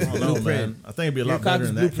sure, dude. I don't know, Blueprint. man. I think it'd be a Your lot cock better is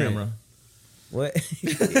in that blueprint. camera. What?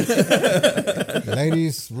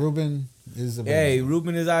 Ladies, Ruben is available. Hey,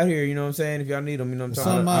 Ruben is out here. You know what I'm saying? If y'all need him, you know what I'm Some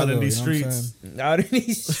talking Out in model, these you know what I'm streets. saying? about. Out in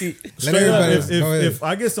these streets. Let Straight up, everybody go ahead. if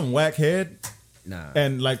I get some whack head Nah.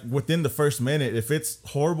 and like within the first minute, if it's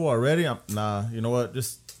horrible already, nah. You know what?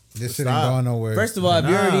 Just This shit stop. ain't going nowhere. First of all, if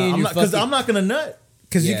you're already in I'm your not, because fucking... I'm not gonna nut.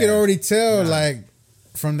 Because you Yeah. can already tell, like,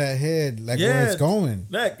 from that head, like, where it's going.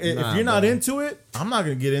 Like, if Nah, you're not bro. into it, I'm not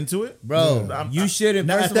gonna get into it, Bro, I'm- you shouldn't.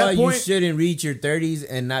 now, First at of all, that you point- shouldn't reach your 30s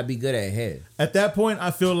and not be good at head. At that point,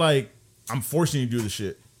 I feel like I'm forcing you to do the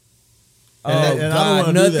shit. Oh And I don't God,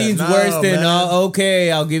 wanna do that. nothing's Nah, worse than man.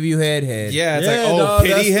 okay, I'll give you head. Yeah, it's Yeah, like, oh, dog,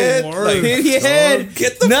 that's pity the head. worst. Like, Pity head.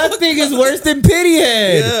 get the Nothing is worse than pity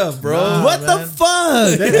head. yeah, bro. Nah, What the man.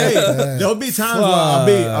 fuck? Hey, there'll be times where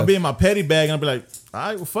I'll be in my petty bag and I'll be like, all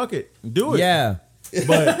right, well, fuck it, do it. Yeah. But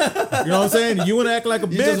you know what I'm saying? You want to act like a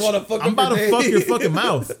bitch? just wanna fuck I'm up about your to fuck day. your fucking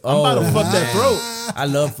mouth. I'm about to fuck that throat. I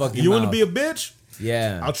love fucking. You want to mouth. be a bitch?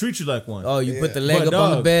 Yeah. I'll treat you like one. Oh, you put the leg But up on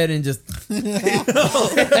the dog. bed and just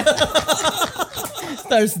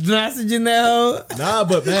start messaging that hoe. Nah,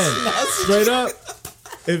 but man, straight up,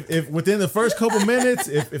 if within the first couple minutes,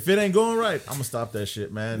 if it ain't going right, I'm gonna stop that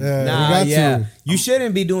shit, man. Yeah. Nah, got yeah. to. You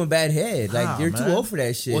shouldn't be doing bad head. Like Nah, you're too man. old for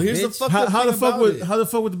that shit. Well, here's the bitch. fuck. How the thing fuck about would it. how the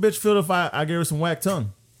fuck would the bitch feel if I gave her some whack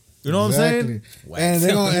tongue? You know what I'm saying? And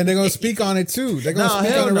they're gonna speak on it too. They're gonna Nah,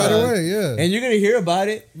 speak hell on it right nah. away. Yeah. And you're gonna hear about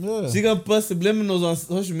it. Yeah. She gonna post subliminals on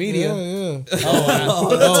social media. yeah.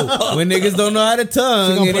 Oh, when niggas don't know how to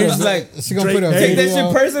tongue, and it's just like She gonna Drake- put a Hey, take that video.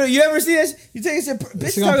 shit personal. You ever see that? You take shit.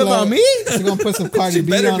 Bitch, She talking gonna about play- me She gonna put some Cardi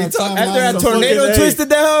B better on be her talking- after I timeline. Some tornado fucking- twisted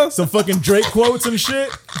that hoe. Some fucking Drake quotes and shit.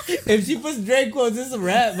 If she puts Drake quotes, it's a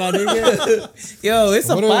rap, my nigga. Yo, it's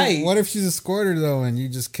a fight. What if she's a squirter though, and you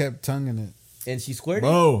just kept tonguing it? And she squirted.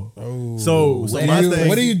 Bro. Oh. So What my do you- thing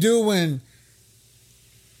what do you do when?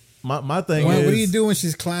 my thing What is do you do when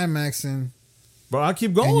she's climaxing bro, I keep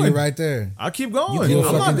and going. you're right there? I keep going. You a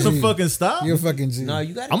I'm not fucking gonna G. fucking stop. You're a fucking G. No,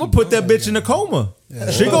 you got. I'm gonna put that bitch in a coma.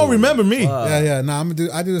 She gonna remember me. yeah. No,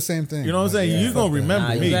 I do the same thing. You know what I'm saying? You gonna remember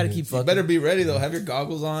Nah, me. you gotta keep You fucking. better be ready though. Have your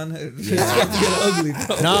goggles on. It's about to get ugly.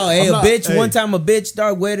 Though. No, hey, I'm not- a bitch. hey. One time, a bitch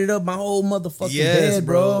dog wetted up my whole motherfucking bed,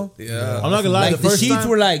 bro. Yeah. I'm not gonna lie. Like the the first sheets time,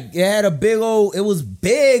 were like it had a big old. It was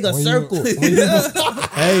big, a Were you- circle.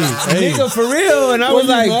 hey, Nigga, for real. And I Were was you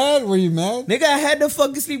like, mad? Were you mad? nigga, I had to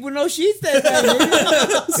fucking sleep with no sheets that night.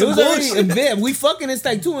 Nigga. It was already in bed. We fucking. It's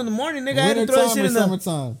like 2 a.m. Nigga. I had to Winter throw that time shit or in the.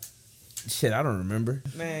 summertime? Shit, I don't remember.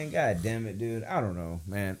 Man, god damn it, dude. I don't know,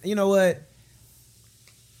 man. You know what?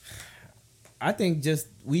 I think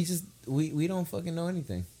we don't fucking know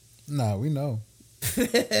anything. Nah, we know.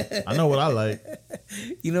 I know what I like.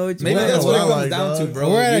 You know what you Maybe like? that's what it I comes like, down to, dog. bro.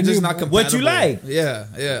 We're at You're a just new- not compatible. What you like. Yeah,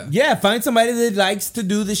 yeah. Yeah, find somebody that likes to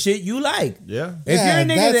do the shit you like. Yeah, If Yeah, you're a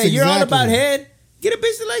nigga that's that you're all exactly- about head, get a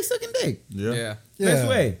bitch that likes sucking dick. yeah. Yeah. Best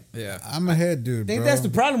way. Yeah. I'm a head dude. I think bro. that's the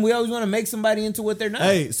problem. We always want to make somebody into what they're not.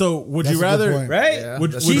 Hey, so would That's you a good rather? point. Right? Yeah,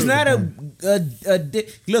 Would- that's She's true. not a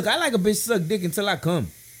dick. Look, I like a bitch suck dick until I come.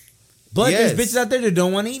 But Yes. there's bitches out there that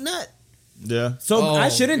don't want to eat nut. Yeah. So Oh, I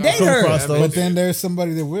shouldn't God. date Come her. across those. But then there's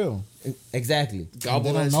somebody that will. Exactly. Gobble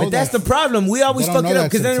They don't that know shit. But that's the that. problem. We always They don't fuck it know up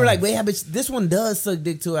that because then we're like, sometimes. wait, yeah, but this one does suck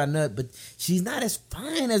dick to our nut, but she's not as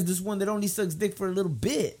fine as this one that only sucks dick for a little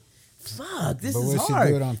bit. Fuck, this But is what she hard.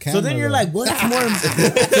 do it on So then camera, you're though? like, what's more?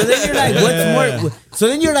 So then you're like, what's more? So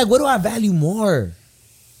then you're like, what do I value more?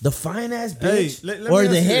 The fine ass Hey, bitch let me or ask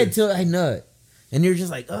the you head this. till I nut? And you're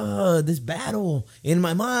just like, oh, this battle in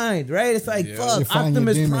my mind, right? It's like, Yeah. fuck, You find your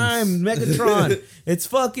Optimus demons. Prime, Megatron. It's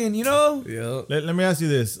fucking, you know? Yeah. Let me ask you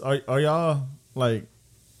this: Are y'all like?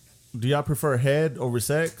 Do y'all prefer head over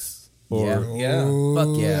sex? Or Yeah. Yeah.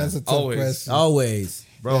 Fuck yeah. That's a tough Always. question. Always.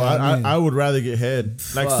 bro, Yeah, I mean- I would rather get head.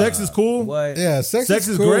 Like sex is cool. What? Yeah, sex Sex is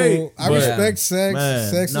is cool. great, I but- respect sex.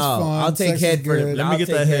 Man. Sex is No, fun. I'll take Sex is head for good. Let me I'll get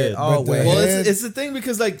take that head. always. Well, Head. it's the thing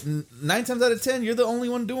because like 9 times out of 10, you're the only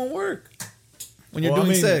one doing work when you're Well,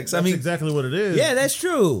 doing I mean, sex. I that's mean, exactly what it is. Yeah, that's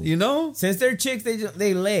true. you know. Since they're chicks,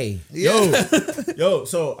 they lay. Yo,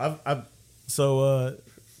 so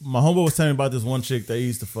my homeboy was telling me about this one chick that he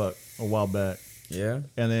used to fuck a while back, Yeah.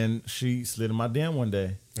 and then she slid in my DM one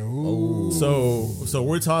day. Ooh. So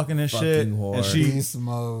we're talking and shit, Fucking whore. and she, Beast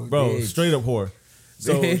mode. bro, Bitch. straight up whore.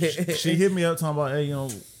 So she hit me up talking about, hey, you know,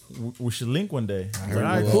 we should link one day. I was like,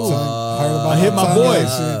 all right, cool. I hit my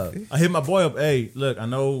boy. Shit. I hit my boy up. Hey, look, I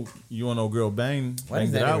know you and old girl banged Why does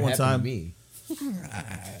it that out ever one happen time. to me?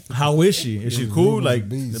 How is she? Is she cool? Ruben's Like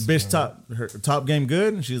beast, the bitch her top game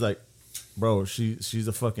good? And she's like, bro, she's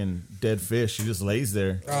a fucking dead fish. She just lays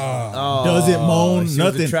there. Oh, Doesn't moan, she was a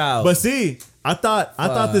nothing. trout. But see, I thought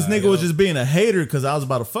this nigga was just being a hater because I was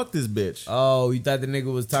about to fuck this bitch. Oh, you thought the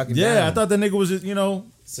nigga was talking Yeah, down. I thought the nigga was just,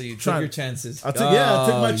 So you took Try- your chances. I took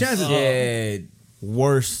my chances. Shit.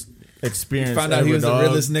 Worst experience. Found out ever, he was dog. the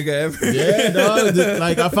realest nigga ever. Yeah, dog.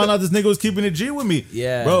 Like I found out this nigga was keeping it G with me.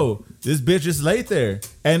 Yeah. Bro, this bitch just laid there.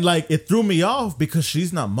 And like it threw me off because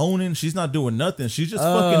she's not moaning, she's not doing nothing. She's just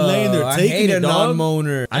fucking laying there I taking hate it, a dog.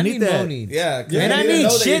 non-moaner. I need that. moaning. Yeah, And I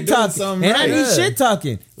need shit talking. And I need shit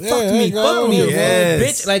talking. Yeah, Fuck there me, you go. fuck me, Yes.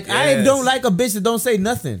 bitch. Like I Yes. don't like a bitch that don't say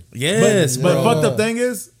nothing. Yes, But bro. fucked up thing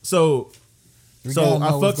is, so We gotta know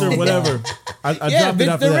I what's fucked her, going whatever. on. I Yeah, dropped it bitch,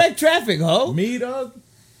 after that. direct traffic, ho. Me, dog.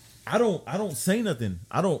 I don't say nothing.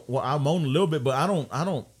 I moan a little bit, but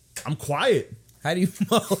I'm quiet. How do you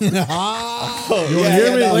moan? You wanna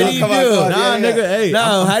hear me? What do you come on, do? come on. Nah, Yeah, nigga, hey. No,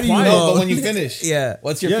 I'm how do you quiet. know? But when you finish, Yeah.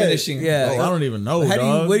 what's your Yeah. finishing? Yeah. Oh, I don't even know, How do you?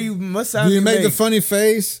 dog. What do you? What sound Do you make make? the funny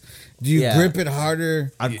face? Do you Yeah. grip it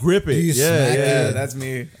harder? I grip it. Do you smack yeah. it? That's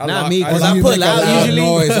me. I Not lock- me, I because Or I do you put make a loud loud usually.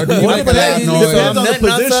 noise? Or do you I make put a loud loud usually, noise? so I'm Depends on the nutting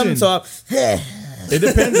on something, position. so It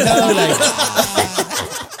depends on like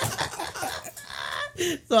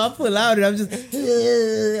I put loud and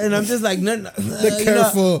I'm just like nothing. The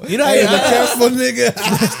careful. You know how hey, you, the careful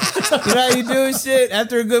nigga. you know how you do shit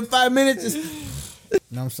after a good 5 minutes. Just, You know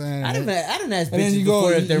what I'm saying? I didn't ask And then bitches you go-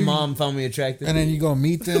 before if their you- mom found me attractive. And then you go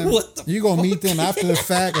meet them. What the You go meet them after the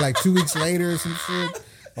fact, like 2 weeks later or some shit.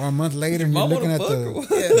 Or a month later, and you're mom looking wanna at fuck the or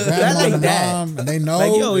grandma I like and the that. mom, and they know.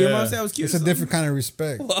 like, yo, your Yeah. mom said I was cute. It's a different kind of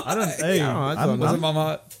respect. I don't. Hey, I don't know. Wasn't mom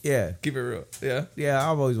hot? Yeah, Keep it real. Yeah, yeah.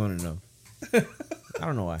 I've always wanted to know. I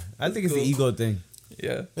don't know why. I think it's the ego thing.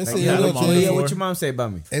 yeah. It's Like, a yeah, little the mom thing. Yeah, before. what your mom say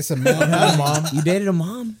about me? It's a man. Hi, mom. You dated a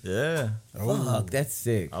mom? Yeah, Fuck, that's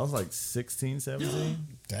sick. I was like 16, 17.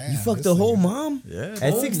 Damn, You fucked this the whole nigga- mom Yeah,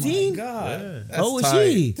 at dog. 16? God, Yeah. that's How old was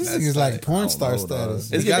tight. she? This That's nigga's like tight. porn I star don't know, dog.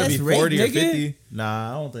 status. It's Nigga, got to that's be rape, 40 or nigga. 50.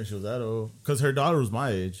 Nah, I don't think she was that old. Cause her daughter was my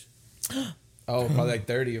age. Oh, probably like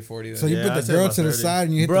 30 or 40. Then. So you Yeah, put I'd the say girl about to the 30. side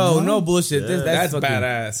and you hit the Bro, mom? no bullshit. Yeah. that's fucking-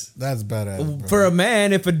 badass. That's badass. Bro. For a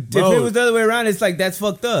man, if it was the other way around, it's like that's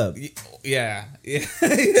fucked up. Yeah, yeah.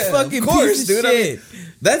 Fucking of course, piece of dude. I mean, shit.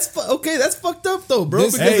 that's okay. That's fucked up though, bro.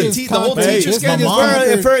 This Because is the whole concrete. teacher This my schedule.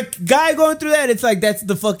 mom. For a guy going through that, it's like that's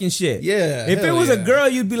the fucking shit. Yeah, If it hell was a yeah. girl,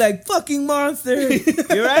 you'd be like, fucking monster.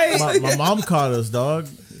 You're right? My mom caught us, dog.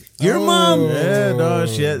 Your mom. Yeah, dog.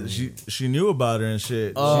 She knew about her and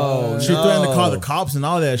shit. Oh, she no. threatened to call the cops and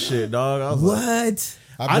all that shit, dog. I was like,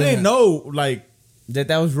 What? I didn't know, like,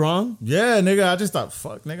 That was wrong? yeah, nigga. I just thought,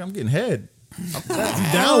 fuck, nigga, I'm getting head.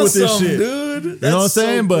 I'm down with this Awesome, shit, dude. You know what I'm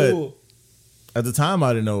saying? But But at the time, I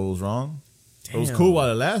didn't know it was wrong. It was Damn. cool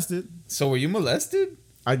while it lasted. so were you molested?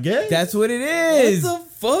 I guess. That's what it is. What the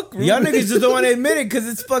fuck, Y'all Ruben? niggas just don't want to admit it because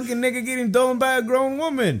it's fucking nigga getting done by a grown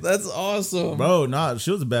woman. That's awesome. Bro, nah,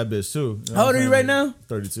 she was a bad bitch too. You know How what old are I'm you saying? right now?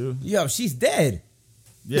 32. Yo, she's dead.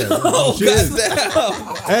 Yeah. Oh, she is.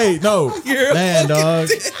 goddamn. Hey, no. You're a Man, dog.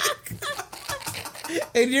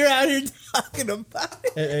 And you're out here talking about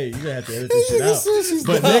it. Hey, you gonna have to edit this shit out.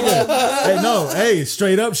 But nigga, hey, no, hey,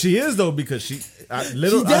 straight up, she is though because she, She died?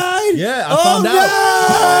 I Oh, found out.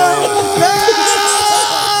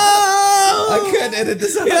 I couldn't edit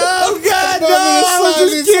this out. Oh God, no! I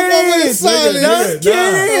was just kidding. Silence. I was kidding.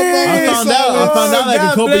 I found out like a God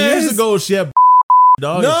couple bless. years ago she had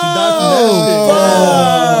dog. No, And she died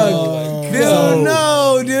fuck. from that shit. Dude, So-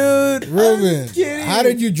 no, dude. Ruben, kidding. how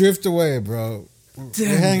did you drift away, bro? We're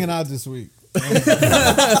hanging out this week.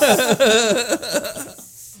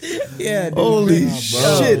 Yeah, dude. Holy Bro,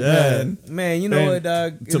 shit, yeah. man. Man, you know And what,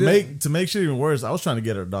 dog? To make shit even worse, I was trying to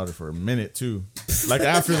get her daughter for a minute too. Like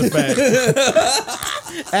after the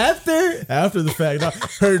fact. after After the fact.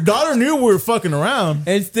 Her daughter knew we were fucking around.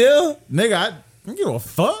 and still, Nigga, I don't give a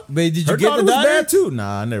fuck. but did you Her get daughter the was daughter? bad too.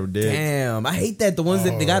 Nah, I never did. Damn, I hate that. The ones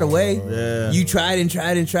that they got away. Yeah. You tried and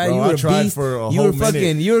tried and tried. Bro, you I were a tried beast. for a you whole were fucking.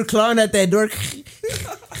 minute. You were clawing at that door.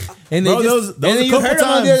 And they Bro, just, there was and a then you couple heard them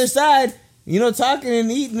on the times. other side. You know, talking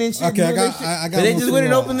and eating and shit. Okay, I doing got- that shit. I got But they one just for went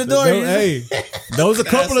and y'all. opened the door. Hey, there was a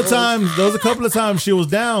couple of times. There was a couple of times she was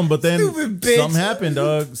down, but then Stupid bitch. something happened,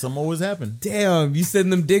 dog. Something always happened. Damn, you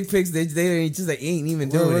send them dick pics. They ain't just like ain't even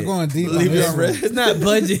doing We're it. going deep on Leave it this on one. red. It's not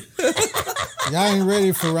budging. Y'all ain't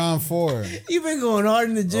ready for round 4. You've been going hard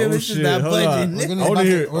in the gym. Oh, it's just shit. not Hold on. budging. We're I gonna wanna about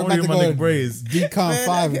hear- to- I we're wanna about hear to my go nigga Braze. Decon Man,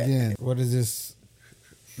 5 okay. again. What does this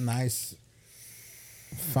nice,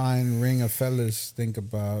 fine ring of fellas think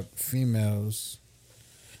about females?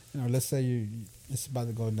 You know, let's say it's about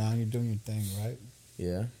to go down. You're doing your thing, right?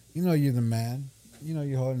 Yeah. You know you're the man. You know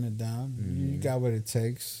you're holding it down. You got what it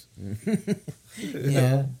takes.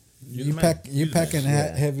 Yeah. You packing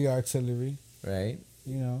heavy artillery, right?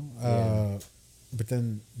 you know. But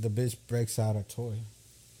then the bitch breaks out a toy.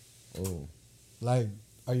 Oh, Like,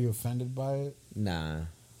 are you offended by it? nah.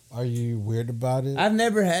 Are you weird about it? I've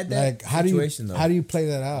never had that Like, how situation do you though. how do you play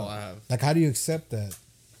that out? Oh, I have. Like, how do you accept that?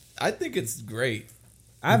 I think it's great.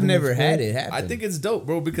 I've think never it's had good? it happen. I think it's dope,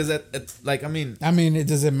 bro. Because like, I mean,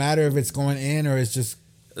 Does it matter if it's going in or it's just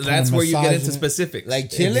that's kinda where you get into massaging it? specifics. like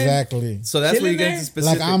chilling. Exactly. So that's where you chilling get there? into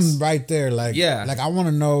specifics. Like, I'm right there. Like, Yeah. Like, I want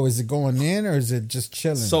to know, is it going in or is it just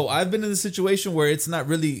chilling? So I've been in the situation where it's not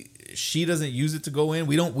really. She doesn't use it to go in.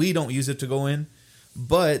 We don't use it to go in,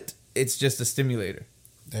 but it's just a stimulator.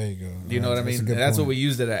 there you go. You know what I That's a mean? good That's what point. we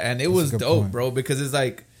used it at, and it That's a was good dope, point. bro. Because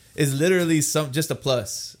it's literally just a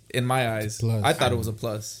plus in my eyes. Plus. I thought it was a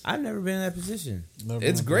plus. I've never been in that position. Never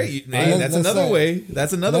It's mind. great. All right, Hey, let's- that's let's another say- way.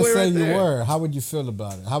 That's another Let's way say right you there. were. How would you feel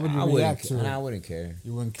about it? How would you I react to wouldn't. it? I wouldn't care.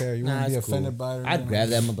 You wouldn't care. You Nah, wouldn't be it's cool. offended by it. or I'd nothing? grab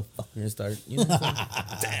that motherfucker and start, you know,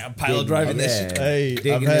 Damn, pile driving that shit. Hey,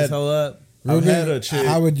 digging I've this had hoe up. I've Ruben, had a chick.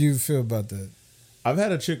 How would you feel about that? I've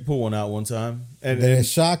had a chick pull one out one time, and, Did it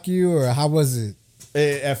shock you or how was it?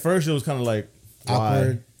 at first it was kind of like why?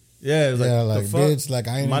 Awkward? Yeah, it was Yeah, like like, the fuck? bitch, like,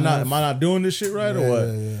 I ain't am I enough? not doing this shit right or Yeah, what?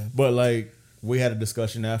 yeah, yeah. But like we had a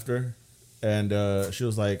discussion after, and she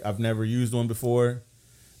was like, I've never used one before.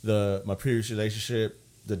 My previous relationship,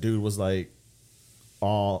 the dude was like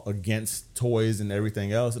all against toys and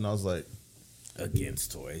everything else, and I was like,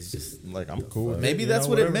 Against toys, just I'm cool. with it, Maybe you that's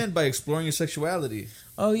know, what whatever. it meant by exploring your sexuality.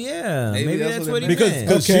 oh yeah, Maybe maybe that's that's what what it he Because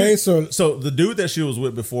meant. Okay, she- so- the dude that she was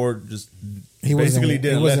with before just He basically wasn't,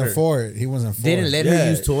 didn't he let wasn't her. for it. He wasn't for Didn't it. let Yeah. her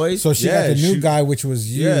use toys. So she Yeah, got the new she- guy, which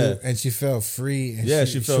was you, Yeah. and she felt free. And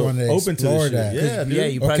she felt wanted open to explore the shit. that. Yeah, dude. yeah,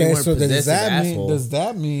 you probably Okay, weren't so possessive does that mean? asshole. Does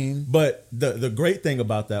that mean? But the great thing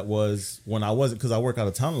about that was when I wasn't, because I work out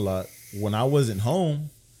of town a lot. When I wasn't home,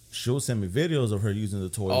 she'll send me videos of her using the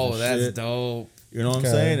toys. Oh, and that's shit. dope. You know what Okay.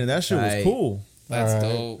 I'm saying? And that shit Right. was cool. That's All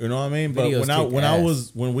right. dope. You know what I mean? But Videos kick when I ass.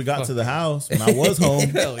 was when we got to the house, when I was home,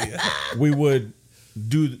 Hell yeah. we would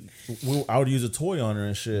I would use a toy on her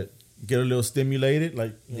and shit. Get her a little stimulated,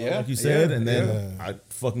 like Yeah, like you said, yeah, and then yeah. I'd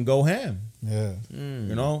fucking go ham. Yeah.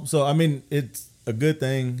 You know? So I mean, it's a good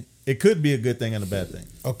thing. It could be a good thing and a bad thing.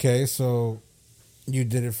 Okay, so you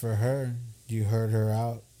did it for her. You heard her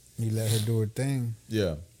out. You let her do her thing.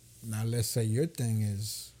 Yeah. Now let's say your thing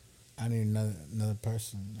is, I need another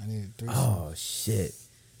person. I need a threesome. Oh shit!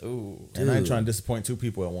 Ooh. And I ain't Dude. trying to disappoint two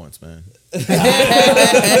people at once, man.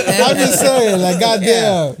 I'm just saying, like,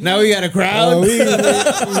 goddamn. Now we got a crowd. We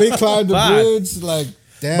climbed the Fuck. bridge, like,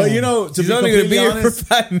 damn. But you know, to She's be only gonna be completely here honest, for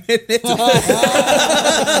 5 minutes.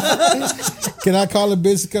 can I call a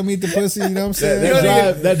bitch to come eat the pussy? You know what I'm saying?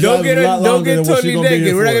 that Don't drives get a lot her. Don't longer get than what totally she gonna be naked.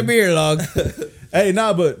 here We're not for. gonna be here long. Hey,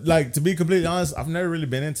 nah, but like to be completely honest, I've never really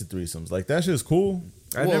been into threesomes. Like that shit's cool.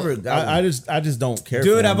 I never. I just don't care.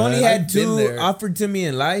 Dude, for I've them, only man. had I've been 2 there. offered to me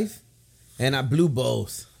in life, and I blew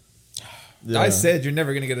both. Yeah. I said you're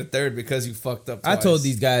never gonna get a third because you fucked up. I Twice. told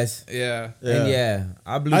these guys, Yeah. and yeah,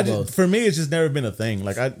 I blew I both. just, for me, it's just never been a thing.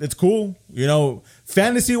 Like it's cool, you know,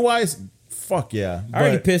 fantasy wise. Fuck yeah. I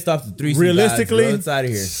already But pissed off the 3 realistically- guys, bro. It's out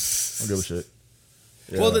of here. I don't give a shit.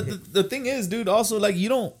 Well, Yeah. the thing is, dude. Also, like you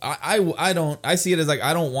don't. I don't. I see it as like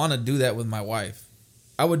I don't want to do that with my wife.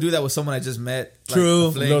 I would do that with someone I just met. like, True.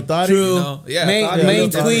 a fling. Lil Thotty? True. You know? Yeah. Main, Thotty, main Lil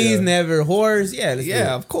Thotty, squeeze, yeah. never whores. Yeah, let's do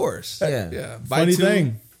Yeah, it. of course. Yeah. Yeah. Buy Funny 2.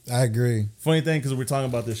 thing. I agree. Funny thing, because we're talking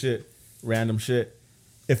about this shit, random shit.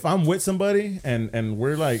 If I'm with somebody and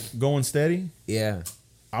we're like going steady, Yeah.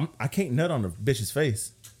 I can't nut on a bitch's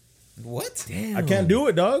face. What? Damn. I can't do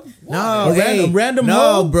it, dog. No, A random no,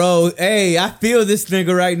 hoe? bro. Hey, I feel this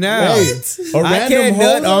nigga right now. Hey, a I random can't hoe,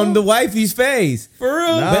 nut on though? the wifey's face. For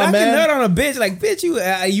real? Nah, But I man. can nut on a bitch like, bitch,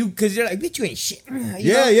 you, because you're like, bitch, you ain't shit. You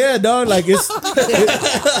Yeah, know? yeah, dog. Like it's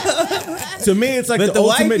to me, it's like But the the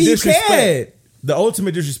ultimate wifey, you disrespect. can't. The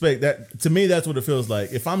ultimate disrespect. That to me, that's what it feels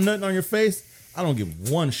like. If I'm nutting on your face, I don't give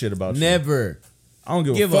one shit about you. Never. I don't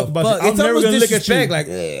give, Give a fuck about you. I'm It's never almost gonna look at you. disrespect. Like,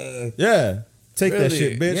 ugh. Yeah, take that Really?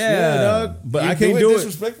 shit, bitch. Yeah. Yeah, dog. But You I can't do it,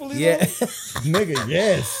 disrespectfully. Yeah. nigga.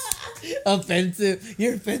 Yes. Offensive.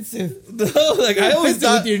 You're offensive. No, like I always Offensive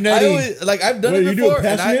thought. with your nutty. I always, like I've done What, it you do it before.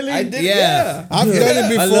 and passionately? I did. Yeah. Yeah. I've done it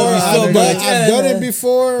before. I love you so I've much. done it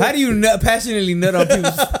before. How do you passionately nut on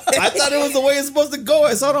people's I thought it was the way it's supposed to go.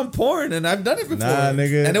 I saw it on porn, and I've done it before. Nah,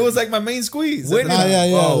 nigga. And it was like my main squeeze. When- Nah, yeah.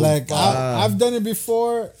 Oh, Like I've done it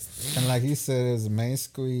before, and like he said, it was a main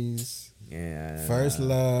squeeze. Yeah. First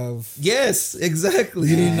love. Yes, exactly.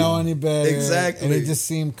 You didn't know any better. Exactly. And it just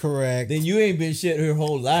seemed correct. Then you ain't been shit her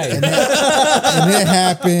whole life. And it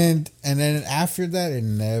happened. And then after that, it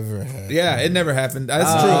never happened. Yeah, it never happened. That's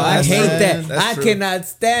Oh, true. I That's hate true. that. That's I true. cannot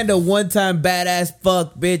stand a one-time badass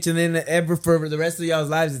fuck bitch, and then ever for the rest of y'all's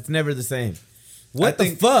lives, it's never the same. What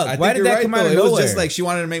the fuck? I Why think did you're that come out of though. nowhere? It was just like she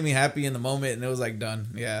wanted to make me happy in the moment, and it was like done.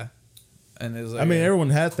 Yeah, and it was like, I mean, everyone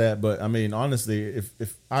had that, but I mean, honestly,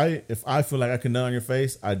 if I feel like I can nut on your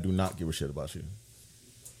face, I do not give a shit about you.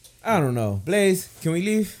 I don't know. Blaze, can we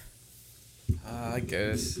leave? I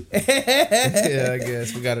guess. Yeah, I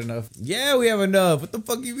guess we got enough. Yeah, we have enough. What the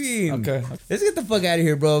fuck you mean? Okay. Let's get the fuck out of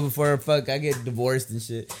here, bro, before I get divorced and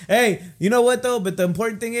shit. Hey, you know what though? But the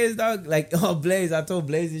important thing is, dog, like, oh, Blaze, I told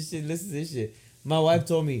Blaze this shit, listen to this shit. My wife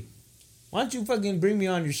told me, why don't you fucking bring me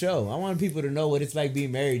on your show? I want people to know what it's like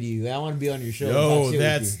being married to you. I want to be on your show. and talk Yo, shit with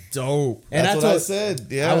that's you. dope. And That's I what told, I said.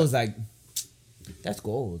 Yeah, I was like, that's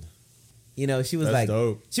gold. You know, she was That's like,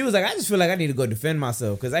 dope. she was like, I just feel like I need to go defend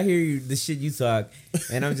myself because I hear you the shit you talk,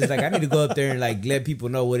 and I'm just like, I need to go up there and like let people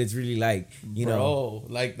know what it's really like. You know, Bro,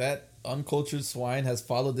 like that uncultured swine has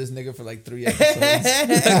followed this nigga for like 3 episodes.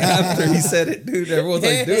 Like, after he said it, dude, everyone's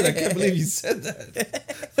like, dude, I can't believe you said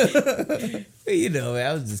that. you know, man,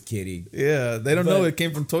 I was just kidding. Yeah, they don't know it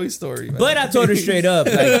came from Toy Story. Man. But I told her straight up,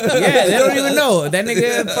 like, yeah, they don't even know that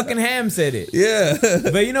nigga fucking Ham said it. yeah,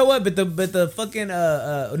 But you know what? But the fucking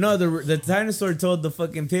no, the dinosaur told the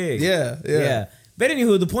fucking pig. yeah. But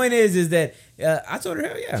anywho, the point is that I told her,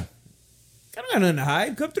 hell yeah, I don't got nothing to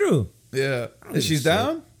hide. Come through. Yeah. give Is a she's shit.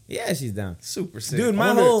 down? Yeah, she's down. Super sick. Dude,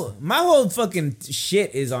 my whole fucking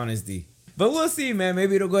shit is honesty. But we'll see, man.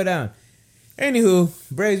 Maybe it'll go down. Anywho,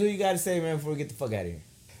 Braves, what you got to say, man, before we get the fuck out of here?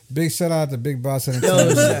 Big shout out to Big Boss Yo,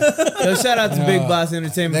 Entertainment. shout out to Big Boss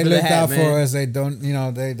Entertainment They for the looked hat, out man. for us. They don't,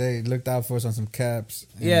 they looked out for us on some caps.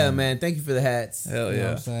 Yeah, And, man. Thank you for the hats. Hell You know what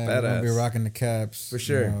yeah. I'm saying? We're gonna be Badass. rocking the caps For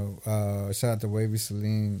sure. You know, shout out to Wavy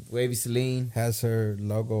Celine. Wavy Celine. Has her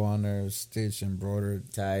logo on there, stitched,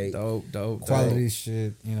 embroidered. Tight. Dope. Quality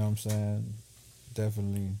shit. You know what I'm saying?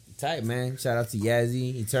 Definitely. Tight, man. Shout out to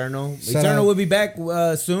Yazzie, Eternal. Shout Eternal out- will be back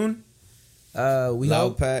soon. We Loud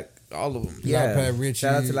hope. Pack, all of them. Yeah. Loud Pack Richie.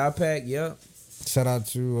 Shout out to Loud Pack. Yep. Shout out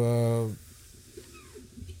to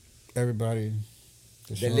everybody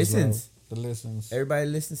That shows listens. love. The listens. Everybody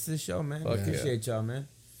listens to the show, man. Fuck yeah. Appreciate y'all, man.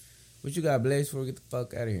 What you got, Blaze, before we get the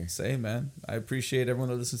fuck out of here? Same, man. I appreciate everyone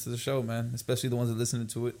that listens to the show, man. Especially the ones that listened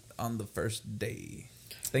to it on the first day.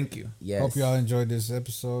 Thank you. Yes. Hope y'all enjoyed this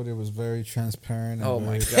episode. It was very transparent. And Oh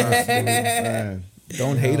my very God. smooth. Man.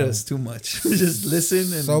 Don't hate us too much. Just listen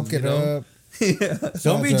and Soak it up. Yeah,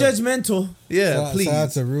 Don't be judgmental. please. Shout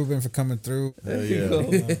out to Ruben for coming through. Hell There you yeah.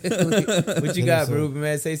 go. What you got, Ruben,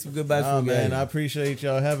 man? Say some goodbyes Oh for me. man, I appreciate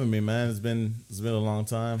y'all having me, man. It's been a long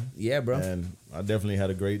time. Yeah, bro. And I definitely had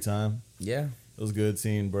a great time. Yeah. It was good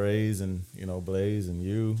seeing Braze and Blaze and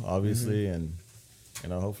you, obviously,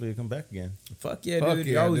 Mm-hmm. and hopefully you come back again. Fuck yeah, Fuck dude.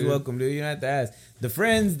 yeah, You're always dude. welcome, dude. You don't have to ask. The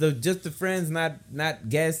friends, just the friends, not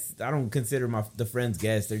guests. I don't consider the friends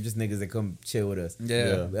guests. They're just niggas that come chill with us.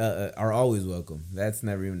 Yeah. Are always welcome. That's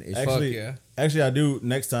never even an issue. Actually, yeah. Actually, I do.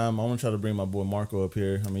 Next time, I want to try to bring my boy Marco up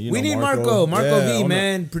here. I mean, We need Marco. Marco V, I wanna-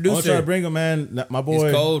 man, I want producer. to try to bring him, man. My boy,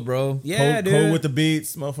 He's cold, bro. Yeah, cold, dude. cold with the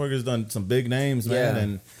beats. Motherfucker's done some big names, man, Yeah.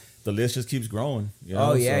 and the list just keeps growing. You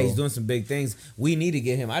know? Oh yeah, So, he's doing some big things. We need to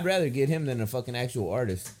get him. I'd rather get him than a fucking actual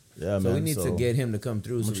artist. Yeah, So man. we need to get him to come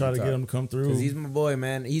through. I'm gonna try to get him to come through. because he's my boy,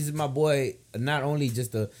 man. He's my boy. Not only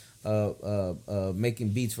just making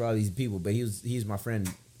beats for all these people, but he's my friend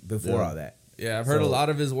before Yeah. all that. Yeah, I've heard So- a lot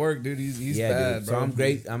of his work, dude. He's yeah, bad, dude. bro. So I'm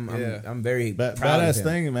great. Yeah. I'm very proud of Badass him.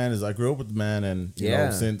 thing, man, is I grew up with the man, and you Yeah.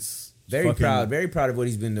 know, since Very fucking- very proud of what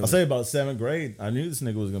he's been doing. I'll say about 7th grade, I knew this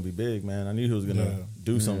nigga was gonna be big, man. I knew he was gonna Yeah.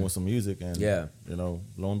 do something with some music, and Yeah. lo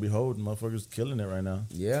and behold, motherfucker's killing it right now.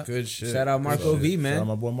 Yeah, Good shit. Shout out Marco So, V, Shout out man.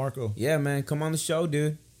 my boy Marco. Yeah, man, come on the show,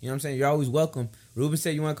 dude. You know what I'm saying? You're always welcome. Ruben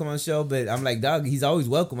said you want to come on the show, but I'm like, dog, he's always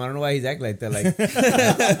welcome. I don't know why he's acting like that.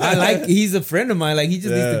 Like, he's a friend of mine. Like, he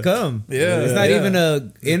just needs to come. Yeah, it's not yeah. even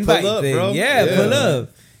a invite Pull up, thing. bro. Yeah, Yeah. pull up.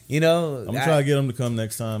 You know, I'm gonna try to get him to come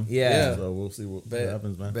next time. Yeah. So we'll see what Bet.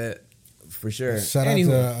 happens, man. Bet. for sure. Shout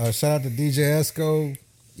Anywho, out to DJ Esco.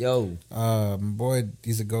 yo, My boy,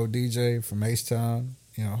 he's a go DJ from H Town.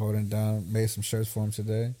 You know, holding down. Made some shirts for him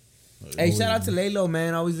today. hey, shout out to Laylo,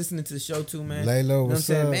 man. Always listening to the show too, man. Laylo, You know what I'm what's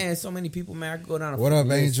saying, up? man? So many people, man. I could go down. What up,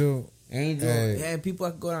 list. Angel? Angel, Hey. yeah, people.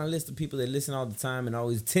 I could go down a list of people that listen all the time and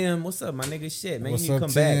always. Tim, what's up, my nigga? Shit, man, What's you need to up,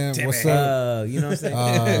 come back. Tim? What's up? You know what I'm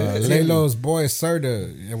saying? Tim. Laylo's boy,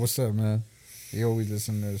 Serta. Yeah, what's up, man? You always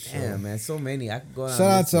listen to this show. Damn, man, so many. I could go on. Shout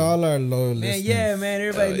out to all our loyal Man, listeners. yeah, man.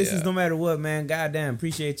 Everybody Oh, listens yeah. no matter what, man. Goddamn.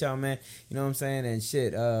 Appreciate y'all, man. You know what I'm saying? And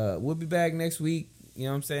shit. We'll be back next week. You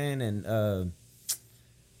know what I'm saying? And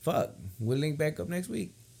fuck. We'll link back up next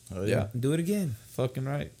week. Oh, Yeah. Do it again. Fucking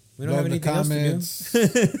right. We don't Love have the anything else to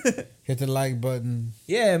comments. Hit the like button.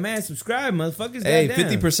 do. Yeah, man. Subscribe, motherfuckers. Hey,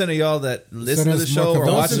 goddamn. 50% of y'all that listen to the us more show or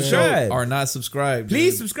Don't watch the show subscribe. are not subscribed.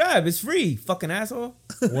 Please dude. subscribe. It's free. Fucking asshole.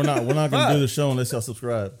 We're not gonna Fuck. do the show unless y'all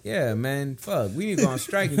subscribe. Yeah, man. Fuck. We need to go on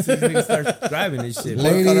strike until these niggas start subscribing this shit. Work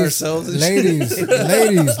on Ladies, ourselves and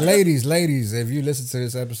ladies, if you listen to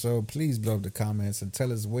this episode, please blow up the comments and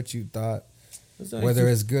tell us what you thought. It's only Whether two-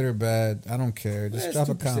 it's good or bad, I don't care. Just it's drop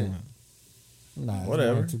a 2%. comment. Nah,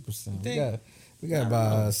 Whatever. 2%. think? We got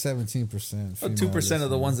about 17%. 2% of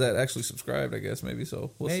the ones that actually subscribed, I guess, maybe. So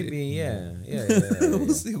we'll Maybe, see. yeah.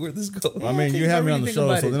 We'll see where this goes. I mean, you think- have me I on the really show, think so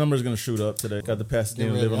about the it. number's gonna shoot up today. Got the Pasadena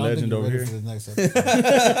Get ready. living I don't legend think over you're here. ready for the next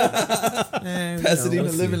episode. Man, you Pasadena know,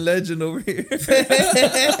 we'll living see. legend over here.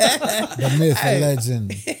 The myth and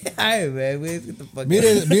legend. All right, man. We get the fuck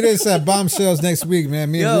Meet us at Bombshells next week, man.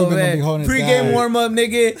 Me and Yo, Ruben gonna be man. holding it Pre-game down. warm up,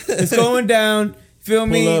 nigga. It's going down. Feel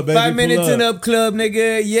me? up, baby, 5 minutes pull in up. up club,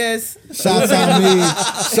 nigga. Yes. Shots on me.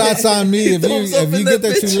 Shots on me. If Thumbs up you in get that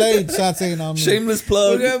there too bitch. late, shots ain't on me. Shameless We're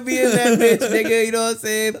plug. gonna be in that bitch, nigga. You know what I'm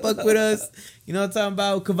saying? Fuck with us. You know what I'm talking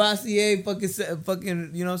about? Cavassier,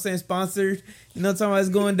 fucking, you know what I'm saying? Sponsored. You know what I'm talking about? It's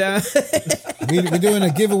going down. We're doing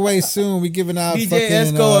a giveaway soon. We giving out DJ fucking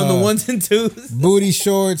Esco on the ones and twos. booty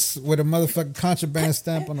shorts with a motherfucking contraband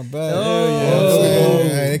stamp on the back. Oh, You know what I'm saying?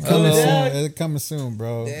 yeah. They coming Oh, soon. yeah. They coming soon,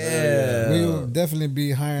 bro. Yeah. We will definitely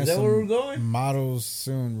be hiring Is that some where we're going? models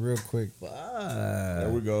soon, real quick. There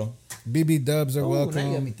we go. BB dubs are Oh, now you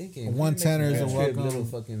welcome. got me thinking. 110ers are Little welcome.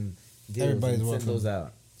 fucking deals Everybody's and welcome. Send those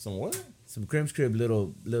out. Some what? Some Crims Crib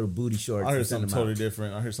little booty shorts. I heard and send something them totally out.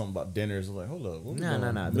 different. I heard something about dinners. I was like, hold up. What we Nah,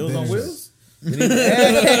 doing? nah. The Meals on dinners. Wheels?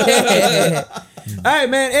 All right,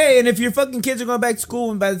 man. Hey, and if your fucking kids are going back to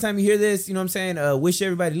school, and by the time you hear this, you know what I'm saying, wish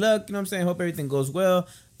everybody luck. You know what I'm saying? Hope everything goes well.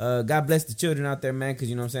 God bless the children out there, man, because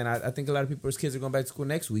you know what I'm saying. I think a lot of people's kids are going back to school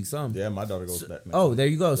next week. Some. Yeah, my daughter goes back. Oh, there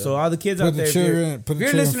you go. So all the kids Put out the there, children- put if the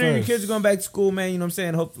you're children listening, and your first. kids are going back to school, man. You know what I'm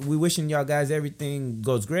saying. Hope we wishing y'all guys everything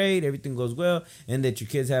goes great, everything goes well, and that your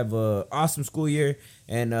kids have a awesome school year.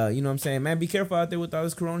 And you know what I'm saying, man. Be careful out there with all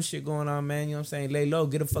this corona shit going on, man. You know what I'm saying. Lay low,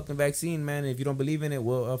 get a fucking vaccine, man. And if you don't believe in it,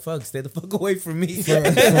 well, fuck, stay the fuck away from me. For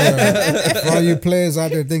all you players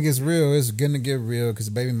out there think it's real, it's gonna get real because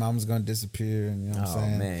baby mama's gonna disappear. And you know what I'm Oh,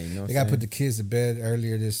 saying? man, you know what they I'm gotta put saying? the kids to bed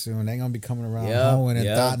earlier this soon. They ain't gonna be coming around Yep, hoeing and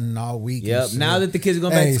yep. dotting all week. and Yep. shit. Now that the kids are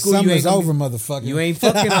going back Hey, to school, you ain't summer's gonna over, be, motherfucker. you ain't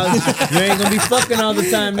fucking. You ain't gonna be fucking all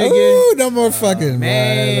the time, nigga. Ooh, no more fucking, man.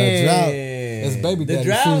 man. The drought. It's baby The daddy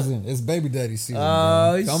drought? season. It's baby daddy season.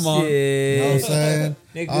 Oh, bro. Come on. shit. You know what I'm saying?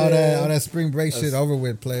 Nigga. All that spring break shit over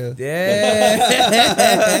with, player. Yeah.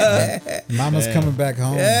 Mama's coming back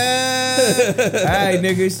home. Yeah. All right,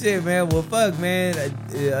 nigga. Shit, man. Well, fuck, man.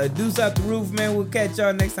 Deuce out the roof, man. We'll catch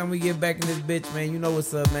y'all next time we get back in this bitch, man. You know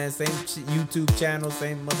what's up, man. Same YouTube channel,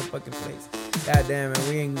 same motherfucking place. Goddamn,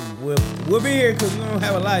 man. We'll be here because we don't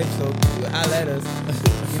have a life, so holla at us.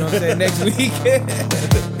 You know what I'm saying? Next week.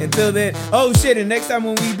 Until then. Oh, shit. And next time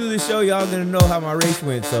when we do the show, y'all gonna know how my race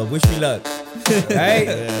went. So wish me luck. All right?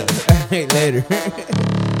 All right, later.